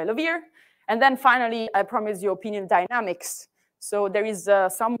introduced by Levier. And then finally, I promise you opinion dynamics. So there is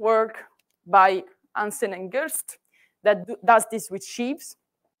some work by Hansen and Gerst that does this with sheaves.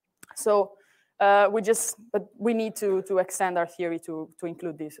 So but we need to extend our theory to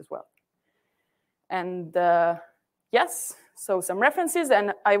include this as well. And yes, so some references.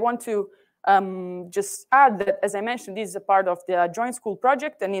 And I want to just add that, as I mentioned, this is a part of the joint school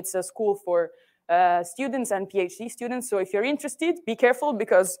project, and it's a school for students and PhD students. So if you're interested, be careful,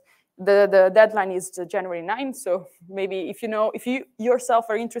 because the deadline is January 9th. So maybe if you yourself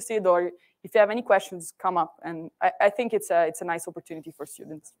are interested, or if you have any questions, come up. And I think it's a nice opportunity for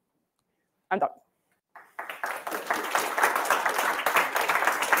students. I'm done.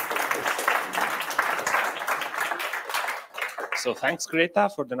 So thanks, Greta,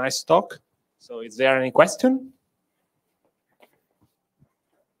 for the nice talk. So is there any question?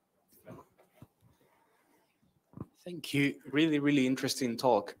 Thank you. Really, really interesting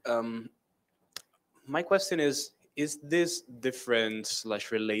talk. My question is this different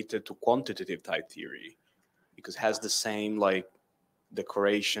 / related to quantitative type theory? Because it has the same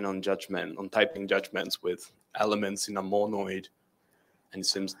decoration on typing judgments with elements in a monoid, and it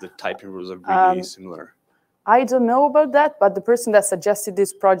seems the typing rules are really similar. I don't know about that, but the person that suggested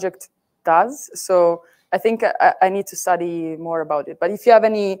this project does. So I think I need to study more about it. But if you have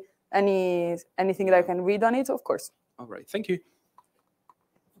anything that I can read on it, of course. All right, thank you.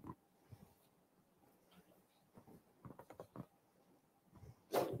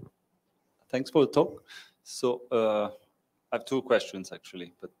 Thanks for the talk. So I have two questions,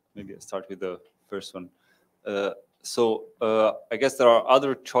 actually, but maybe I'll start with the first one. I guess there are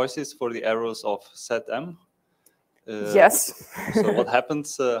other choices for the arrows of set M. Yes. So what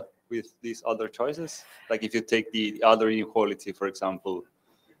happens with these other choices? Like if you take the other inequality, for example,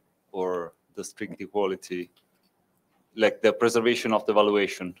 or the strict equality, like the preservation of the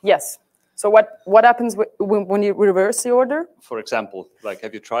valuation. Yes. So what happens when you reverse the order? For example, like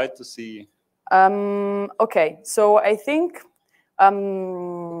have you tried to see? Okay. So I think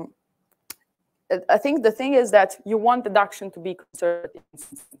the thing is that you want deduction to be conservative.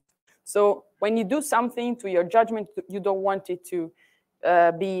 So when you do something to your judgment, you don't want it to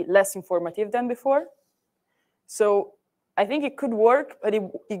be less informative than before. So I think it could work, but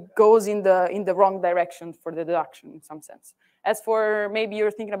it goes in the wrong direction for the deduction in some sense. As for maybe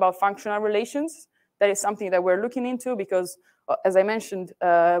you're thinking about functional relations, that is something that we're looking into, because as I mentioned,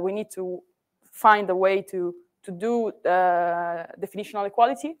 we need to find a way to do definitional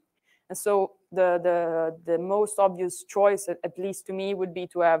equality. And so the most obvious choice, at least to me, would be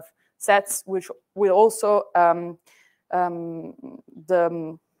to have sets which will also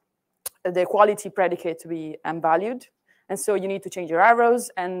the equality predicate to be M-valued. And so you need to change your arrows,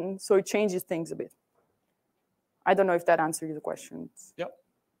 and so it changes things a bit. I don't know if that answers the question. Yeah,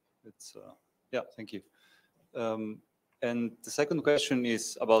 yeah, thank you. And the second question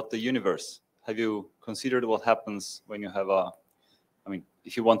is about the universe. Have you considered what happens when you have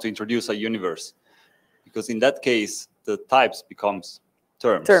if you want to introduce a universe? Because in that case, the types becomes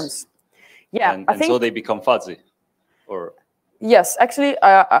terms. Terms. Yeah, and so they become fuzzy. Or yes, actually,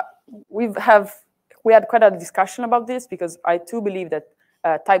 we had quite a discussion about this because I too believe that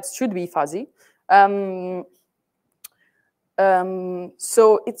types should be fuzzy.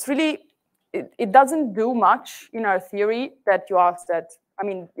 So it's really, it doesn't do much in our theory that you asked that. I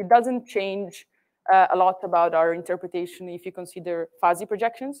mean, it doesn't change a lot about our interpretation if you consider fuzzy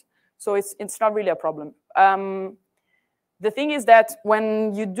projections. So it's not really a problem. The thing is that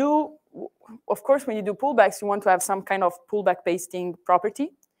when you do, of course, when you do pullbacks, you want to have some kind of pullback pasting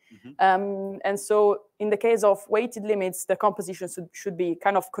property. And so in the case of weighted limits, the composition should be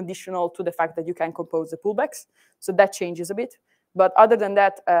kind of conditional to the fact that you can compose the pullbacks. So that changes a bit. But other than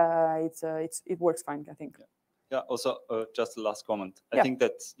that, it works fine, I think. Yeah, also, just the last comment. I think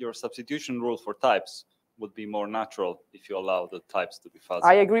that your substitution rule for types would be more natural if you allow the types to be fuzzy.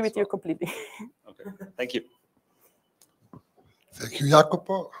 I agree with you completely. Okay, thank you. Thank you,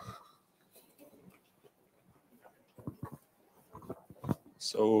 Jacopo.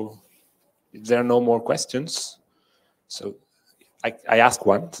 So if there are no more questions, so I ask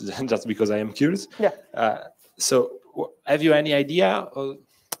one just because I am curious. Yeah. So have you any idea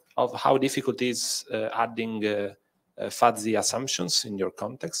of how difficult it is adding fuzzy assumptions in your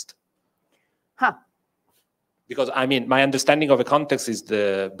context? Huh. Because I mean, my understanding of a context is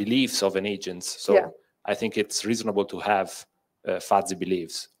the beliefs of an agent. So yeah. I think it's reasonable to have fuzzy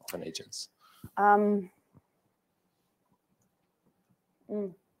beliefs of an agent.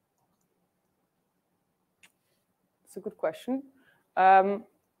 It's a good question. I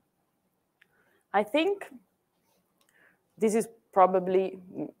think this is probably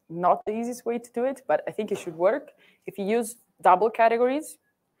not the easiest way to do it, but I think it should work if you use double categories.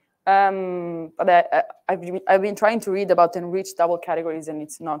 But I've been trying to read about enriched double categories, and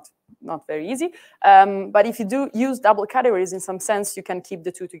it's not very easy. But if you do use double categories, in some sense, you can keep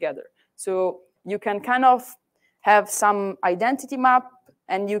the two together. So you can kind of have some identity map,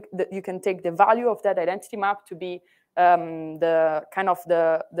 and you can take the value of that identity map to be the kind of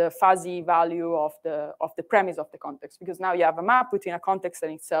the fuzzy value of the premise of the context, because now you have a map between a context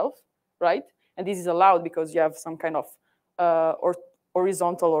and itself, right? And this is allowed because you have some kind of or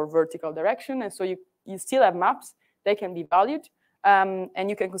horizontal or vertical direction, and so you still have maps. They can be valued, and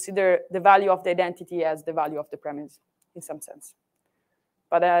you can consider the value of the identity as the value of the premise in some sense.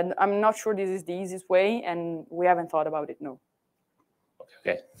 But I'm not sure this is the easiest way, and we haven't thought about it, no.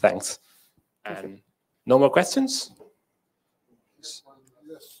 Okay, thanks. And no more questions?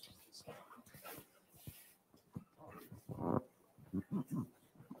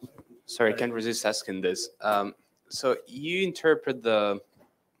 Sorry, I can't resist asking this. So you interpret the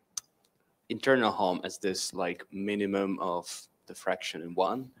internal home as this like minimum of the fraction in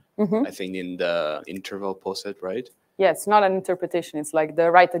one, I think in the interval poset, right? Yeah, it's not an interpretation. It's like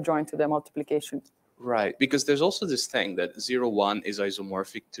the right adjoint to the multiplication. Right, because there's also this thing that 0, 1 is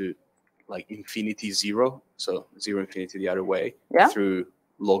isomorphic to like infinity 0, so 0, infinity the other way, through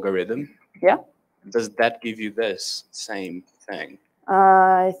logarithm. Yeah. Does that give you this same thing?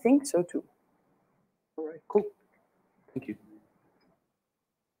 I think so too. All right, cool. Thank you.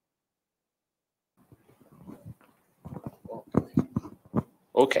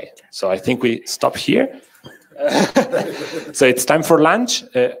 Okay, so I think we stop here. So it's time for lunch.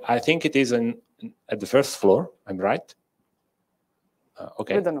 I think it is at the first floor. I'm right?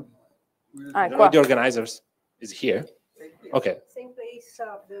 Okay. We don't know. The organizers is here. Okay. Same place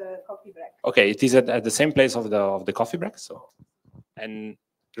of the coffee break. Okay, it is at the same place of the coffee break. So, and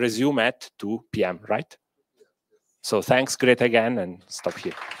resume at 2 p.m. Right? So thanks, great again, and stop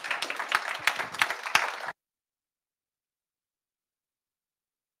here.